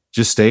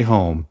 Just stay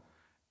home.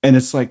 And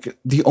it's like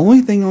the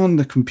only thing on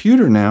the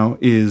computer now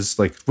is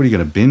like, what are you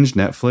going to binge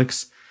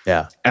Netflix?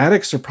 Yeah.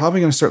 Addicts are probably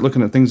going to start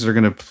looking at things that are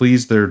going to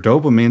please their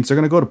dopamine. So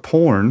they're going to go to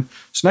porn.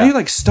 So now you're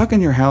like stuck in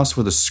your house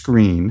with a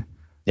screen,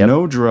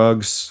 no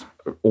drugs,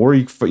 or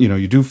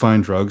you do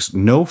find drugs,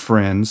 no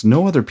friends,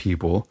 no other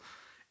people.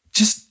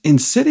 Just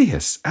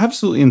insidious,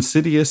 absolutely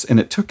insidious. And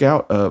it took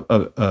out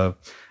a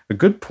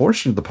good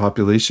portion of the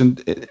population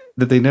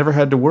that they never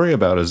had to worry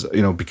about as,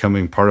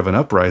 becoming part of an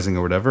uprising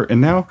or whatever.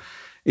 And now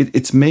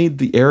it's made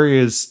the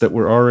areas that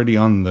were already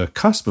on the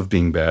cusp of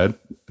being bad,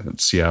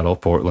 Seattle,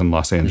 Portland,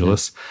 Los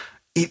Angeles,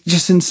 it's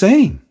just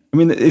insane. I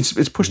mean,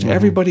 it's pushed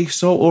everybody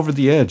so over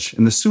the edge.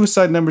 And the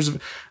suicide numbers,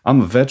 I'm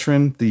a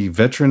veteran, the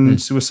veteran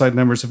suicide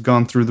numbers have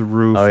gone through the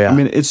roof. Oh, yeah. I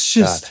mean, it's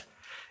just,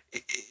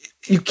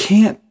 you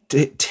can't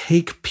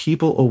take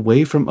people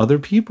away from other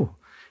people.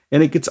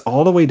 And it gets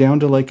all the way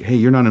down to like, hey,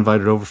 you're not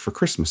invited over for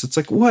Christmas. It's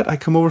like, what? I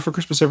come over for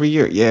Christmas every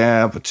year.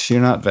 Yeah, but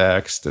you're not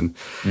vaxxed. And,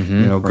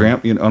 I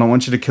don't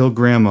want you to kill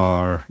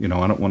grandma. Or, I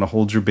don't want to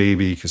hold your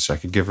baby because I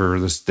could give her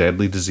this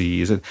deadly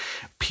disease. And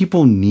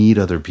people need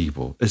other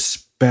people,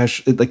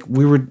 especially it's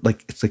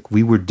like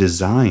we were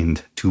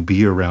designed to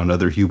be around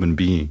other human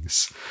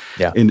beings.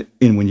 Yeah. And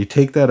when you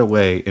take that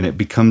away and it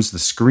becomes the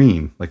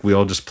screen, like we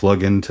all just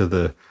plug into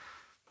the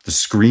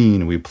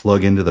screen, we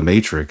plug into the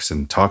matrix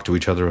and talk to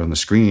each other on the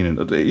screen.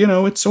 And,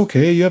 it's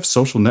okay. You have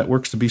social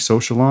networks to be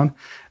social on.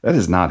 That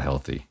is not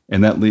healthy.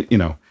 And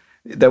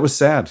that was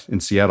sad in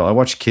Seattle. I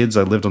watched kids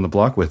I lived on the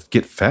block with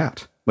get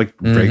fat, like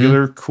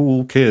regular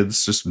cool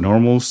kids, just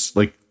normal,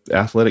 like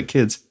athletic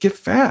kids get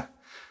fat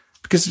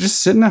because they're just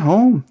sitting at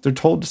home. They're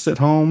told to sit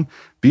home,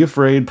 be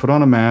afraid, put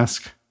on a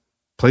mask,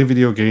 play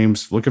video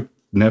games, look at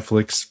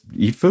Netflix,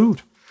 eat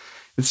food.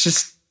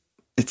 It's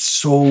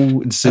so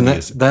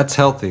insidious. And that's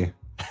healthy.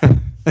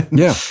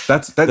 Yeah,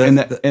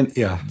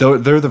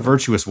 they're the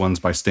virtuous ones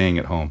by staying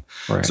at home.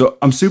 Right. So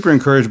I'm super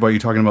encouraged by you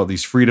talking about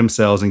these freedom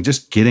cells and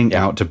just getting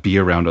out to be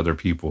around other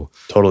people.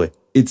 Totally,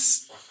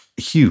 it's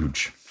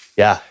huge.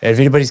 Yeah, if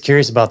anybody's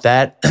curious about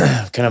that,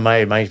 kind of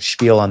my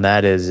spiel on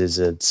that is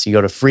you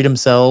go to Freedom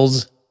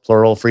Cells,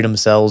 plural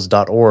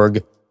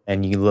freedomcells.org,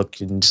 and you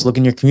look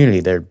in your community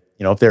there.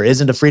 If there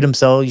isn't a freedom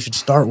cell, you should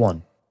start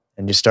one,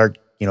 and just start.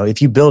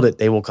 If you build it,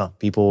 they will come.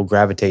 People will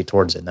gravitate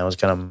towards it. And that was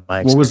kind of my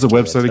experience. What was the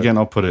website again?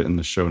 I'll put it in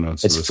the show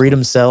notes. It's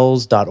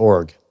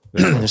freedomcells.org.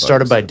 They're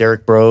started by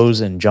Derek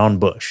Brose and John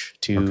Bush,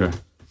 two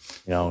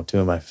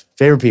of my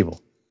favorite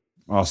people.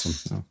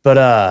 Awesome. But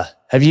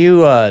have you,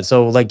 have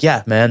you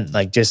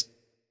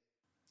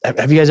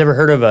guys ever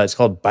heard of, it's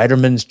called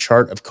Biderman's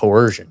Chart of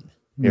Coercion?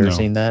 Have you ever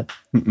seen that?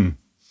 Mm-mm.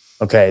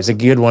 Okay, it's a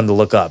good one to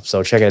look up.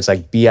 So check it. It's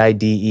like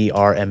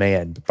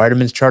BIDERMAN,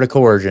 Biderman's Chart of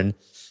Coercion.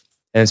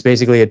 And it's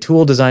basically a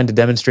tool designed to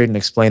demonstrate and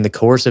explain the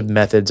coercive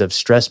methods of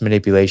stress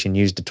manipulation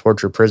used to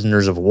torture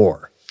prisoners of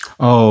war.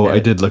 Oh, I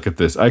did look at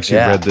this. I actually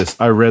read this.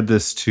 I read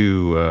this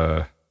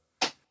to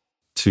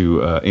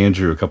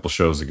Andrew a couple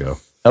shows ago.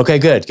 Okay,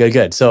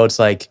 good. So it's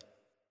like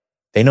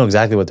they know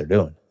exactly what they're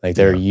doing. Like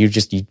you're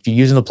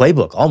using the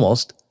playbook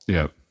almost.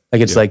 Yeah.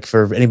 Like it's like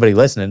for anybody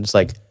listening, it's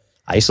like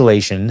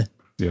isolation.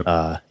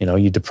 Yep.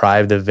 You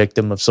deprive the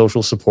victim of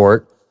social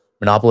support,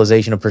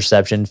 monopolization of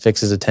perception,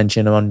 fixes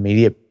attention on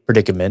immediate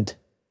predicament,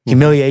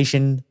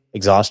 humiliation,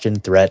 exhaustion,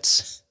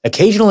 threats,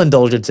 occasional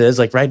indulgences.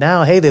 Like right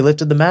now, hey, they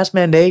lifted the mask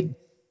mandate.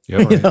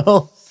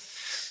 Yep.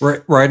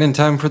 Right in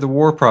time for the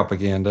war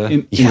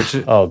propaganda.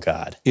 Oh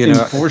God.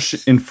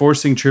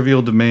 Enforcing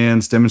trivial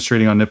demands,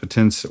 demonstrating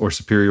omnipotence or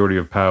superiority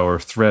of power,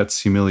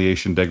 threats,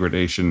 humiliation,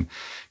 degradation,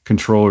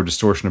 control or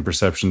distortion of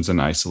perceptions, and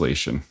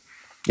isolation.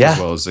 Yeah. As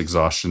well as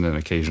exhaustion and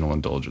occasional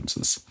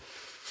indulgences.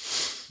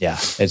 Yeah.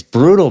 It's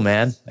brutal,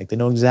 man. Like they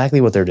know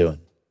exactly what they're doing.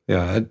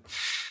 Yeah.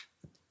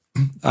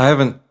 I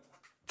haven't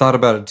thought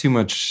about it too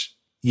much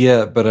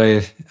yet, but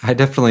I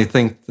definitely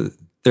think that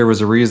there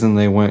was a reason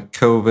they went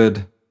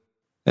COVID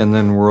and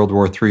then World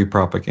War III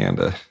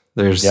propaganda.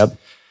 There's,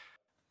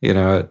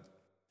 you're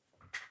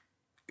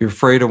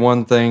afraid of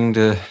one thing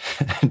to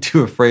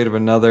too afraid of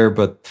another,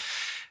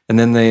 and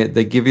then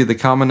they give you the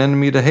common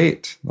enemy to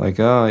hate. Like,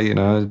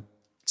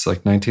 it's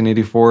like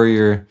 1984,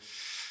 you're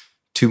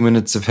 2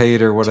 minutes of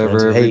hate or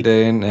whatever every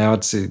day. And now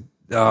it's,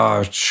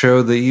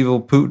 show the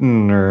evil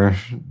Putin or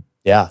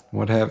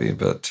what have you.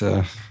 But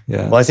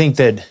Well, I think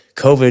that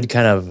COVID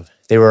kind of,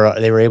 they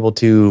were able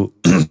to,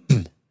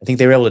 I think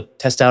they were able to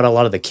test out a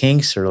lot of the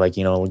kinks or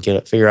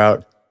figure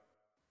out,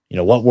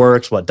 what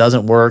works, what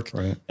doesn't work,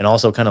 and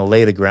also kind of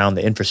lay the ground,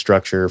 the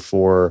infrastructure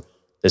for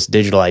this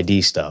digital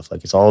ID stuff.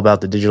 Like it's all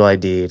about the digital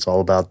ID. It's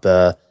all about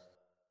the,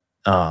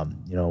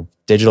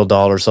 digital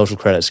dollar, social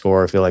credit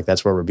score. I feel like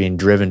that's where we're being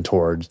driven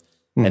towards.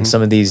 Mm-hmm. And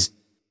some of these,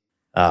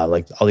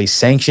 like all these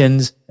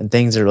sanctions and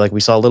things that are like we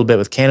saw a little bit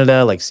with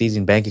Canada, like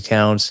seizing bank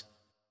accounts,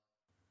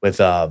 with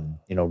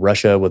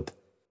Russia, with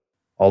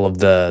all of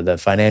the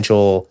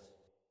financial.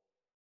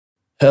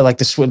 Like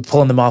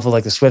pulling them off of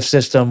like the SWIFT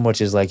system,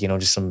 which is like,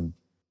 just some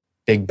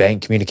big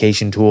bank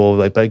communication tool,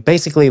 like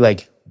basically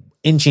like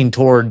inching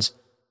towards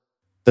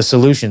the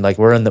solution. Like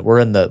we're in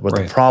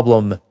the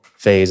problem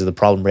phase of the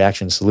problem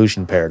reaction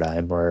solution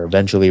paradigm, where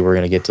eventually we're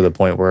going to get to the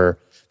point where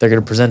they're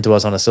going to present to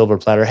us on a silver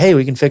platter, hey,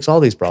 we can fix all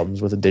these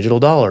problems with a digital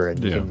dollar,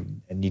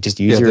 and you just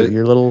use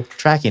your little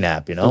tracking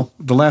app, The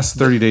last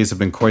 30 days have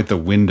been quite the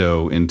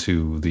window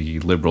into the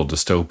liberal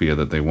dystopia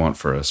that they want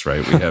for us,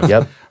 right? We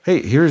have,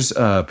 hey, here's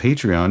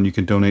Patreon, you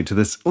can donate to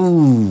this.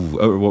 Ooh,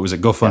 or what was it?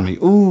 GoFundMe.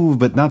 Yeah. Ooh,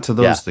 but not to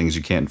those things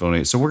you can't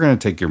donate. So we're going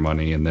to take your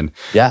money and then,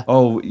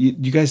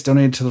 you guys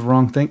donated to the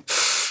wrong thing.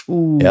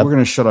 Ooh, we're going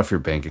to shut off your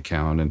bank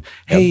account. And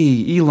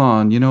hey,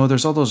 Elon,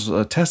 there's all those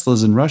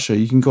Teslas in Russia.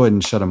 You can go ahead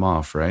and shut them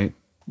off, right?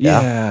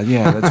 Yeah,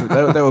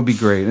 that would be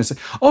great. And it's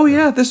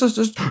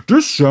like,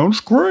 this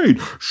sounds great.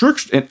 Sure.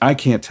 And I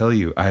can't tell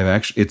you,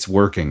 it's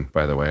working,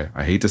 by the way.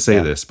 I hate to say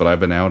this, but I've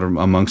been out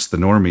amongst the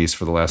normies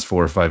for the last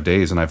 4 or 5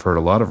 days, and I've heard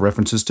a lot of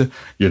references to,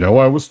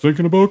 I was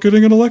thinking about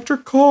getting an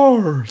electric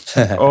car.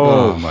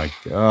 Oh my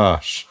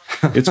gosh.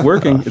 It's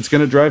working. It's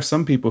going to drive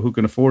some people who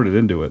can afford it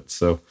into it.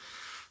 So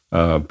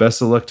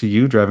best of luck to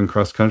you driving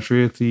cross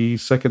country at the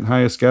second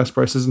highest gas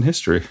prices in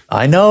history.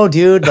 I know,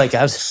 dude. Like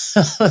I was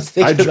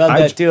thinking about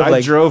that too.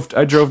 I drove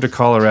to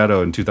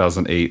Colorado in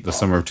 2008, the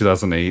summer of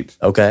 2008.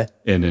 Okay.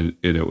 And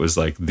it was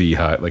like the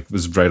high, like it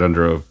was right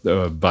under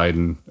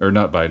Biden, or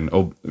not Biden.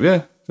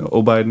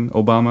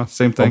 Obama,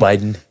 same thing.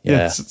 Biden.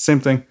 Yeah. Same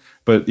thing.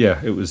 But yeah,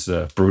 it was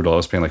brutal. I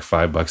was paying like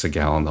 $5 a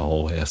gallon the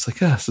whole way. It's like,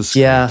 this is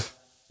great. Yeah.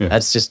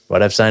 That's just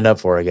what I've signed up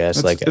for, I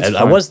guess.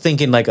 I was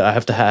thinking like I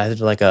have to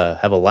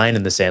have a line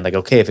in the sand. Like,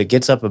 okay, if it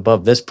gets up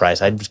above this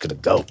price, I'm just gonna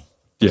go.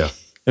 Yeah.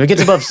 If it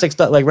gets above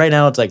 $6, like right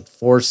now it's like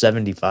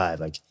 $4.75.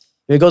 Like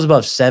if it goes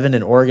above $7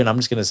 in Oregon, I'm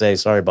just gonna say,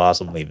 sorry,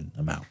 boss, I'm leaving.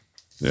 I'm out.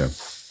 Yeah.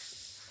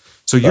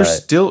 So you're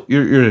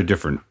at a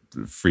different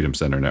freedom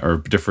center now, or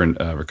different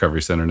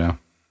recovery center now.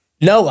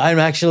 No, I'm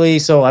actually,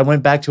 so I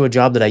went back to a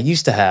job that I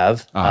used to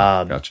have.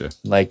 Gotcha.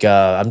 Like,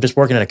 I'm just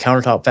working at a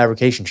countertop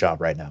fabrication shop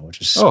right now, which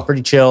is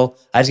pretty chill.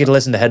 I just get to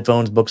listen to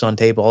headphones, books on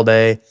tape all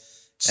day.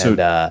 So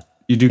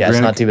you do granite,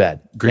 it's not too bad.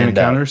 Granite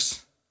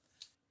counters?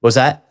 What's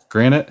that?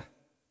 Granite?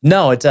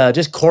 No, it's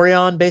just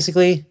Corian,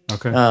 basically.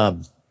 Okay.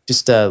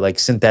 Just like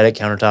synthetic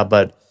countertop,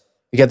 but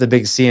you got the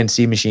big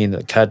CNC machine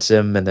that cuts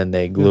them, and then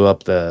they glue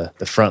up the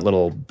front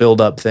little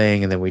build-up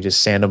thing, and then we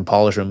just sand them,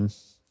 polish them.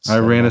 I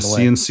ran a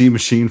CNC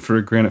machine for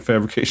a granite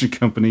fabrication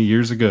company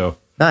years ago.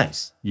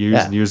 Nice.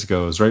 Years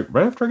ago. It was right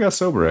after I got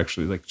sober,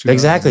 actually.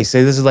 Exactly.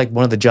 So this is like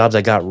one of the jobs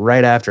I got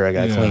right after I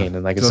got clean.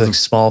 And like it's a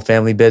small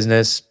family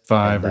business.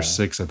 5 or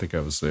 6, I think I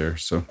was there.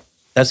 So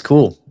that's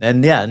cool.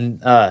 And they've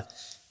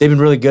been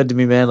really good to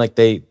me, man. Like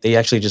they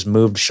actually just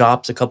moved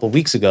shops a couple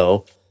weeks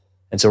ago.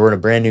 And so we're in a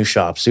brand new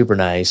shop, super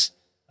nice.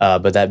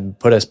 But that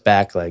put us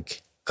back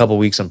like couple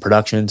weeks on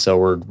production. So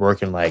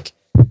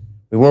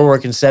we were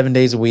working 7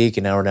 days a week,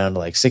 and now we're down to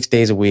like 6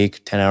 days a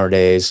week, 10-hour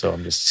days. So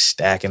I'm just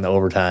stacking the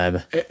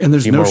overtime. And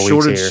there's no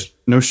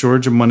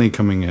shortage of money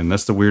coming in.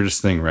 That's the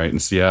weirdest thing, right? In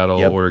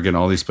Seattle, Oregon,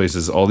 all these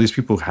places, all these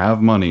people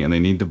have money and they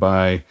need to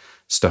buy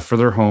stuff for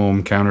their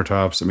home,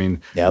 countertops. I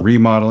mean,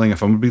 remodeling.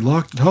 If I'm going to be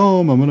locked at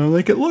home, I'm going to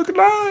make it look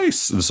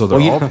nice. And so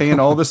they're all paying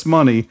all this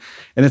money.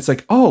 And it's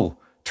like, oh,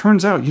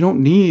 turns out you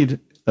don't need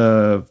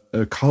a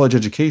college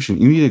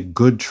education. You need a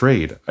good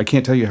trade. I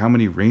can't tell you how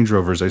many Range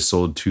Rovers I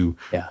sold to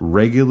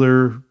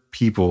regular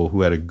people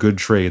who had a good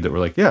trade that were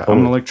like, I'm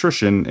an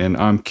electrician and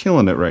I'm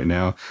killing it right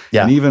now.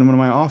 Yeah. And even when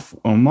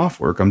I'm off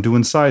work, I'm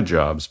doing side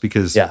jobs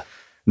because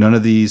none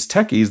of these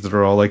techies that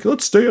are all like,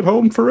 let's stay at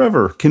home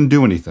forever can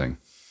do anything.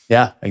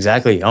 Yeah,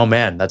 exactly. Oh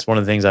man, that's one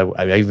of the things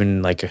I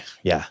even like.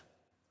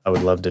 I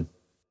would love to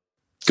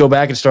go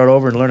back and start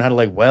over and learn how to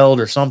like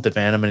weld or something,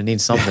 man. I'm going to need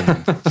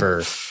something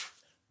for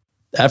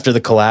after the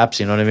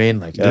collapse. You know what I mean?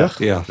 Like,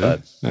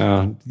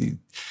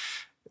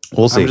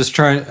 we'll see. I'm just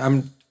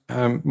trying.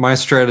 My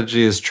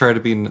strategy is try to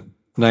be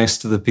nice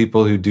to the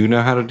people who do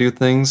know how to do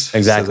things.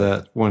 Exactly. So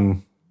that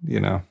when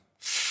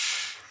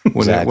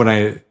when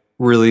I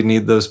really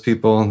need those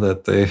people,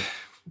 that they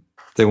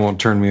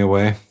won't turn me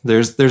away.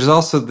 There's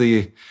also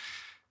the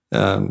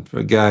a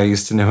guy I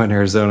used to know in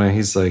Arizona.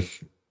 He's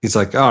like,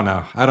 oh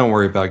no, I don't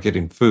worry about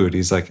getting food.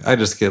 He's like, I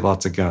just get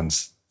lots of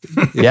guns.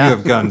 If you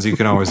have guns, you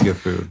can always get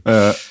food.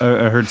 I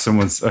heard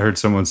someone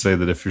say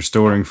that if you're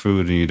storing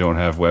food and you don't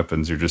have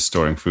weapons, you're just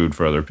storing food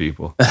for other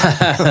people.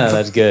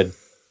 That's good.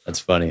 That's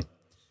funny.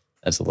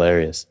 That's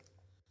hilarious.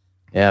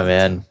 Yeah,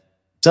 man.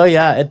 So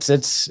yeah,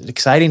 it's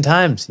exciting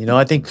times. You know,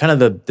 I think kind of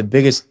the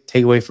biggest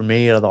takeaway for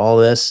me out of all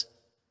this,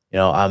 you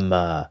know, I'm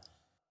a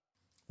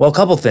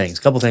couple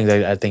things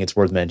I think it's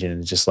worth mentioning.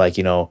 It's just like,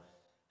 you know,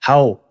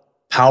 how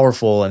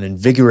powerful and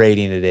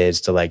invigorating it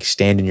is to like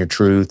stand in your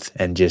truth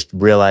and just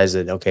realize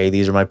that, okay,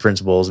 these are my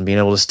principles, and being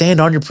able to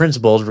stand on your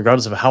principles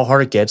regardless of how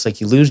hard it gets.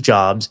 Like, you lose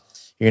jobs,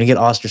 you're going to get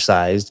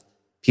ostracized.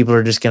 People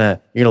are just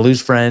you're going to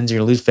lose friends, you're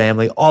going to lose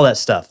family, all that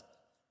stuff.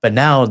 But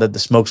now that the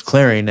smoke's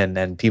clearing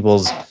and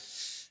people's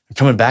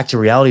coming back to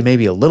reality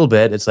maybe a little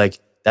bit, it's like,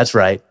 that's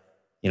right.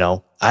 You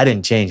know, I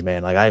didn't change,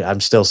 man. Like I'm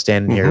still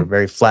standing here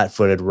very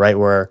flat-footed right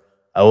where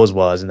I always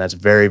was. And that's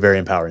very, very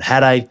empowering.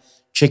 Had I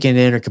chickened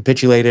in or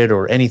capitulated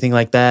or anything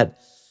like that,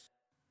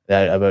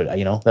 that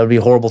would be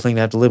a horrible thing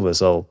to have to live with.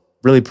 So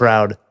really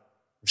proud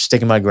of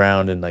sticking my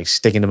ground and like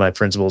sticking to my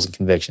principles and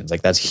convictions.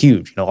 Like, that's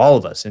huge. You know, all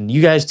of us, and you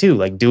guys too,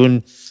 like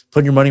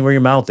putting your money where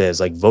your mouth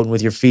is, like voting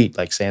with your feet,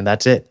 like saying,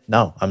 that's it.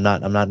 No, I'm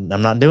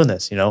not doing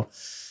this. You know,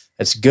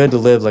 it's good to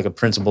live like a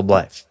principled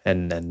life.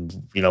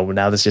 And you know,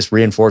 now this just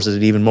reinforces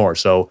it even more.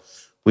 So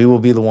we will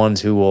be the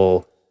ones who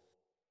will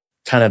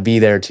kind of be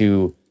there to,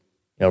 you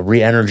know,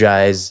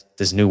 re-energize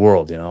this new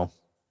world, you know,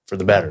 for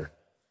the better.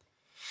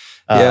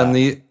 And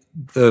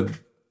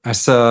I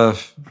saw,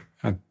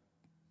 I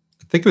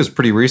think it was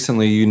pretty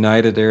recently,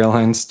 United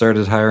Airlines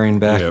started hiring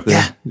back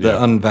the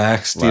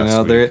unvaxxed. You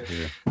know,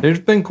 there's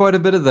been quite a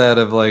bit of that,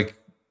 of like,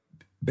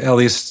 at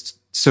least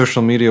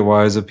social media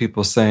wise, of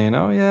people saying,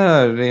 oh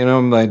yeah, you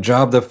know, my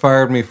job that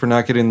fired me for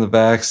not getting the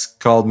vax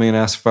called me and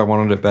asked if I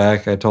wanted it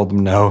back. I told them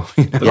no.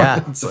 You know?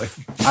 Yeah. It's like,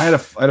 I had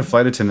a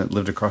flight attendant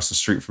lived across the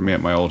street from me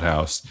at my old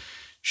house.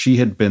 She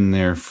had been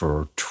there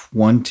for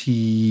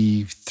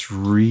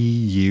 23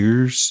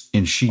 years,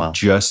 and she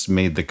just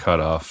made the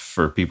cutoff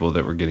for people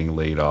that were getting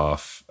laid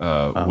off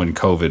when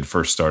COVID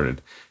first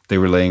started. They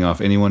were laying off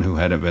anyone who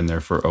hadn't been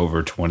there for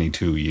over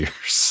 22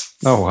 years.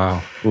 Oh,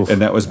 wow. Oof.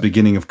 And that was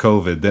beginning of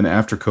COVID. Then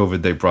after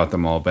COVID, they brought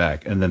them all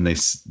back, and then they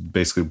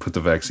basically put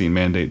the vaccine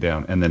mandate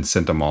down and then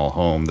sent them all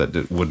home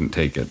that wouldn't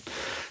take it.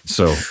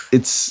 So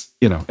it's,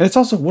 you know, and it's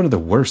also one of the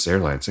worst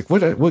airlines. Like,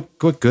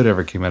 what good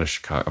ever came out of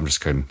Chicago? I'm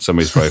just kidding.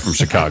 Somebody's probably from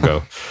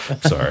Chicago.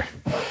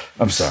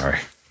 I'm sorry.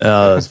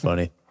 Oh, that's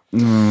funny.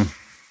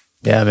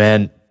 Yeah,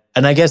 man.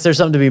 And I guess there's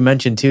something to be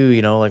mentioned too.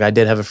 You know, like I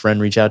did have a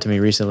friend reach out to me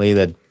recently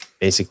that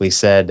basically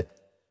said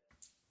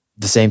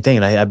the same thing.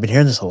 And I've been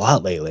hearing this a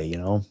lot lately, you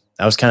know.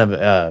 I was kind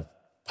of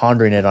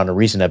pondering it on a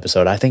recent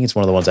episode. I think it's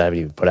one of the ones I haven't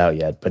even put out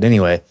yet. But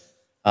anyway,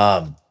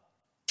 kind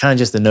of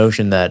just the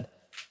notion that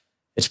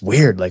it's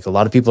weird. Like, a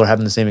lot of people are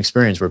having the same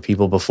experience where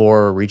people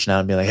before are reaching out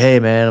and being like, hey,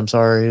 man, I'm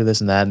sorry, this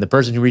and that. And the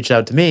person who reached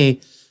out to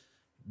me,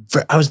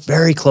 I was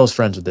very close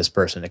friends with this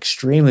person,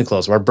 extremely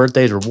close. Our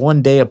birthdays were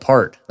 1 day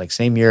apart, like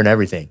same year and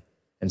everything.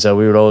 And so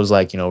we would always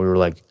like, you know, we were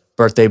like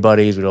birthday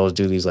buddies. We'd always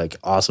do these like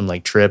awesome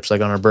like trips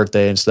like on our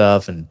birthday and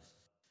stuff. And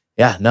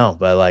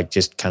but like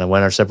just kind of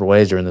went our separate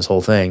ways during this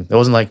whole thing. It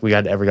wasn't like we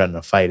ever got in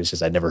a fight. It's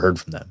just I'd never heard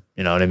from them.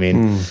 You know what I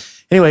mean?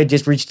 Anyway,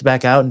 just reached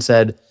back out and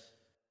said,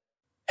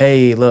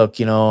 hey, look,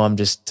 you know, I've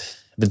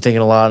been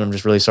thinking a lot. And I'm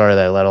just really sorry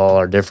that I let all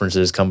our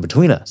differences come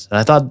between us. And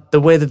I thought the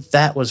way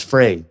that was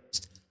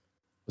phrased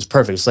was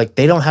perfect. It's like,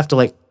 they don't have to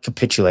like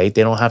capitulate.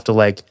 They don't have to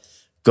like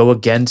go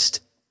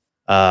against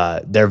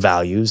their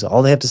values.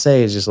 All they have to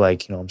say is just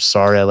like, you know, I'm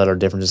sorry I let our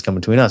differences come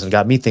between us. And it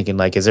got me thinking,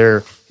 like, is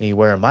there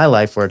anywhere in my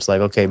life where it's like,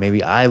 okay,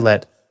 maybe I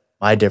let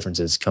my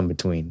differences come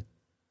between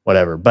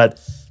whatever. But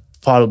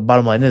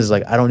bottom line is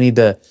like, I don't need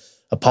to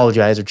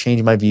apologize or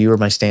change my view or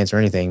my stance or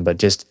anything, but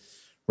just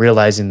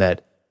realizing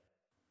that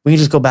we can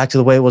just go back to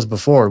the way it was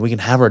before. We can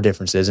have our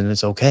differences and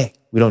it's okay.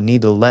 We don't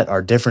need to let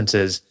our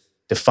differences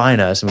define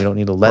us, and we don't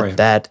need to let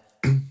that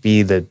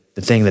be the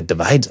thing that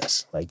divides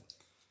us. Like,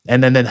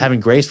 and then having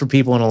grace for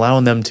people and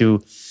allowing them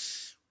to,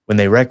 when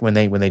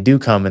they do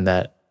come in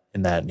that,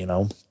 you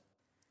know,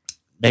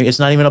 maybe it's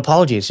not even an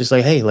apology. It's just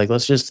like, hey, like,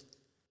 let's just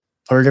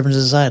put our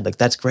differences aside. Like,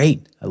 that's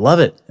great. I love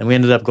it. And we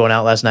ended up going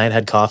out last night,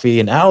 had coffee,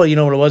 and Al, you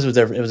know what it was?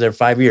 It was their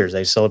 5 years.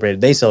 They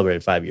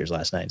celebrated 5 years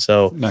last night.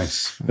 So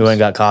nice. We went and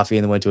got coffee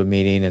and then went to a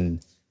meeting, and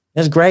it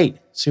was great.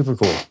 Super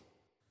cool.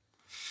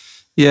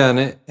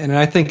 Yeah, and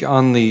I think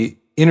on the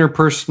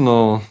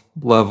interpersonal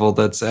level,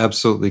 that's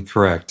absolutely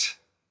correct.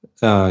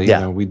 You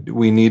know,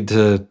 we need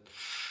to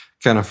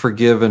kind of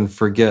forgive and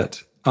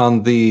forget.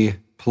 On the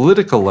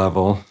political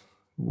level,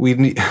 we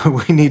need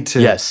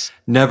to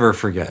never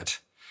forget.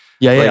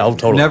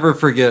 Totally. Never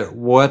forget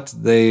what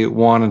they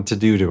wanted to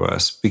do to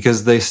us,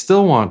 because they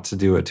still want to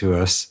do it to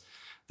us.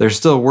 They're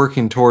still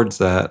working towards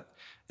that.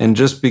 And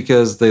just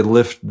because they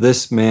lift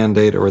this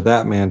mandate or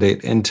that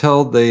mandate,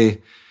 until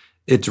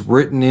it's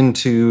written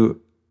into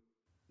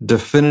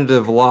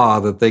definitive law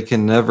that they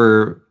can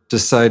never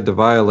decide to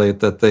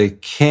violate, that they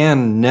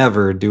can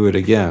never do it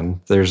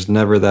again. There's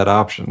never that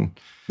option.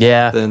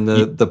 Yeah. Then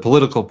the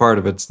political part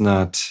of it's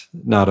not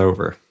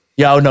over.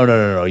 Yeah. Oh,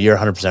 no. You're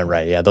 100%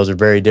 right. Yeah. Those are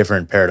very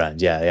different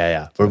paradigms.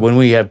 Yeah. But when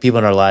we have people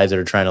in our lives that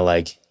are trying to,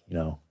 like, you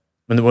know,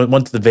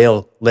 once the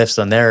veil lifts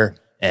on their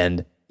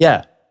end,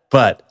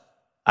 but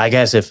I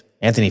guess if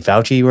Anthony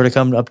Fauci were to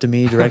come up to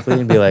me directly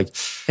and be like,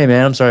 "Hey,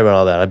 man, I'm sorry about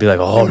all that," I'd be like,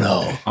 "Oh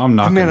no, I'm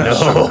knocking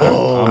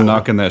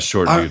that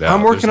short dude out.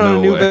 I'm working on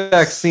a new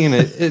vaccine.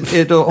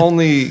 It'll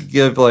only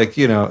give, like,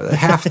 you know,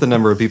 half the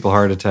number of people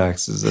heart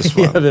attacks as this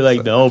one." I'd be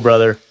like, "No,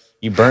 brother,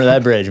 you burned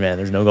that bridge, man.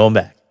 There's no going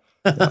back."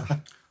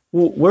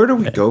 Well, where do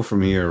we go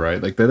from here,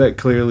 right? Like that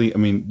clearly, I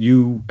mean,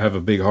 you have a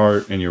big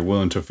heart and you're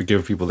willing to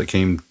forgive people that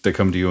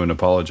come to you and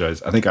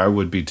apologize. I think I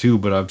would be too,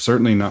 but I've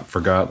certainly not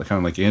forgot, kind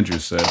of like Andrew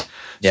said.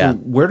 Yeah. So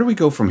where do we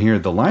go from here?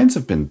 The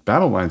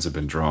battle lines have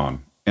been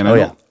drawn.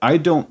 And I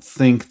don't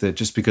think that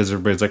just because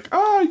everybody's like,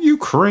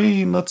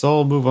 Ukraine, let's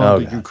all move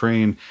on to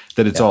Ukraine,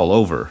 that it's all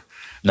over.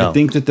 No. I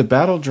think that the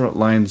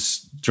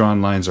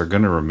drawn lines are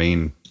going to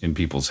remain in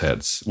people's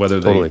heads, whether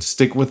they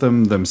stick with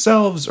them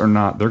themselves or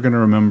not. They're going to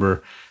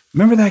remember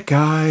that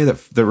guy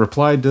that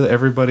replied to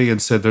everybody and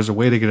said there's a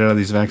way to get out of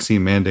these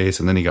vaccine mandates,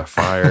 and then he got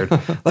fired.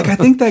 Like, I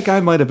think that guy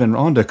might have been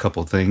onto a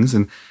couple things,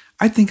 and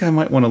I think I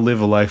might want to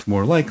live a life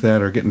more like that,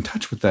 or get in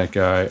touch with that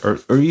guy, or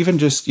even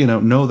just, you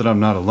know that I'm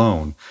not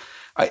alone.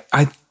 I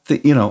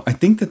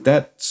think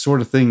that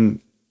sort of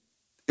thing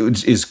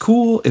is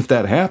cool if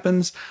that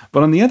happens.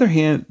 But on the other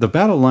hand, the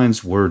battle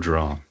lines were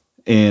drawn,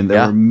 and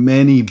there were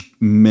many,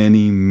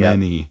 many,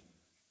 many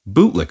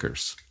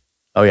bootlickers.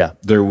 Oh, yeah.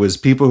 There was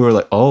people who are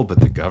like, oh,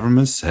 but the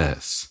government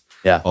says.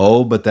 Yeah.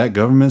 Oh, but that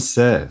government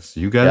says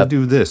you got to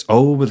do this.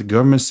 Oh, but the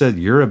government said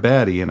you're a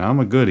baddie and I'm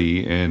a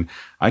goodie and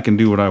I can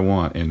do what I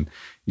want. And,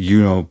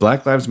 you know,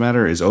 Black Lives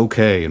Matter is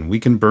okay. And we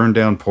can burn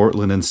down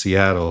Portland and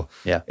Seattle.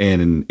 Yeah.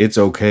 And it's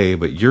okay.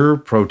 But your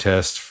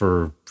protest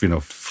for, you know,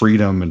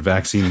 freedom and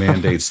vaccine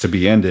mandates to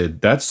be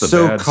ended, that's the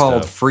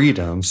so-called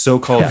freedom.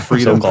 So-called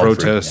freedom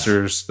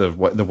protesters, the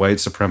white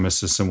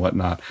supremacists and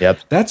whatnot.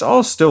 Yep. That's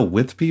all still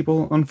with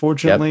people,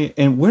 unfortunately. Yep.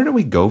 And where do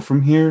we go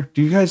from here?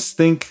 Do you guys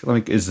think,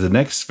 like, is the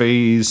next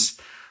phase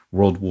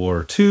World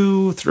War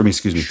II? 3.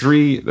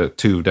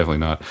 2 definitely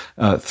not.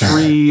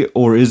 3,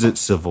 or is it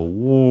Civil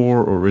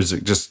War, or is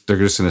it just they're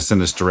just going to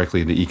send us directly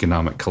into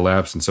economic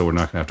collapse, and so we're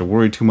not going to have to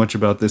worry too much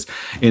about this?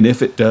 And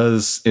if it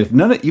does,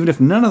 even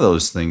if none of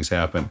those things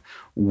happen,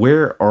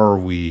 where are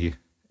we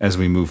as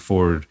we move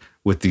forward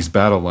with these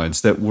battle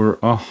lines that were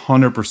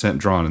 100%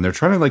 drawn? And they're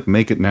trying to, like,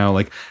 make it now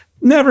like,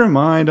 never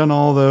mind on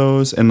all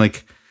those, and,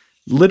 like,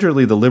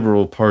 literally the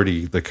Liberal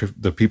Party,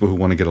 the people who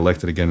want to get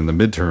elected again in the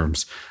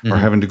midterms, are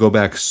having to go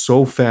back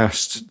so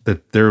fast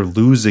that they're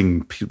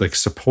losing, like,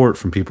 support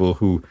from people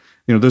who,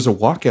 you know, there's a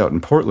walkout in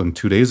Portland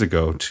 2 days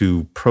ago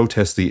to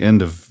protest the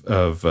end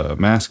of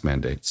mask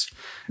mandates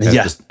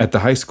at the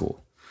high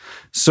school.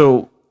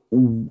 So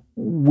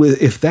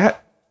if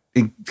that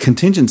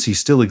contingency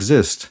still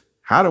exists,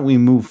 how do we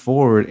move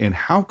forward, and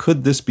how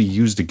could this be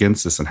used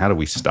against us, and how do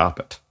we stop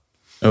it?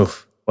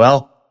 Oh,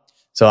 well,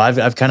 so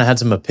I've kind of had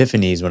some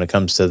epiphanies when it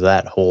comes to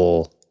that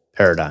whole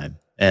paradigm.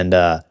 And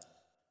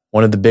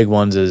one of the big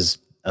ones is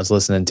I was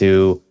listening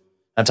to,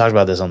 I've talked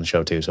about this on the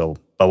show too,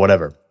 but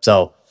whatever.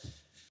 So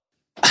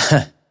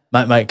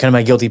my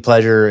guilty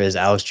pleasure is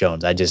Alex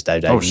Jones. I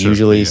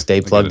usually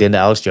stay plugged into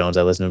Alex Jones.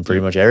 I listen to him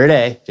pretty much every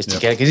day just to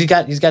get, because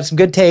he's got some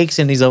good takes,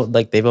 and he's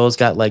like, they've always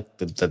got, like,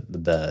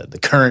 the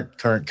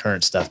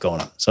current stuff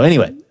going on. So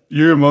anyway,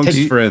 you're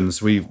amongst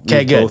friends. We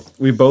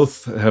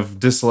both have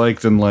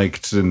disliked and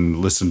liked and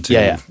listened to.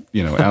 Yeah.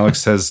 You know,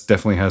 Alex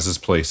definitely has his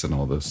place in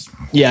all this.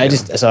 Yeah, I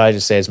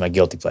just say it's my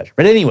guilty pleasure.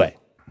 But anyway,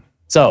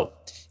 so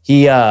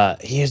he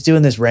was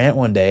doing this rant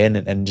one day,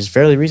 and just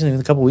fairly recently,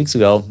 a couple weeks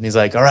ago, and he's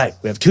like, "All right,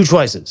 we have two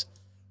choices.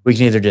 We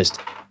can either just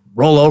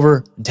roll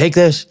over and take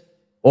this,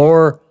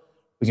 or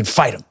we can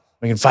fight them.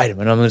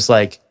 And I'm just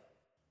like,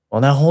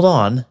 well, now hold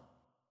on,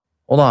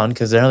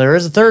 because there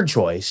is a third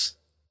choice.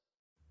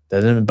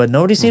 But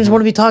nobody seems to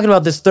want to be talking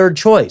about this third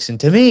choice. And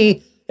to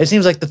me, it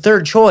seems like the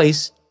third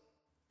choice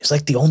is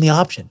like the only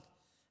option.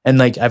 And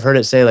like I've heard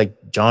it say, like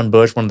John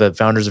Bush, one of the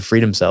founders of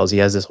Freedom Cells, he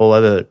has this whole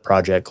other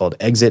project called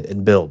Exit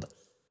and Build.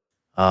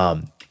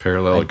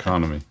 Parallel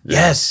economy. Yeah.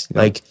 Yes. Yeah.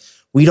 Like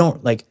we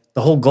don't, like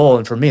the whole goal.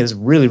 And for me, this is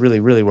really, really,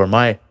 really where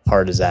my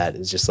heart is at,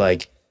 is just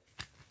like,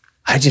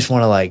 I just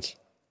want to like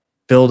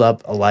build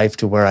up a life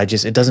to where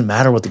it doesn't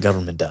matter what the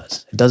government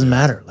does. It doesn't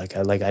matter.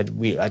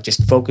 I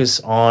just focus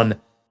on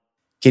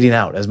getting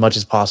out as much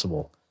as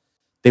possible.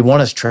 They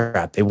want us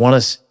trapped. They want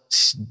us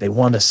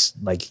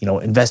like,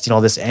 investing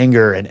all this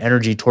anger and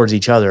energy towards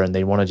each other, and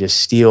they want to just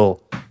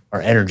steal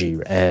our energy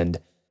and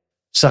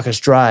suck us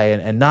dry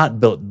and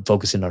not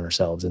focusing on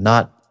ourselves and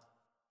not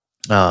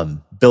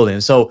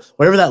building. So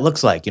whatever that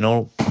looks like,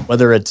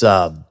 whether it's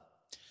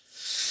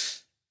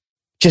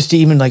just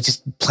even like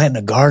just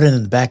planting a garden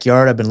in the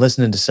backyard. I've been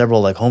listening to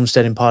several like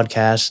homesteading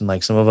podcasts, and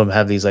like some of them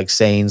have these like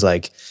sayings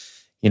like,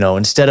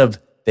 instead of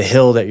the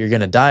hill that you're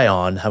going to die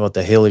on, how about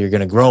the hill you're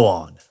going to grow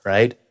on,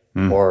 right?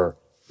 Or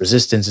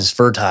resistance is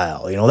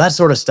fertile, that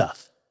sort of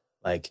stuff.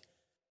 Like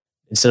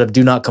instead of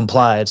do not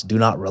comply, it's do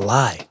not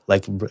rely.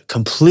 Like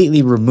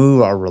completely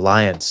remove our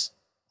reliance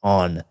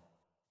on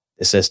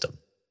the system.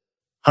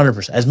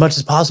 100%, as much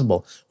as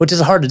possible, which is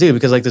hard to do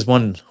because like this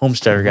one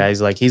homesteader guy,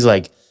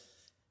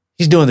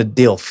 he's doing the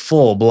deal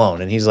full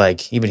blown, and he's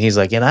like,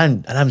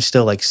 and I'm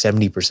still like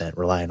 70%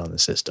 reliant on the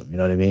system. You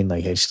know what I mean?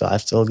 Like I still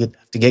have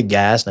to get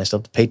gas, and I still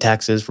have to pay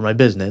taxes for my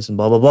business, and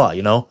blah blah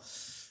blah.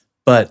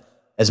 But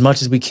as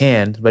much as we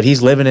can. But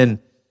he's living in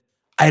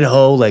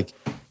Idaho, like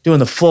doing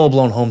the full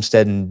blown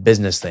homestead and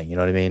business thing. You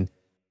know what I mean?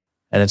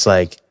 And it's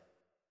like,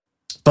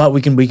 but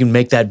we can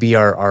make that be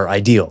our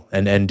ideal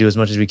and do as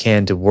much as we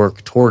can to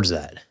work towards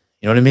that.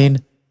 You know what I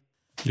mean?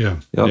 Yeah.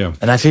 Yep. Yeah.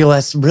 And I feel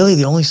that's really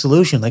the only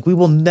solution. Like we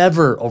will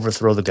never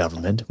overthrow the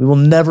government. We will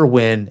never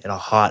win in a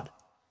hot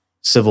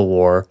civil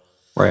war.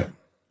 Right.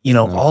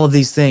 All of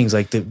these things,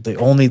 like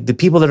the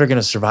people that are going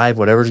to survive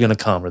whatever's going to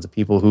come are the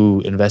people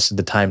who invested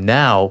the time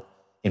now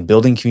in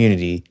building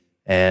community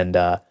and,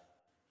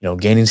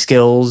 gaining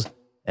skills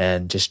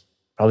and just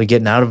probably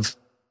getting out of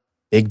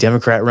big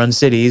Democrat run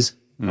cities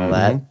and all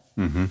that.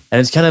 Mm-hmm. And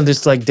it's kind of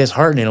just like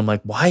disheartening. I'm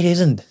like, why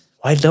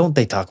don't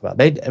they talk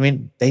about it?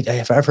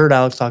 I've heard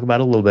Alex talk about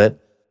it a little bit,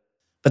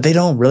 but they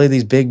don't really,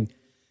 these big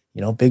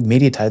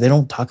media types, they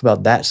don't talk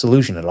about that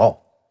solution at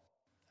all.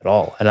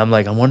 And I'm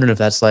like, I'm wondering if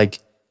that's like,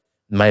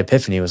 my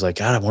epiphany was like,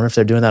 God, I wonder if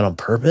they're doing that on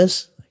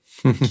purpose.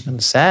 I'm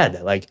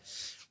sad. Like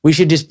we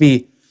should just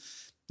be,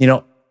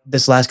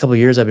 this last couple of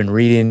years I've been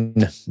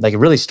reading, like it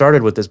really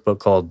started with this book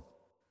called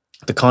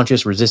The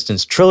Conscious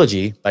Resistance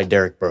Trilogy by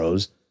Derek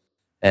Burrows.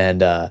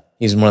 And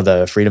he's one of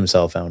the Freedom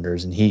Cell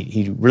founders. And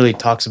he really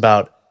talks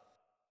about,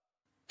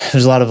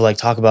 there's a lot of like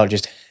talk about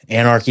just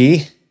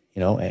anarchy,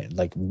 and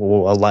like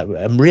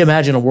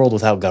reimagine a world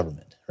without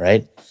government,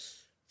 right?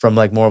 From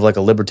like more of like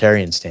a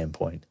libertarian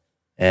standpoint.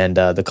 And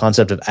the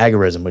concept of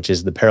agorism, which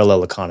is the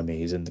parallel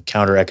economies and the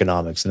counter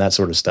economics and that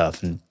sort of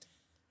stuff. And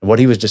what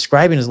he was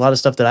describing is a lot of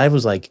stuff that I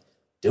was like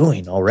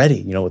doing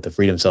already, with the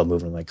Freedom Cell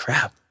movement. I'm like,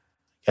 crap,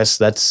 I guess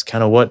that's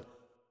kind of what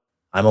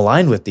I'm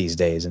aligned with these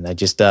days. And I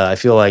just, I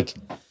feel like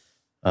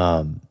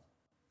that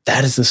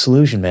is the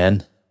solution,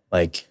 man.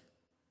 Like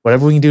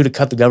whatever we can do to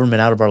cut the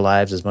government out of our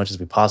lives as much as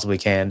we possibly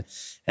can.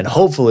 And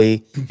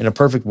hopefully in a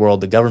perfect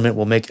world, the government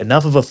will make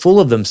enough of a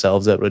fool of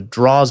themselves that it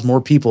draws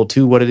more people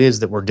to what it is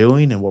that we're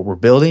doing and what we're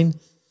building.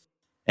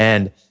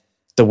 And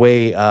the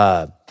way,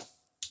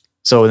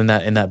 so in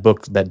that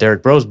book, that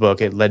Derek Burrows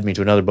book, it led me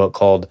to another book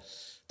called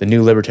The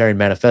New Libertarian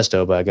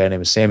Manifesto by a guy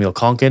named Samuel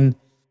Konkin.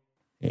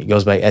 He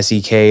goes by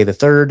SEK the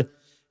Third.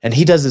 And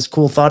he does this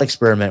cool thought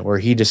experiment where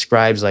he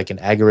describes like an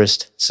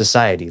agorist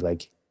society,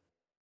 like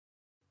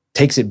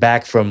takes it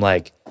back from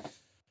like,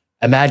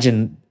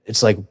 imagine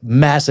it's like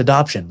mass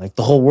adoption. Like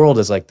the whole world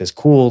is like this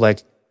cool,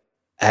 like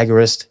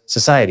agorist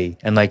society.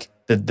 And like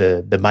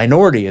the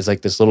minority is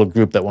like this little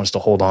group that wants to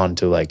hold on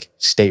to like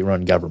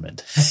state-run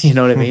government. You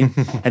know what I mean?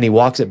 And he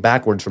walks it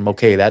backwards from,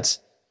 okay, that's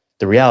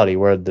the reality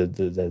where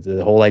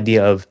the whole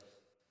idea of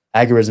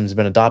agorism has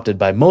been adopted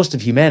by most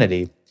of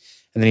humanity.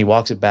 And then he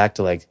walks it back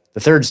to like the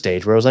third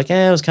stage where it was like,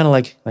 it was kind of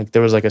like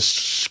there was like a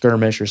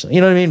skirmish or something,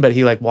 you know what I mean? But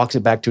he like walks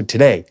it back to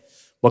today.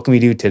 What can we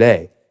do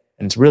today?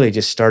 And it's really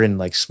just starting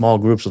like small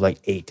groups of like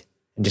 8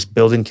 and just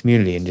building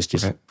community and just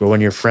right. Growing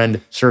your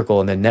friend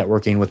circle and then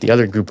networking with the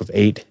other group of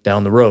 8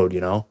 down the road,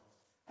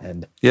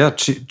 And yeah,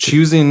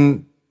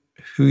 choosing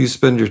who you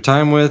spend your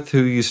time with,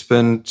 who you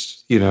spend,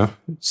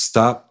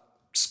 stop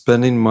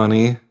spending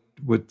money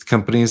with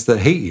companies that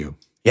hate you.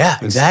 Yeah,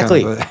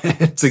 exactly.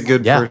 It's a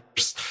good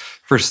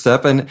first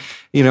step. And,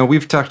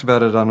 we've talked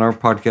about it on our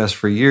podcast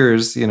for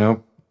years,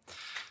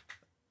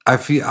 I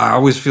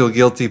always feel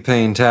guilty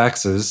paying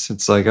taxes.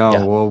 It's like,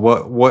 well,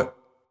 what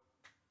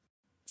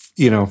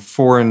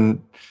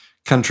foreign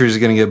countries are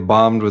going to get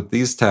bombed with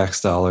these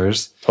tax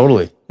dollars.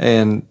 Totally.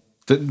 And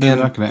they're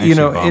not going to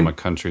actually bomb a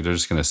country. They're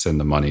just going to send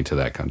the money to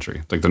that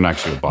country. Like, they're not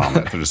actually going to bomb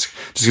it. They're just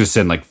going to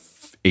send like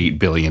 $8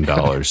 billion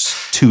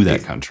to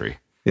that country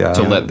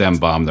to let them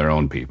bomb their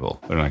own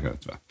people. They're not going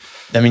to.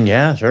 I mean,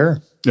 yeah,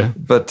 sure. Yeah.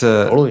 But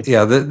totally.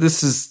 Yeah,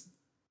 this is,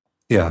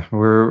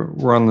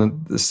 we're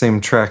on the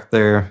same track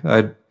there.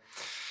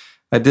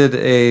 I did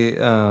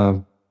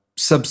a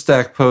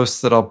Substack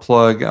post that I'll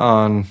plug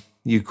on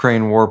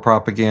Ukraine war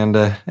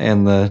propaganda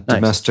and the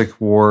domestic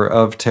war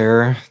of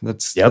terror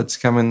that's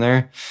coming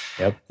there.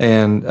 Yep.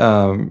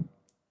 And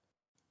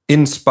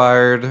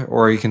inspired,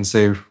 or you can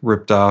say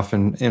ripped off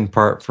in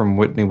part from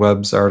Whitney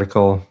Webb's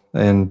article,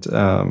 and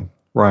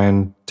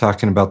Ryan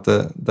talking about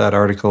that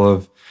article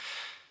of,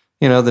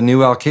 the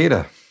new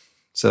Al-Qaeda.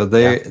 So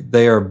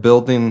they are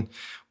building,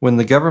 when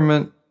the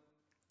government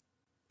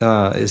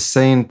is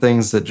saying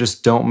things that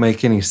just don't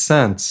make any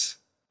sense,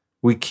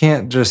 we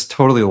can't just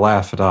totally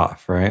laugh it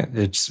off, right?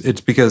 It's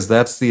because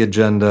that's the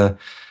agenda,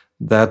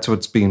 that's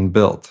what's being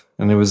built.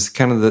 And it was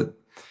kind of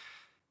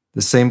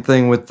the same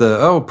thing with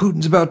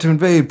Putin's about to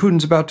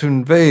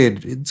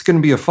invade. It's going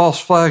to be a false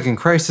flag and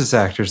crisis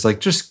actors, like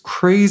just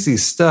crazy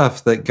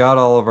stuff that got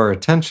all of our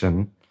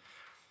attention.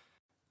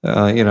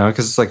 Because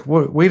it's like,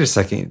 wait a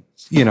second,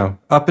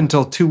 up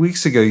until 2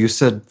 weeks ago, you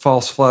said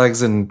false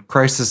flags and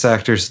crisis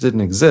actors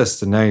didn't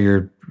exist, and now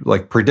you're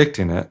like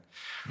predicting it.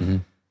 Mm-hmm.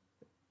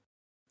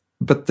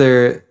 But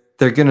they're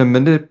going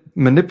to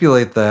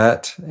manipulate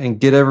that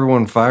and get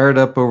everyone fired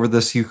up over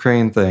this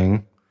Ukraine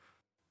thing.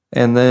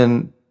 And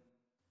then,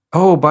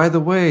 oh, by the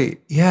way,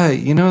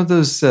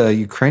 those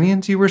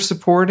Ukrainians you were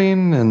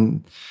supporting,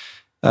 and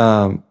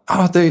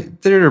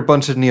they're a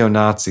bunch of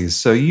neo-Nazis.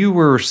 So you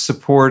were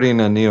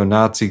supporting a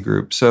neo-Nazi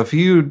group. So if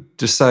you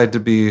decide to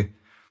be,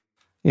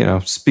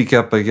 speak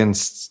up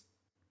against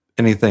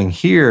anything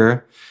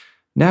here,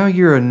 now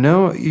you're a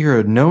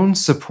known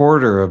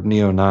supporter of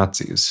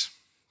neo-Nazis.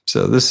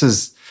 So this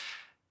is,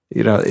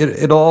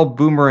 it all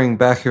boomerang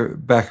back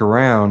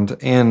around,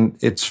 and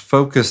it's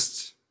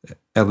focused,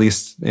 at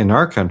least in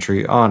our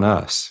country, on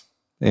us,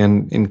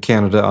 and in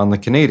Canada on the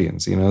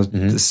Canadians.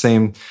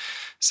 The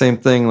same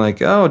thing. Like,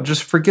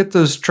 just forget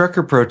those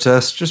trucker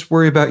protests. Just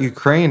worry about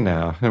Ukraine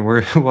now, and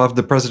we'll have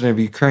the president of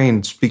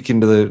Ukraine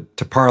speaking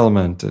to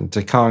Parliament and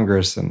to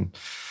Congress and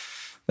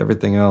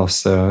everything else.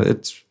 So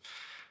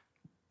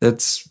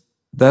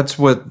that's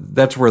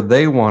where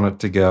they want it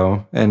to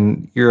go.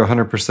 And you're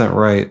 100%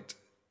 right.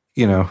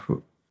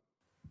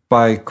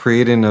 By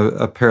creating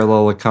a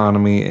parallel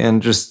economy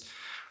and just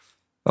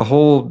a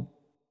whole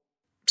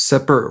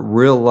separate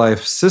real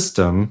life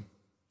system,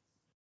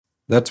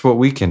 that's what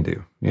we can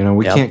do.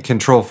 We can't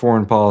control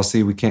foreign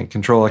policy. We can't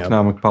control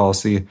economic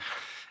policy.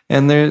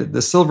 And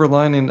the silver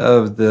lining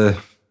of the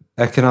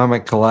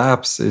economic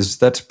collapse is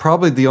that's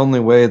probably the only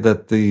way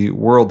that the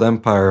world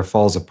empire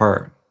falls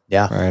apart.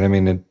 Yeah. Right. I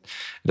mean, it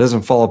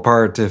doesn't fall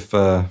apart if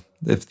the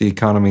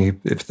economy,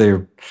 if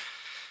the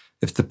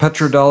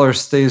petrodollar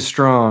stays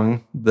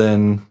strong,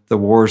 then the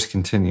wars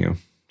continue.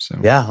 So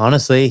yeah,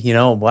 honestly,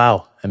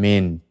 wow. I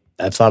mean,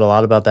 I've thought a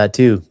lot about that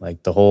too.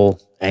 Like the whole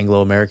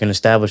Anglo-American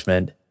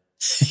establishment,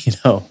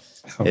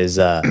 has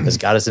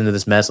got us into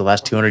this mess the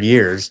last 200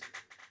 years.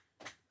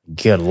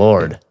 Good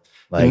Lord.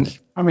 Like,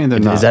 I mean, they're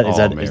not all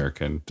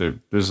American.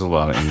 There's a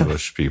lot of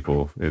English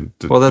people.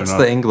 Well, that's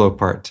the Anglo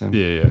part, Tim.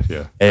 Yeah.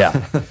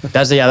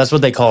 That's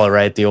what they call it,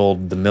 right? The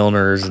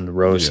Milners and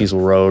the Cecil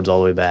Rhodes all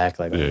the way back.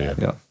 Like,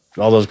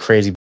 all those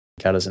crazy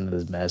got us into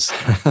this mess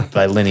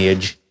by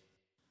lineage.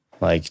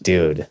 Like,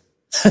 dude,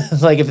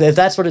 like if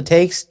that's what it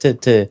takes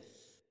to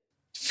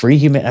free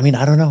human, I mean,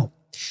 I don't know.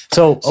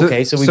 So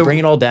we bring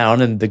it all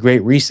down and the Great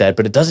Reset,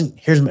 but it doesn't.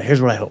 Here's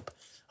what I hope.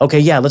 Okay,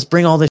 yeah, let's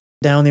bring all this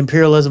down, the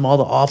imperialism, all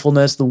the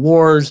awfulness, the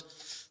wars,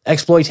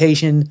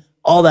 exploitation,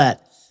 all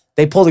that.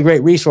 They pull the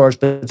Great Resource,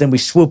 but then we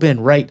swoop in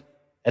right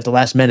at the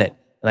last minute,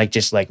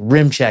 just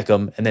rim check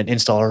them and then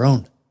install our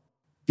own.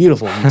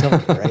 Beautiful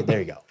utility, right? There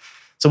you go.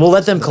 So we'll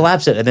let them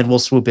collapse it, and then we'll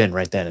swoop in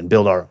right then and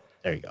build our own.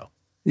 There you go.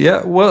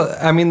 Yeah, well,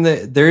 I mean,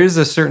 there is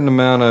a certain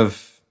amount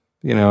of,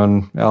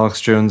 and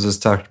Alex Jones has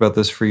talked about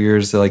this for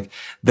years,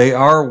 they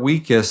are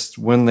weakest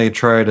when they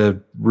try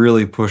to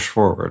really push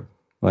forward.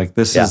 Like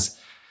this is,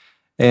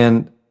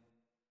 and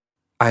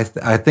I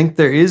think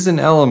there is an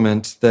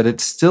element that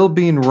it's still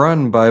being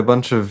run by a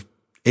bunch of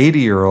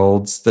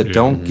 80-year-olds that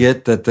don't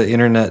get that the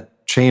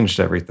internet changed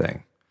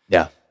everything.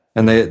 Yeah.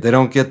 And they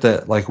don't get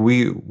that,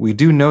 we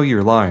do know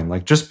you're lying.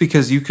 Like, just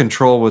because you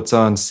control what's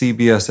on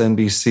CBS,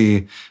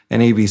 NBC,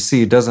 and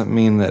ABC doesn't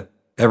mean that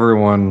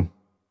everyone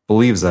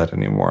believes that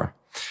anymore.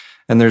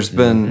 And there's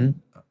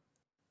been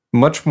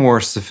much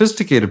more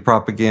sophisticated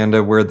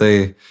propaganda where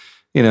they,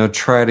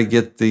 try to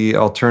get the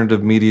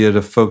alternative media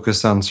to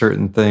focus on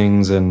certain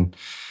things and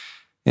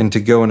to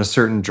go in a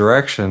certain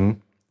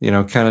direction,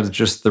 kind of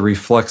just the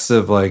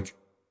reflexive,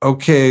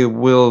 okay,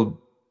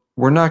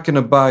 we're not going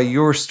to buy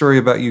your story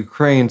about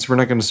Ukraine, so we're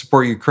not going to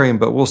support Ukraine,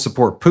 but we'll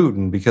support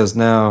Putin because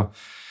now,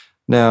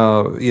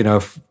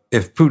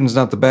 if Putin's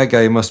not the bad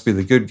guy, he must be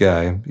the good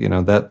guy.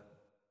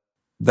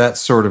 that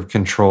sort of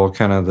control,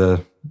 kind of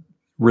the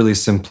really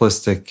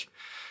simplistic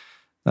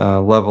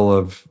level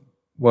of,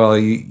 well,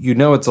 you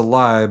know it's a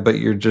lie, but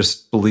you're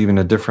just believing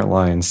a different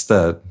lie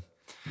instead.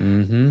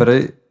 Mm-hmm.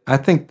 But I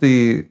think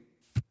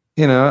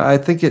I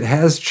think it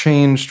has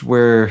changed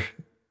where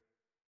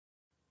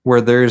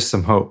there is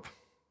some hope,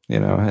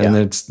 and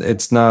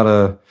it's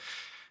not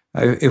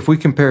if we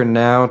compare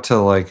now to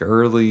like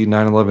early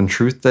 9/11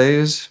 truth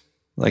days,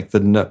 like the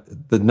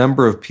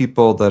number of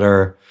people that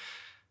are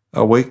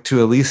awake to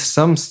at least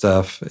some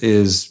stuff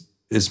is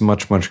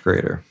much, much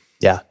greater.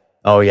 Yeah.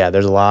 Oh yeah.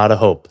 There's a lot of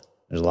hope.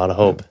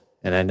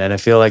 And I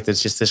feel like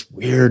there's just this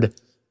weird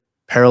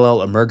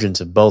parallel emergence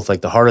of both.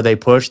 Like the harder they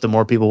push, the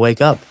more people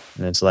wake up.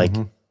 And it's like,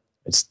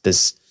 it's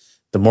this,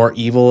 the more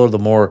evil or the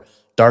more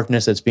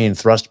darkness that's being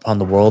thrust upon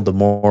the world, the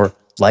more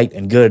light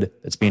and good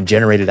that's being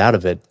generated out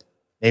of it.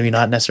 Maybe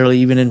not necessarily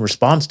even in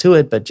response to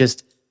it, but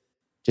just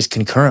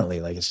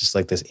concurrently. Like it's just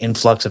like this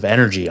influx of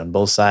energy on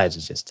both sides.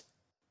 It's just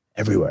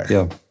everywhere.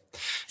 Yeah.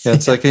 Yeah,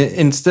 it's like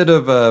instead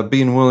of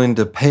being willing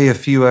to pay a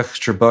few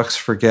extra bucks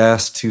for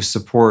gas to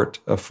support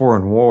a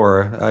foreign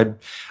war,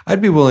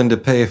 I'd be willing to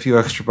pay a few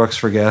extra bucks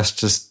for gas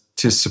just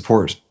to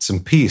support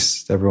some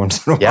peace every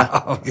once in a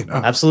while.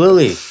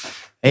 Absolutely.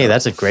 Hey,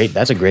 that's a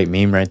great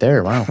meme right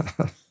there. Wow,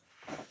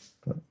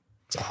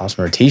 it's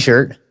awesome. Or a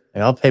T-shirt.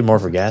 Like, I'll pay more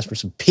for gas for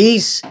some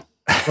peace.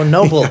 Well,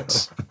 no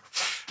bullets,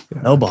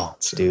 no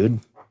balls, dude.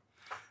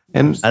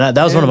 And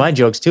that was one of my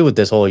jokes too with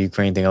this whole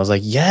Ukraine thing. I was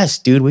like, yes,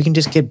 dude, we can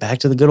just get back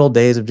to the good old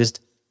days of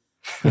just,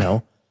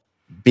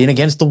 being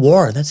against the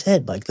war. That's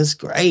it. Like, this is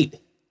great.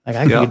 Like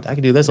I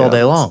could do this all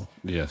day long.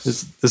 Yes.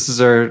 This is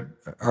our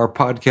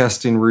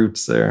podcasting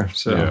roots there.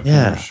 So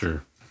yeah, for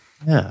sure.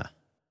 Yeah.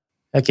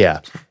 Heck yeah.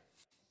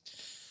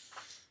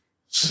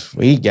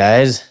 Sweet,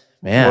 guys.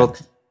 Man. Well,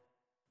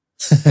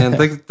 and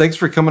thanks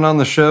for coming on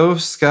the show,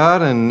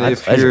 Scott. And My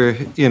pleasure.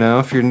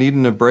 if you're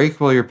needing a break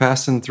while you're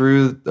passing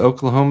through the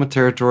Oklahoma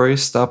territory,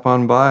 stop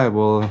on by.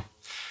 We'll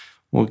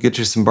get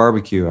you some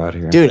barbecue out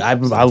here, dude. I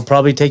will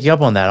probably take you up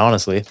on that.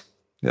 Honestly.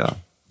 Yeah.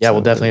 Yeah, so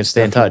we'll definitely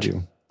stay in touch.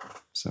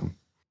 So,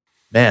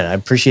 man, I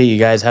appreciate you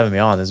guys having me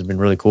on. This has been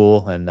really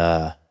cool, and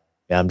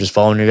I'm just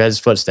following your guys'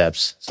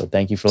 footsteps. So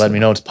thank you for letting me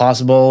know it's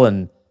possible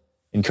and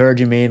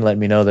encouraging me and letting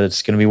me know that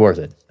it's going to be worth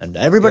it. And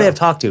everybody I've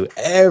talked to.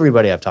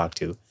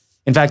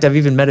 In fact, I've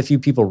even met a few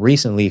people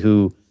recently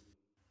who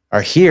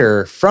are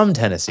here from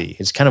Tennessee.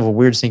 It's kind of a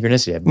weird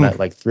synchronicity. I've met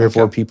like 3 or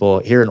 4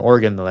 people here in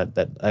Oregon that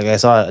like I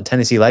saw a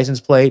Tennessee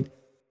license plate.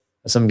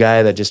 Some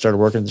guy that just started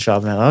working at the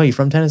shop and oh, you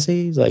from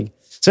Tennessee? He's like,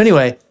 so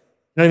anyway, you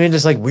know what I mean?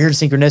 Just like weird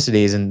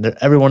synchronicities, and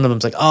every one of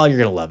them's like, oh, you're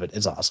gonna love it.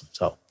 It's awesome.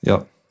 So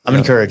I'm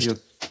encouraged.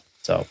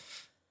 So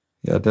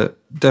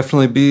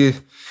definitely be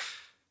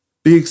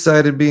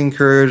excited, be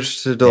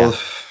encouraged.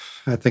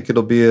 I think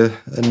it'll be a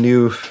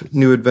new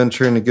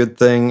adventure and a good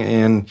thing,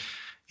 and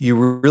you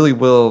really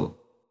will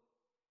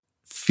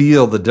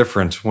feel the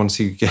difference once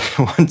you get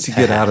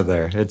out of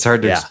there. It's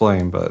hard to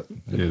explain, but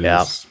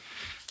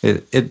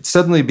it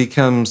suddenly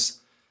becomes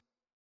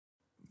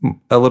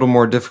a little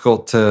more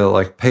difficult to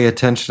like pay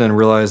attention and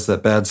realize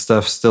that bad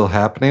stuff's still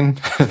happening.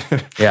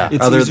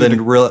 Other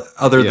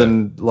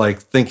than like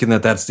thinking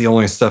that that's the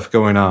only stuff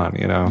going on.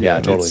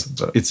 Yeah, totally.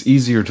 It's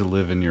easier to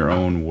live in your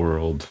own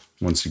world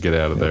once you get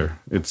out of there.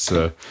 It's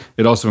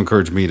it also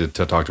encouraged me to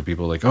talk to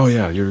people like, oh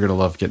yeah, you're gonna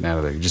love getting out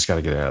of there. You just got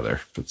to get out of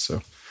there. But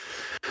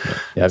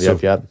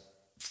Yep.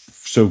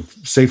 So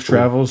safe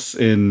travels,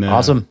 and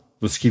awesome.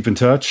 Let's keep in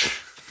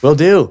touch. We'll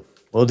do.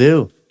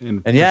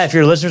 And if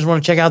your listeners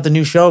want to check out the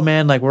new show,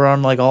 man, like we're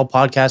on like all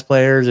podcast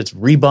players. It's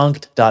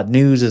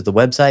rebunked.news is the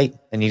website,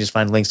 and you just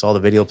find links to all the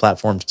video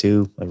platforms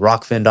too. Like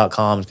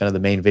rockfin.com is kind of the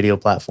main video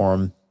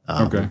platform.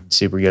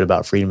 Super good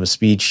about freedom of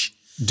speech.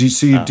 Do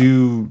you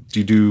do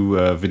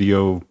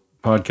video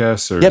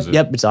podcasts? Or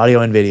Yep. It's audio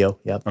and video.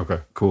 Yep. Okay.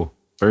 Cool.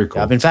 Very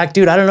cool. In fact,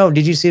 dude, I don't know.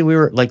 Did you see we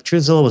were like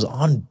Truthzilla was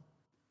on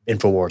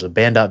InfoWars, a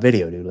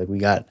band.video, dude. Like we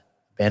got a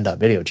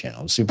band.video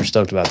channel. I was super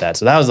stoked about that.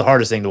 So that was the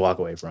hardest thing to walk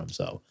away from.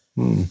 So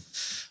I'm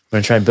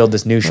gonna try and build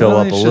this new show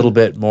up a little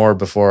bit more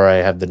before I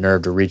have the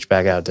nerve to reach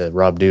back out to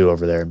Rob Dew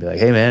over there and be like,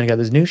 "Hey, man, I got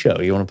this new show.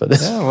 You want to put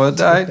this?" Yeah, well,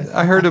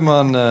 I heard him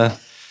on.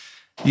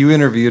 You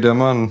interviewed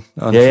him on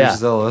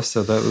Truthzilla,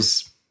 so that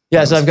was.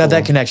 Yeah, so I've got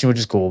that connection, which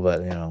is cool,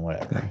 but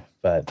whatever. Yeah.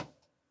 But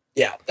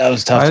that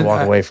was tough to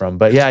walk away from.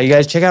 But you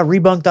guys check out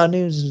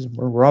rebunk.news.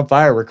 We're on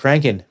fire. We're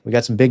cranking. We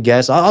got some big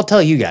guests. I'll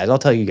tell you guys.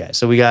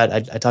 So we got.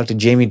 I talked to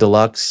Jamie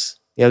Deluxe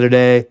the other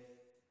day.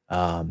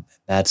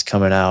 That's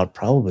coming out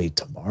probably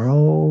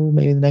tomorrow,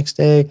 maybe the next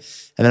day. And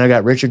then I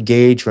got Richard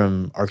Gage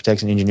from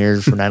Architects and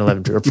Engineers for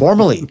 9/11 Truth, or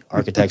formerly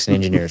Architects and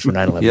Engineers for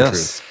 9/11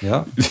 Truth.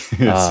 Yeah.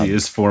 Yes, he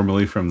is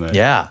formerly from that.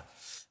 Yeah.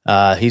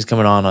 He's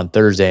coming on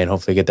Thursday, and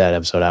hopefully get that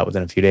episode out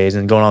within a few days.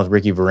 And going on with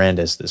Ricky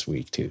Verandis this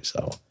week too.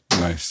 So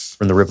nice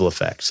from the Ripple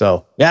Effect.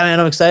 So man,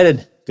 I'm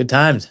excited. Good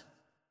times.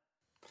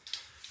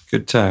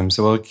 Good times.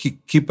 So well,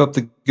 keep up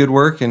the good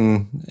work,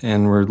 and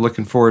we're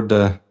looking forward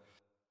to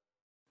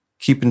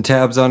keeping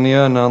tabs on you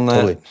and on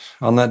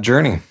that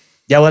journey.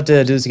 Yeah, we'll have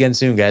to do this again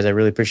soon, guys. I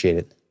really appreciate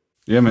it.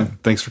 Yeah, man.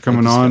 Thanks for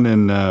coming on.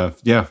 And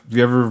if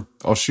you ever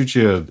I'll shoot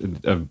you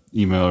a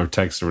email or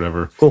text or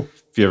whatever. Cool.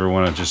 If you ever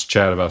want to just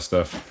chat about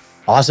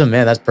stuff. Awesome,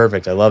 man. That's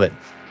perfect. I love it.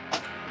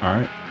 All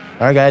right.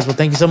 All right, guys. Well,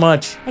 thank you so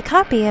much. A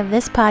copy of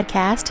this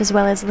podcast, as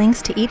well as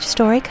links to each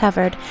story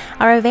covered,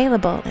 are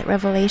available at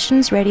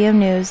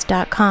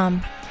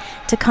revelationsradionews.com.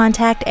 To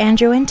contact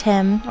Andrew and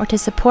Tim or to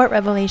support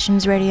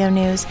Revelations Radio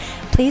News,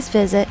 please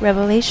visit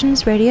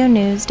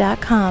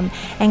revelationsradionews.com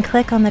and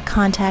click on the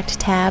Contact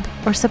tab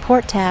or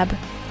Support tab.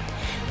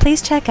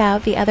 Please check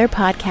out the other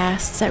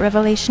podcasts at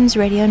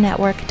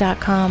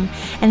revelationsradionetwork.com,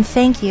 and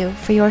thank you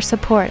for your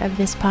support of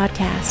this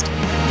podcast.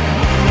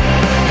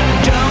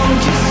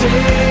 Don't you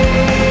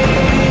say